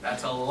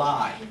 That's a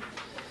lie.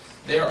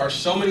 There are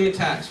so many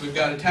attacks. We've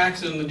got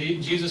attacks on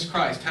Jesus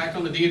Christ, attack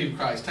on the deity of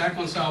Christ, attack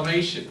on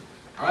salvation.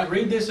 All right,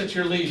 read this at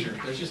your leisure.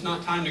 There's just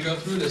not time to go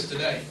through this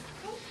today.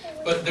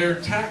 But there are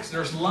attacks,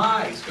 there's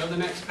lies. Go to the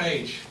next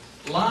page.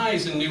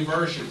 Lies in new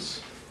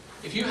versions.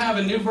 If you have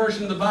a new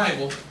version of the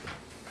Bible,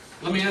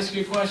 let me ask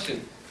you a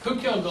question. Who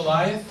killed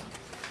Goliath?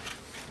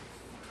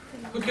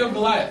 Who killed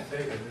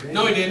Goliath?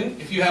 No, he didn't,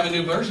 if you have a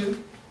new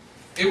version.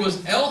 It was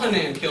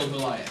Elhanan killed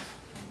Goliath.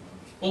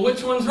 Well,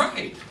 which one's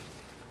right?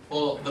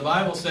 Well, the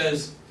Bible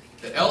says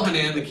that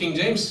Elhanan, the King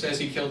James says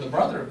he killed the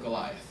brother of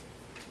Goliath.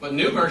 But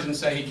new versions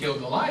say he killed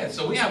Goliath.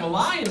 So we have a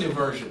lie in new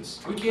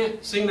versions. We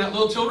can't sing that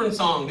little children's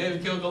song,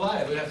 David killed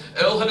Goliath. We have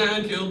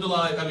Elhanan killed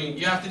Goliath. I mean,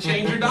 you have to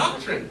change your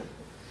doctrine.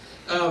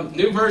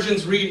 New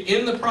versions read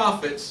in the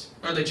prophets,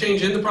 or they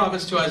change in the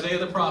prophets to Isaiah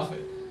the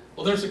prophet.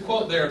 Well, there's a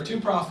quote there of 2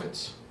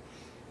 prophets.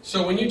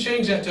 So when you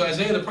change that to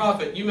Isaiah the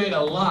prophet, you made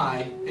a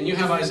lie, and you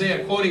have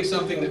Isaiah quoting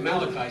something that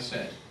Malachi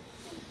said.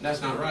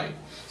 That's not right.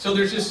 So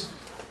there's just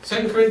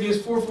 2 Corinthians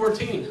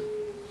 4:14.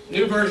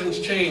 New versions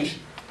change,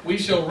 we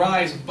shall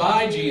rise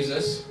by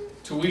Jesus,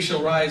 to we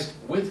shall rise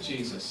with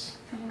Jesus.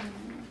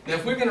 Now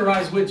if we're going to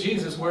rise with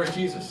Jesus, where's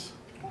Jesus?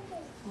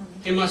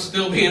 He must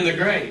still be in the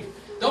grave.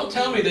 Don't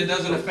tell me that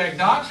doesn't affect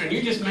doctrine.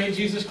 You just made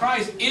Jesus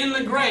Christ in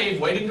the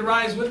grave, waiting to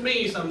rise with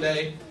me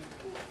someday.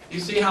 You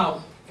see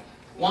how...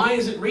 Why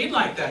does it read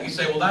like that? You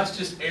say, well, that's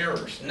just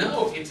errors.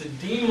 No, it's a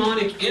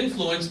demonic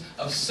influence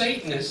of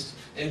Satanists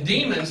and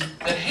demons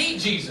that hate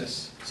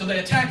Jesus. So they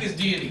attack his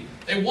deity.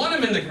 They want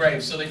him in the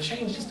grave, so they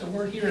change just a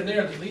word here and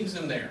there that leaves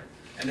him there.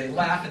 And they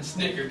laugh and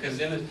snicker because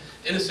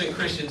innocent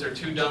Christians are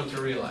too dumb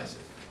to realize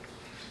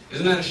it.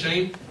 Isn't that a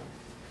shame?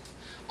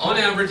 On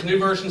average, new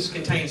versions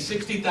contain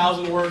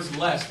 60,000 words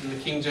less than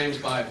the King James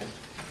Bible.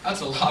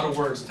 That's a lot of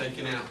words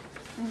taken out.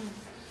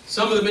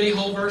 Some of the many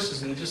whole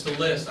verses in just a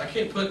list. I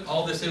can't put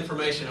all this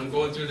information. I'm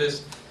going through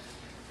this.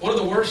 One of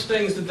the worst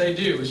things that they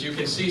do is you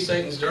can see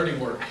Satan's dirty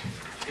work,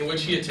 in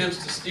which he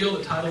attempts to steal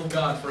the title of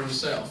God for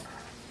himself.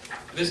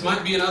 This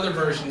might be in other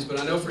versions, but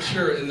I know for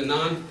sure in the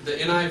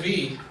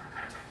NIV,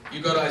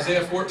 you go to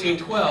Isaiah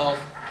 14:12,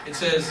 it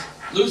says,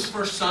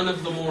 Lucifer, son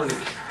of the morning.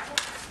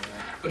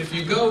 But if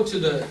you go to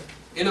the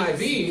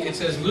NIV, it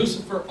says,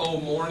 Lucifer, O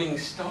morning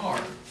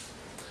star.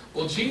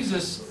 Well,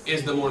 Jesus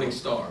is the morning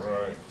star.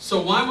 Right. So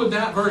why would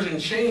that version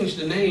change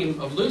the name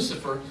of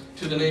Lucifer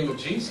to the name of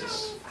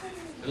Jesus?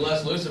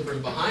 Unless Lucifer's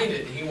behind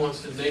it, and he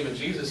wants the name of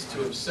Jesus to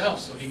himself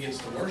so he gets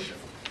the worship.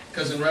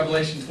 Because in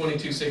Revelation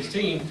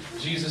 22:16,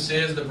 Jesus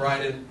is the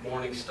bright and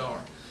morning star.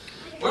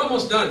 We're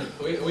almost done.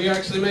 We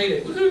actually made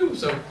it. Woohoo!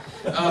 So,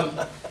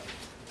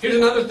 here's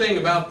another thing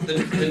about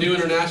the New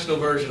International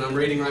Version I'm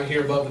reading right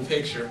here above the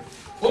picture.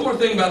 One more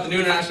thing about the New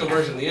International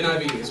Version, the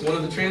NIV, is one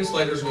of the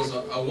translators was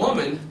a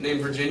woman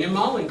named Virginia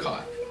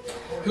Mollenkott,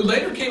 who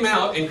later came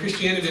out in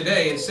Christianity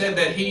Today and said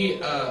that she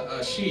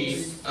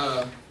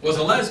was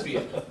a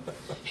lesbian.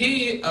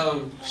 She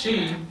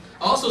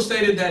also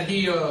stated that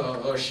he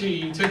or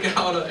she took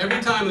out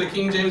every time the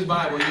King James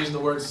Bible used the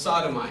word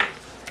sodomite,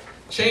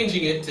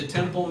 changing it to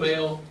temple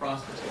male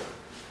prostitute.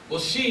 Well,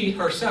 she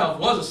herself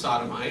was a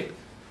sodomite,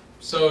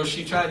 so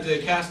she tried to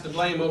cast the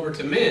blame over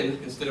to men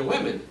instead of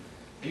women.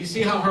 Do you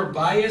see how her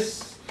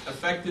bias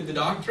affected the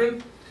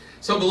doctrine?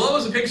 So below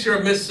is a picture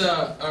of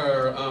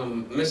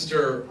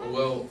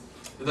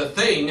the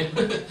thing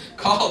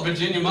called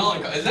Virginia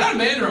Mollenkott. Is that a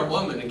man or a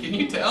woman? And can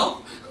you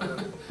tell?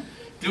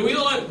 Do we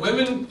want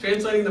women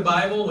translating the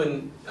Bible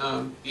when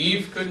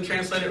Eve couldn't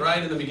translate it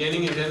right in the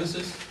beginning in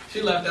Genesis?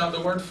 She left out the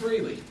word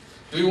freely.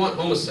 Do we want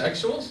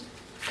homosexuals?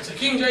 I said,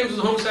 King James was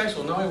a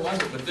homosexual. No, he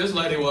wasn't, but this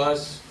lady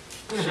was.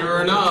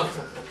 Sure enough.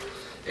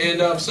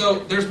 And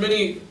so there's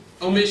many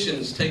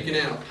omissions taken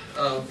out.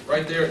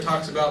 Right there it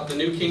talks about the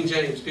New King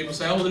James. People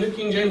say, oh, the New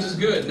King James is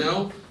good.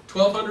 No,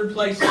 1,200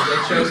 places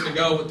they chose to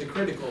go with the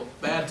critical,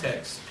 bad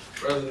text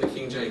rather than the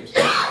King James.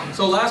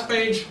 So last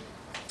page,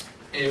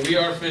 and we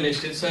are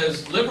finished. It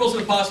says, liberals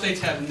and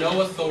apostates have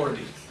no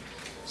authority.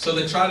 So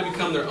they try to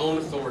become their own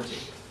authority.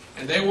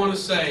 And they want to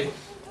say,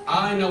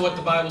 I know what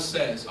the Bible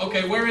says.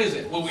 Okay, where is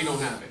it? Well, we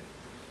don't have it.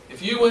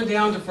 If you went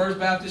down to First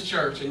Baptist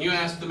Church and you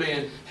asked the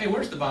man, hey,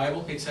 where's the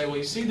Bible? He'd say, well,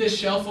 you see this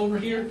shelf over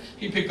here?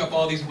 He'd pick up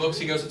all these books.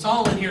 He goes, it's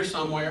all in here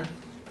somewhere.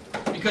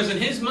 Because in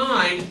his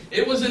mind,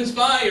 it was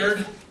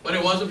inspired, but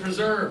it wasn't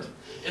preserved.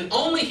 And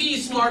only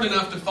he's smart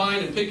enough to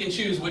find and pick and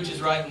choose which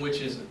is right and which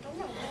isn't.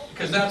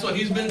 Because that's what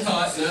he's been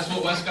taught, and that's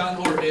what Westcott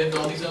and Hoare did, and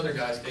all these other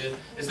guys did,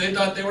 is they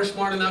thought they were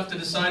smart enough to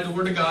decide the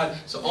Word of God,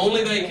 so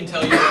only they can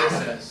tell you what it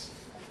says.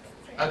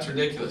 That's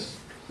ridiculous.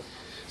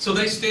 So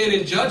they stand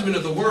in judgment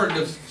of the Word and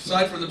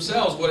decide for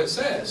themselves what it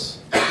says.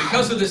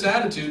 Because of this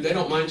attitude, they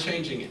don't mind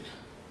changing it.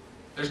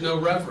 There's no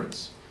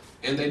reverence.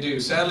 And they do.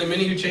 Sadly,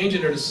 many who change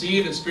it are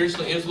deceived and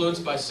spiritually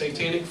influenced by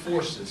satanic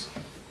forces.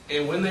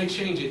 And when they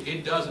change it,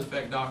 it does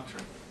affect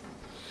doctrine.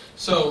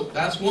 So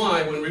that's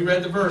why when we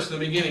read the verse in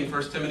the beginning,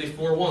 1 Timothy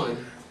 4:1,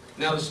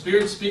 now the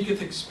Spirit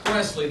speaketh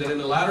expressly that in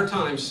the latter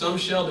times some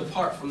shall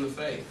depart from the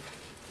faith.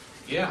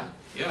 Yeah,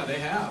 they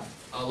have.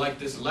 Like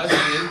this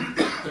lesbian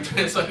who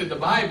translated the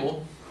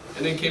Bible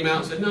and then came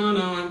out and said, no,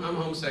 I'm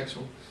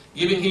homosexual.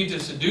 Giving heed to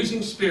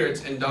seducing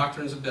spirits and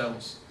doctrines of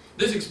devils.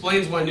 This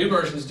explains why new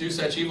versions do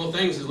such evil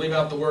things as leave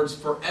out the words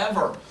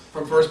forever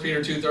from 1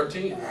 Peter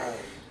 2:13.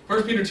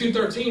 1 Peter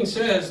 2:13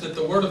 says that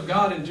the Word of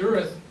God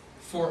endureth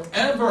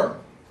forever,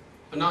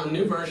 but not in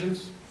new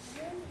versions.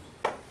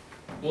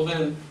 Well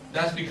then,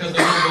 that's because they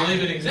don't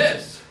believe it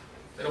exists.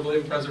 They don't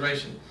believe in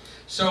preservation.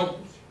 So,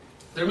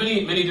 there are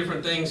many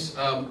different things.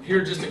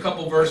 Here are just a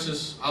couple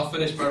verses. I'll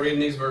finish by reading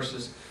these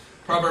verses.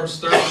 Proverbs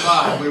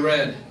 35, we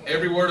read,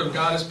 every word of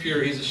God is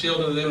pure. He's a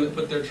shield to them that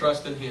put their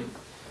trust in Him.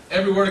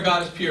 Every word of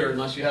God is pure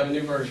unless you have a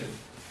new version.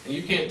 And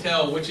you can't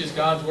tell which is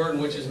God's word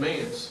and which is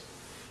man's.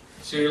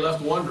 So you're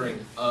left wondering,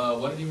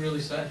 what did he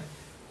really say?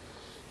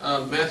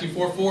 Matthew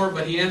 4:4,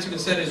 but he answered and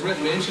said, it is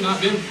written, man shall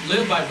not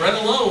live by bread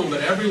alone,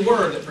 but every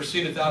word that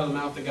proceedeth out of the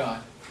mouth of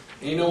God.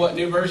 And you know what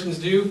new versions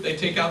do? They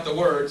take out the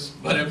words,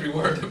 but every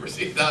word that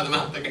proceedeth out of the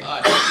mouth of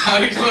God. How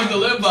are you supposed to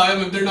live by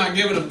them if they're not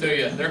giving them to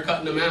you? They're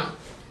cutting them out.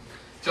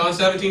 John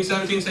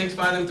 17:17,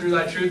 sanctify them through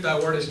thy truth, thy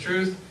word is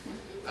truth.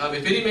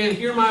 If any man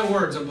hear my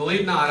words and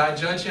believe not, I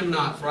judge him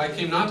not, for I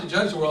came not to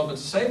judge the world, but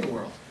to save the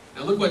world.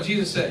 Now look what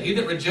Jesus said. He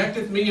that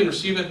rejecteth me and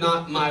receiveth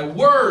not my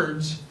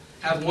words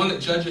hath one that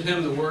judgeth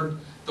him.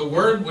 The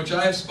word which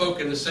I have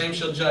spoken, the same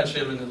shall judge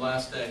him in the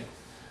last day.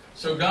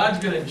 So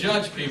God's going to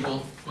judge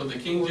people with the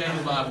King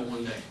James Bible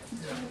one day.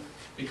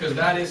 Because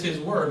that is his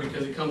word,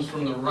 because it comes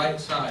from the right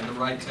side, the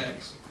right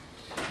text.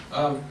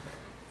 1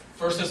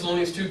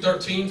 Thessalonians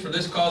 2:13, for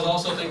this cause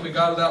also think we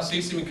God without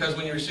ceasing, because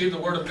when you received the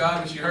word of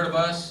God which you heard of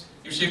us,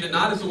 you received it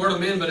not as the word of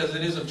men, but as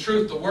it is of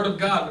truth, the word of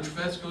God, which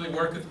effectually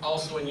worketh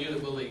also in you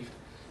that believe.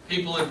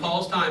 People in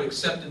Paul's time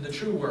accepted the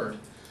true word.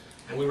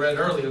 And we read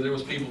earlier there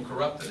was people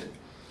corrupting it.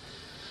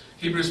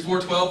 Hebrews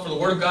 4:12, for the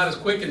word of God is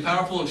quick and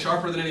powerful and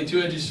sharper than any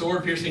two-edged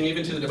sword, piercing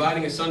even to the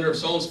dividing asunder of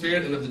soul and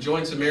spirit and of the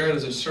joints and marrow, and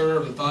is a discerner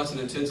of the thoughts and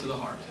intents of the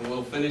heart. And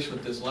we'll finish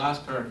with this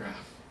last paragraph.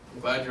 I'm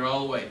glad you're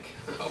all awake.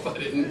 I hope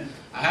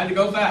I had to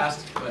go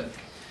fast. But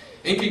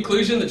in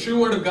conclusion, the true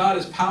word of God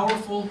is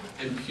powerful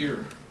and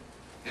pure.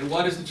 And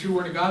what is the true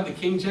word of God? The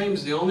King James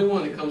is the only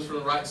one that comes from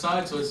the right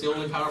side, so it's the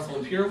only powerful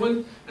and pure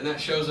one. And that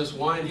shows us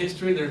why in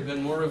history there's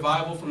been more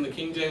revival from the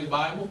King James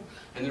Bible,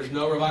 and there's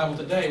no revival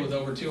today with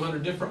over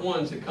 200 different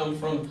ones that come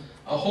from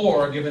a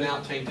whore giving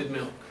out tainted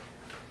milk.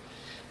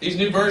 These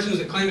new versions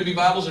that claim to be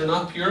Bibles are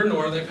not pure,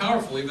 nor are they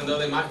powerful, even though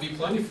they might be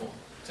plentiful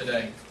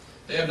today.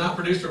 They have not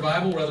produced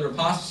revival, rather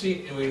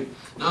apostasy, and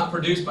not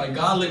produced by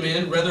godly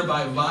men, rather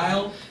by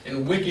vile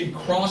and wicked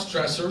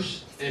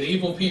cross-dressers and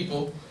evil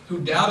people who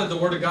doubted the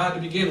word of God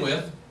to begin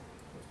with.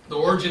 The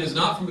origin is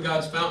not from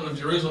God's fountain of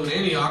Jerusalem and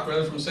Antioch,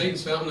 rather from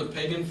Satan's fountain of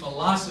pagan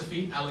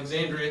philosophy,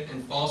 Alexandria,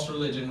 and false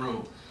religion,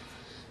 Rome.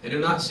 They do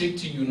not seek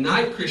to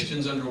unite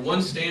Christians under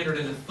one standard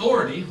and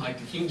authority, like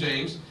the King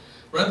James.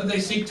 Rather, they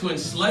seek to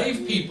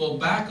enslave people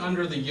back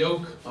under the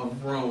yoke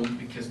of Rome,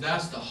 because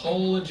that's the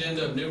whole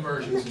agenda of new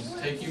versions, is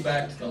to take you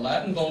back to the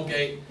Latin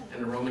Vulgate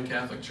and the Roman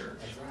Catholic Church.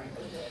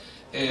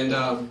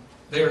 And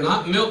they are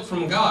not milk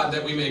from God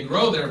that we may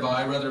grow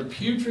thereby, rather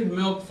putrid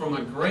milk from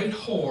a great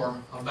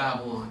whore of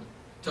Babylon,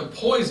 to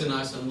poison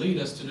us and lead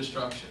us to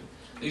destruction.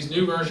 These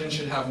new versions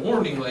should have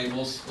warning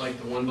labels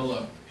like the one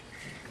below.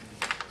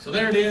 So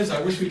there it is.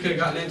 I wish we could have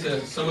gotten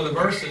into some of the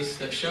verses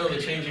that show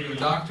the changing of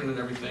doctrine and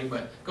everything,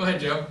 but go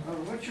ahead, Joe.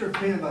 What's your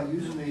opinion about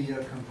using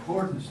the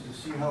concordance to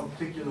see how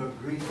particular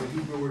Greek or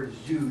Hebrew word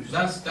is used?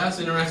 That's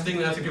interesting.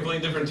 That's a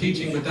completely different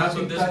teaching, but that's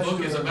what this book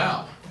is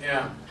about.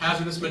 Yeah.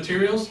 Hazardous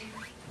materials.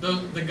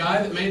 The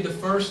guy that made the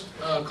first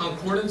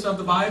concordance of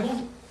the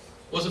Bible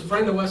was a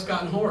friend of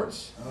Westcott and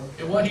Hort's.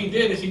 Okay. And what he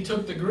did is he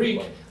took the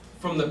Greek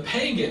from the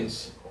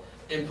pagans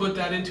and put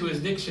that into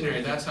his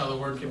dictionary. That's how the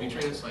word can be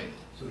translated,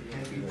 So it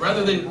can't be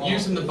rather than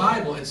using the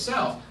Bible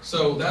itself.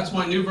 So that's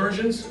why new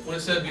versions, when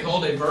it said,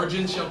 behold, a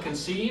virgin shall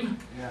conceive,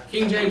 Yeah.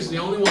 King James is the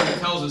only one that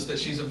tells us that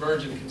she's a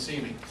virgin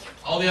conceiving.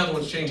 All the other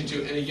ones change it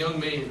to, and a young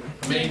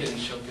maiden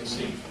shall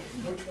conceive.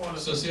 Which one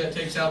is So see, that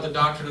takes out the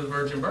doctrine of the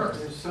virgin birth.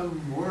 There's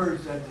some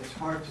words that it's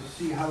hard to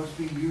see how it's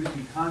being used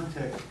in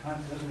context.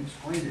 Context doesn't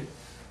explain it.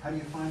 How do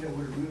you find out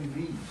what it really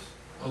means?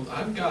 Well,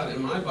 I've got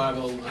in my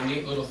Bible a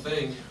neat little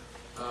thing.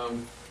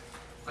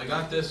 I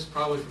got this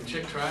probably from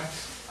Chick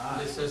Tracts.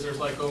 It says there's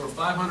like over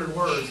 500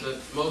 words that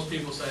most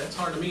people say it's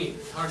hard to mean,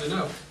 it's hard to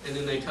know, and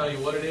then they tell you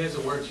what it is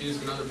and where it's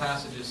used in other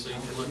passages, so you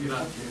can look it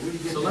up. Okay, where do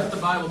you get So that? let the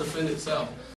Bible defend itself.